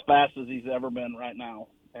 He's as fast as he's ever been right now.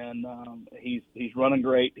 And he's running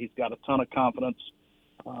great. He's got a ton of confidence.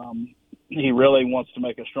 He really wants to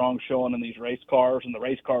make a strong showing in these race cars, and the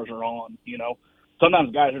race cars are on.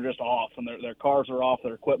 Sometimes guys are just off, and their cars are off,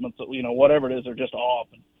 their equipment's whatever it is, they're just off.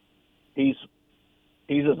 And he's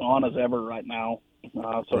as on as ever right now.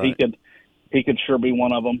 So right. He could sure be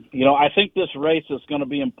one of them. I think this race is going to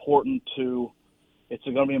be important to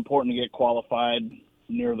get qualified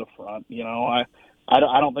near the front. I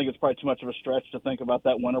don't think it's probably too much of a stretch to think about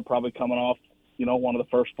that winner probably coming off, one of the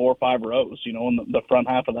first 4 or 5 rows, in the front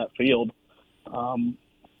half of that field.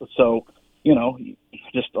 So,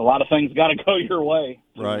 just a lot of things got to go your way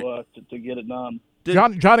to get it done.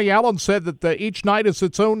 Johnny Allen said that each night is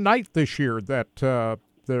its own night this year, that the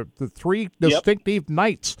 3 distinctive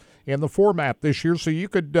nights in the format this year. So you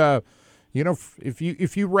could,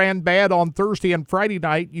 if you ran bad on Thursday and Friday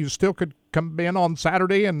night, you still could come in on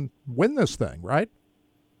Saturday and win this thing, right?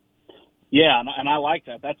 Yeah, and I like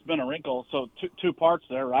that. That's been a wrinkle. So two parts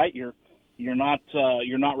there, right? You're not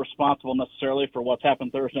responsible necessarily for what's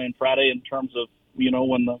happened Thursday and Friday in terms of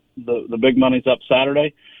when the big money's up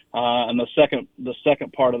Saturday, and the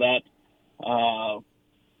second part of that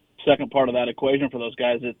equation for those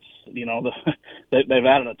guys, it's they've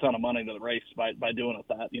added a ton of money to the race by doing it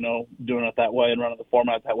that way and running the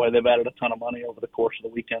format that way. They've added a ton of money over the course of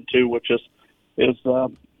the weekend too, which is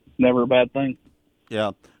never a bad thing.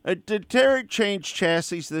 Yeah. Did Terry change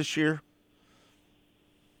chassis this year?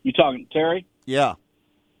 You talking Terry? Yeah.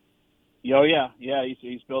 Oh yeah.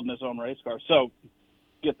 He's building his own race car. So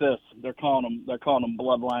get this, they're calling them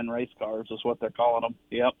bloodline race cars is what they're calling them.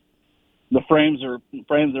 Yep. They're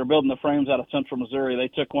building the frames out of Central Missouri. They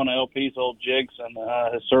took one of LP's old jigs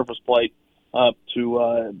and his surface plate up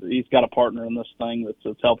to he's got a partner in this thing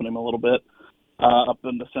that's helping him a little bit up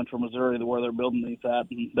into Central Missouri where they're building these at,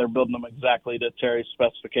 and they're building them exactly to Terry's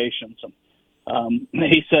specifications. And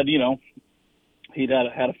he said, you know, he'd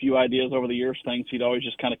had a few ideas over the years, things he'd always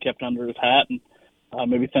just kind of kept under his hat, and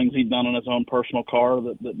maybe things he'd done in his own personal car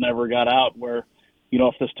that never got out, where, you know,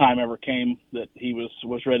 if this time ever came that he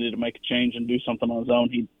was ready to make a change and do something on his own,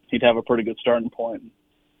 he'd have a pretty good starting point.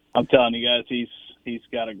 I'm telling you guys, he's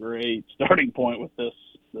got a great starting point with this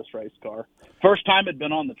race car. First time it'd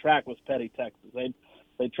been on the track was Petty, Texas.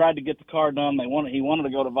 They tried to get the car done. He wanted to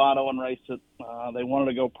go to Vado and race it. They wanted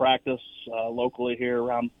to go practice locally here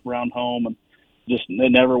around home, and just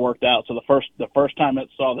it never worked out. So the first time it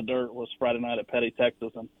saw the dirt was Friday night at Petty,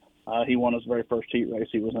 Texas, and he won his very first heat race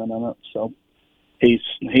he was in it. So he's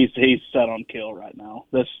set on kill right now.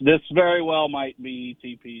 This very well might be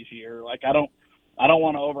TP's year. Like I don't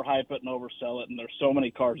want to overhype it and oversell it, and there's so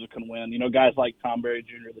many cars that can win. You know, guys like Tom Berry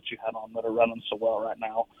Jr. that you had on that are running so well right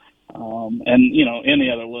now, and you know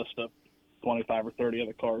any other list of 25 or 30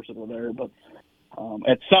 other cars that are there. But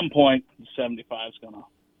at some point, 75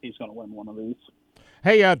 he's gonna win one of these.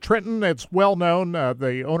 Hey, Trenton, it's well known,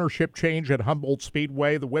 the ownership change at Humboldt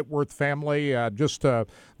Speedway, the Whitworth family, just the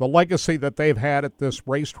legacy that they've had at this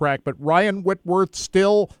racetrack. But Ryan Whitworth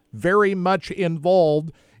still very much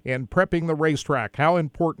involved in prepping the racetrack. How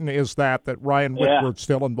important is that Ryan Whitworth's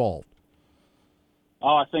still involved?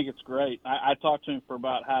 Oh, I think it's great. I talked to him for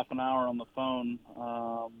about half an hour on the phone.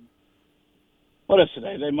 What is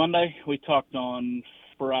today? Monday? We talked on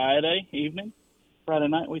Friday evening. Friday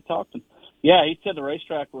night we talked. And yeah, he said the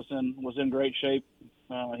racetrack was in great shape.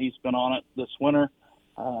 He's been on it this winter.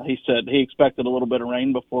 He said he expected a little bit of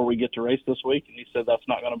rain before we get to race this week, and he said that's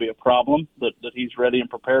not going to be a problem, that he's ready and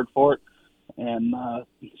prepared for it. And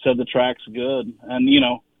said the track's good. And, you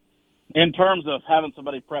know, in terms of having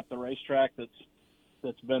somebody prep the racetrack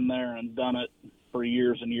that's been there and done it for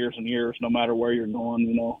years and years and years, no matter where you're going,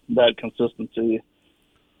 you know, that consistency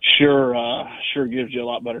sure gives you a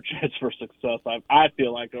lot better chance for success. I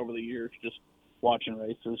feel like over the years, just watching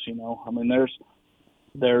races, you know, I mean,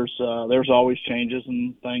 there's always changes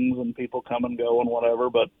and things and people come and go and whatever,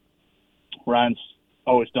 but Ryan's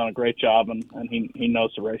always done a great job, and he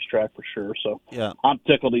knows the racetrack for sure. So yeah, I'm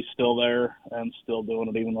tickled he's still there and still doing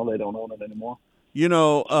it, even though they don't own it anymore. You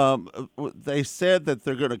know, they said that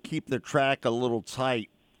they're going to keep the track a little tight.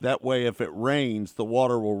 That way, if it rains, the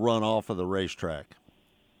water will run off of the racetrack.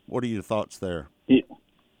 What are your thoughts there?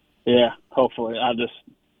 Yeah, hopefully.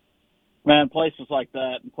 Man, places like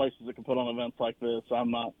that and places that can put on events like this, I'm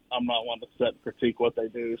not one to sit and critique what they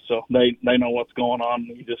do. So they know what's going on.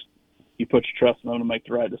 You put your trust in them to make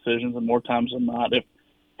the right decisions, and more times than not,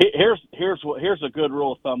 here's a good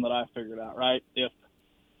rule of thumb that I figured out, right?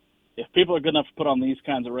 If people are good enough to put on these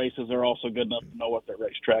kinds of races, they're also good enough to know what their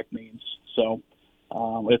racetrack means. So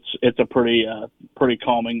it's a pretty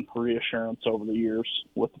calming reassurance over the years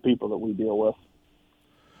with the people that we deal with.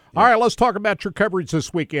 All right, let's talk about your coverage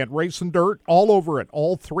this weekend. Racing Dirt, all over it,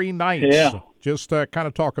 all 3 nights. Yeah. Just kind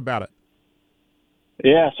of talk about it.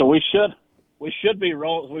 Yeah, so we should be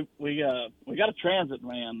rolling. We got a transit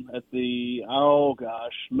van at the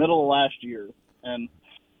middle of last year, and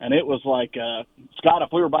it was like Scott. If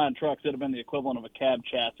we were buying trucks, it'd have been the equivalent of a cab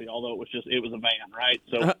chassis, although it was a van, right?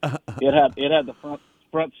 So it had the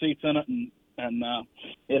front seats in it, and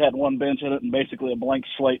it had one bench in it, and basically a blank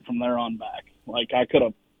slate from there on back. Like I could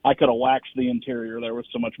have waxed the interior. There was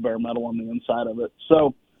so much bare metal on the inside of it.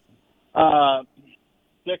 So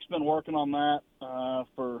Dick's been working on that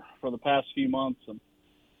for the past few months,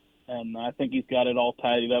 and I think he's got it all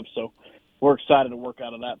tidied up. So we're excited to work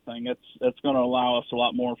out of that thing. It's going to allow us a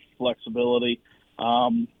lot more flexibility.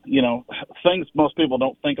 You know, things most people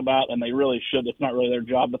don't think about, and they really should. It's not really their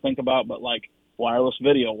job to think about, but like wireless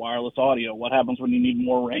video, wireless audio. What happens when you need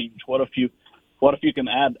more range? What if you can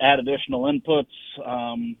add additional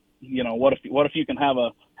inputs? You know, what if you can have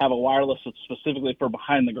a wireless that's specifically for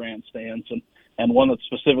behind the grandstands and one that's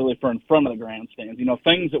specifically for in front of the grandstands? You know,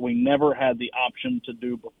 things that we never had the option to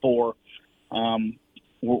do before.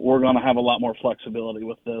 We're going to have a lot more flexibility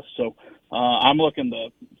with this. So I'm looking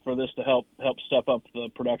for this to help step up the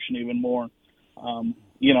production even more.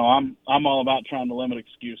 You know, I'm all about trying to limit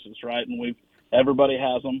excuses, right? And everybody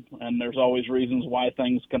has them, and there's always reasons why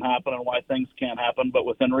things can happen and why things can't happen. But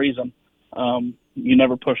within reason, you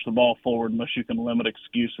never push the ball forward unless you can limit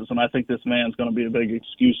excuses. And I think this man's going to be a big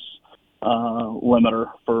excuse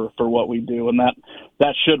limiter for what we do, and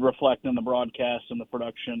that should reflect in the broadcast and the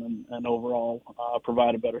production and overall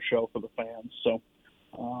provide a better show for the fans. So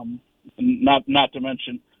not to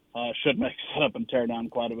mention should make setup and tear down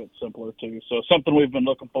quite a bit simpler too. So something we've been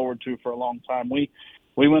looking forward to for a long time. We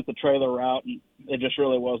went the trailer route, and it just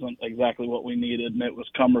really wasn't exactly what we needed, and it was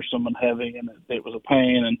cumbersome and heavy, and it was a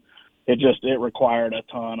pain, and it required a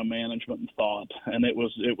ton of management and thought, and it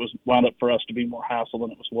was wound up for us to be more hassle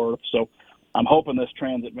than it was worth. So I'm hoping this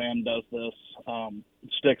transit van does this.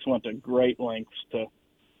 Sticks went to great lengths to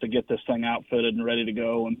get this thing outfitted and ready to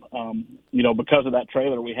go, and because of that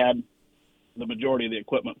trailer, we had the majority of the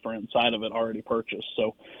equipment for inside of it already purchased.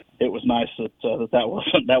 So it was nice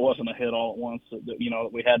that wasn't a hit all at once. That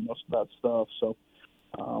we had most of that stuff. So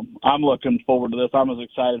I'm looking forward to this. I'm as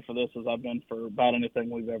excited for this as I've been for about anything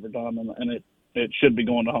we've ever done, and it should be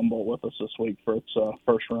going to Humboldt with us this week for its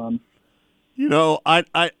first run.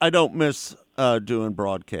 I don't miss doing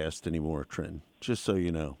broadcast anymore, Trenton. Just so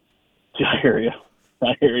you know. I hear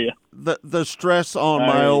you. The stress on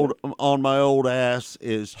my old ass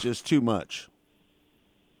is just too much.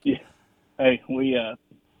 Yeah. Hey, we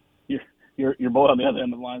your boy on the other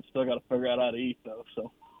end of the line still got to figure out how to eat though.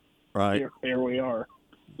 So right here we are.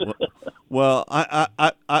 Well,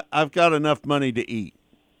 I've got enough money to eat.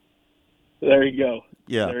 There you go.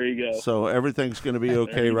 Yeah. There you go. So everything's going to be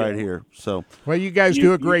okay right here. So well, you guys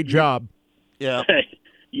do a great job. Yeah. Hey,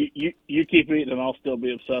 you keep eating, and I'll still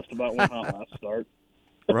be obsessed about when hunt last start.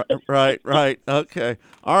 Right. Okay.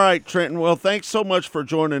 All right, Trenton. Well, thanks so much for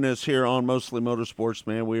joining us here on Mostly Motorsports,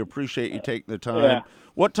 man. We appreciate you taking the time. Yeah.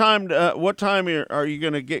 What time are you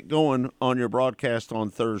going to get going on your broadcast on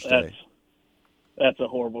Thursday? That's a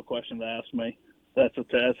horrible question to ask me. That's a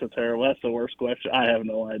terrible. That's the worst question. I have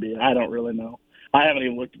no idea. I don't really know. I haven't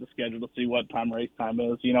even looked at the schedule to see what time race time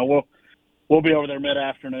is. We'll be over there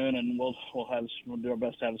mid-afternoon, and we'll do our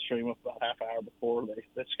best to have the stream up about half hour before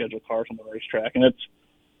they schedule cars on the racetrack. And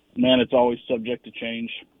it's always subject to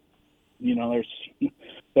change.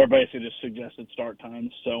 They're basically just suggested start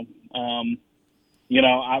times. So, I'm going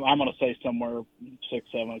to say somewhere 6,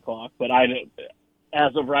 7 o'clock. But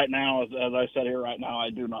as of right now, as I said here right now, I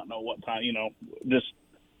do not know what time. Just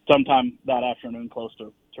sometime that afternoon, close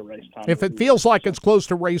to race time. If it feels like it's close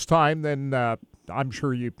to race time, then I'm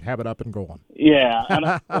sure you have it up and going. Yeah, and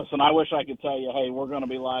listen, I wish I could tell you, hey, we're going to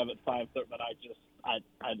be live at 5:30, but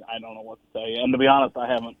I don't know what to tell you. And to be honest, I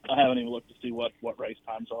haven't even looked to see what race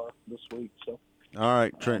times are this week. So. All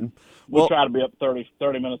right, Trenton. We'll try to be up 30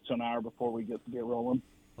 minutes to an hour before we get rolling.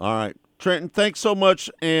 All right. Trenton, thanks so much.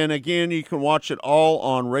 And again, you can watch it all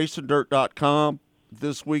on racingdirt.com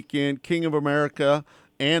this weekend. King of America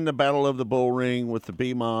and the Battle of the Bull Ring with the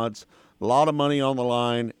B-Mods. A lot of money on the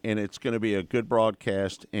line, and it's going to be a good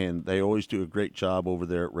broadcast, and they always do a great job over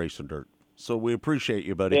there at Racing Dirt. So we appreciate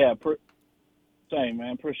you, buddy. Yeah, same,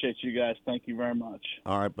 man. Appreciate you guys. Thank you very much.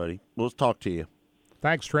 All right, buddy. We'll talk to you.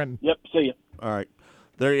 Thanks, Trenton. Yep, see you. All right.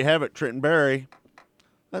 There you have it, Trenton Berry.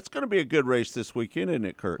 That's going to be a good race this weekend, isn't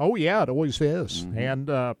it, Kurt? Oh, yeah, it always is. Mm-hmm. And,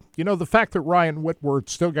 the fact that Ryan Whitworth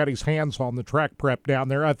still got his hands on the track prep down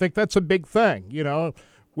there, I think that's a big thing.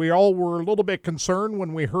 We all were a little bit concerned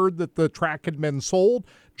when we heard that the track had been sold.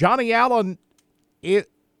 Johnny Allen,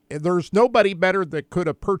 there's nobody better that could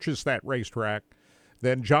have purchased that racetrack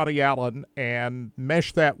than Johnny Allen and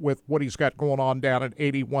mesh that with what he's got going on down at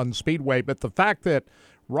 81 Speedway. But the fact that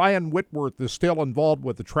Ryan Whitworth is still involved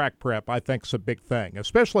with the track prep, I think, is a big thing,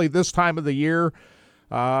 especially this time of the year.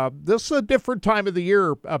 This is a different time of the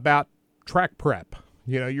year about track prep.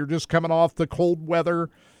 You're just coming off the cold weather.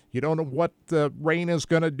 You don't know what the rain is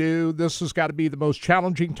going to do. This has got to be the most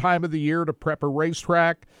challenging time of the year to prep a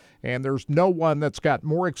racetrack, and there's no one that's got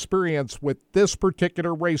more experience with this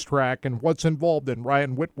particular racetrack and what's involved in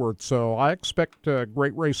Ryan Whitworth. So I expect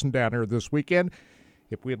great racing down here this weekend.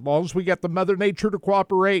 As long as we get the Mother Nature to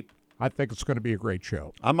cooperate, I think it's going to be a great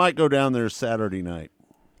show. I might go down there Saturday night.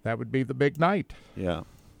 That would be the big night. Yeah.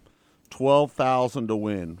 $12,000 to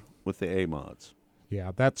win with the A-Mods.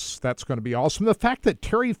 Yeah, that's going to be awesome. The fact that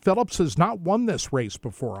Terry Phillips has not won this race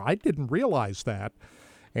before, I didn't realize that.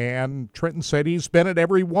 And Trenton said he's been at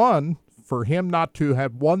every one. For him not to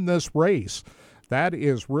have won this race, that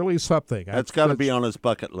is really something. That's got to be on his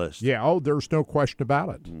bucket list. Yeah, there's no question about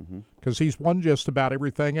it. Because he's won just about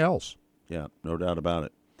everything else. Yeah, no doubt about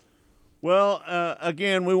it. Well,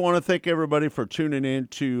 again, we want to thank everybody for tuning in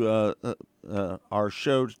to our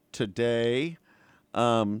show today.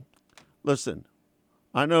 Listen,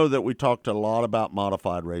 I know that we talked a lot about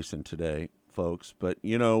modified racing today, folks, but,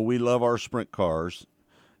 we love our sprint cars,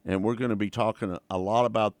 and we're going to be talking a lot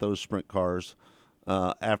about those sprint cars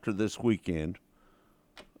after this weekend.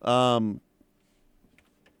 Tammy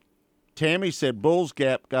said Bulls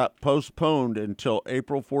Gap got postponed until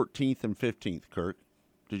April 14th and 15th, Kirk.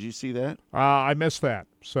 Did you see that? I missed that.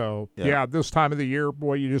 So, yeah, this time of the year,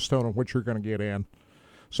 boy, you just don't know what you're going to get in.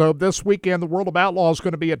 So this weekend, the World of Outlaws is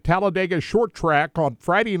going to be at Talladega Short Track on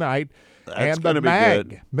Friday night. That's and going to be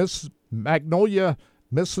good. Magnolia,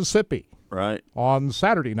 Mississippi. Right. On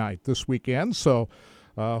Saturday night this weekend. So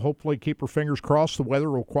hopefully keep our fingers crossed the weather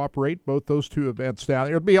will cooperate. Both those two events down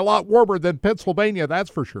there. It'll be a lot warmer than Pennsylvania, that's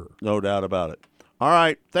for sure. No doubt about it. All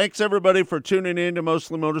right. Thanks, everybody, for tuning in to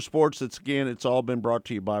Mostly Motorsports. It's all been brought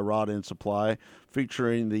to you by Rod End Supply,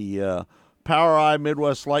 featuring the Power Eye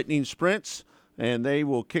Midwest Lightning Sprints. And they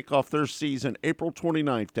will kick off their season April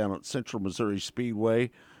 29th down at Central Missouri Speedway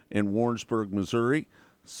in Warrensburg, Missouri.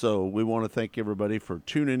 So we want to thank everybody for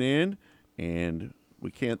tuning in, and we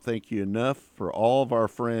can't thank you enough for all of our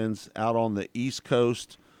friends out on the East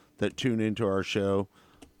Coast that tune into our show.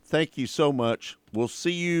 Thank you so much. We'll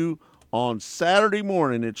see you on Saturday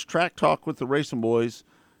morning. It's Track Talk with the Racing Boys.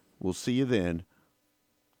 We'll see you then.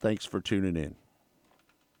 Thanks for tuning in.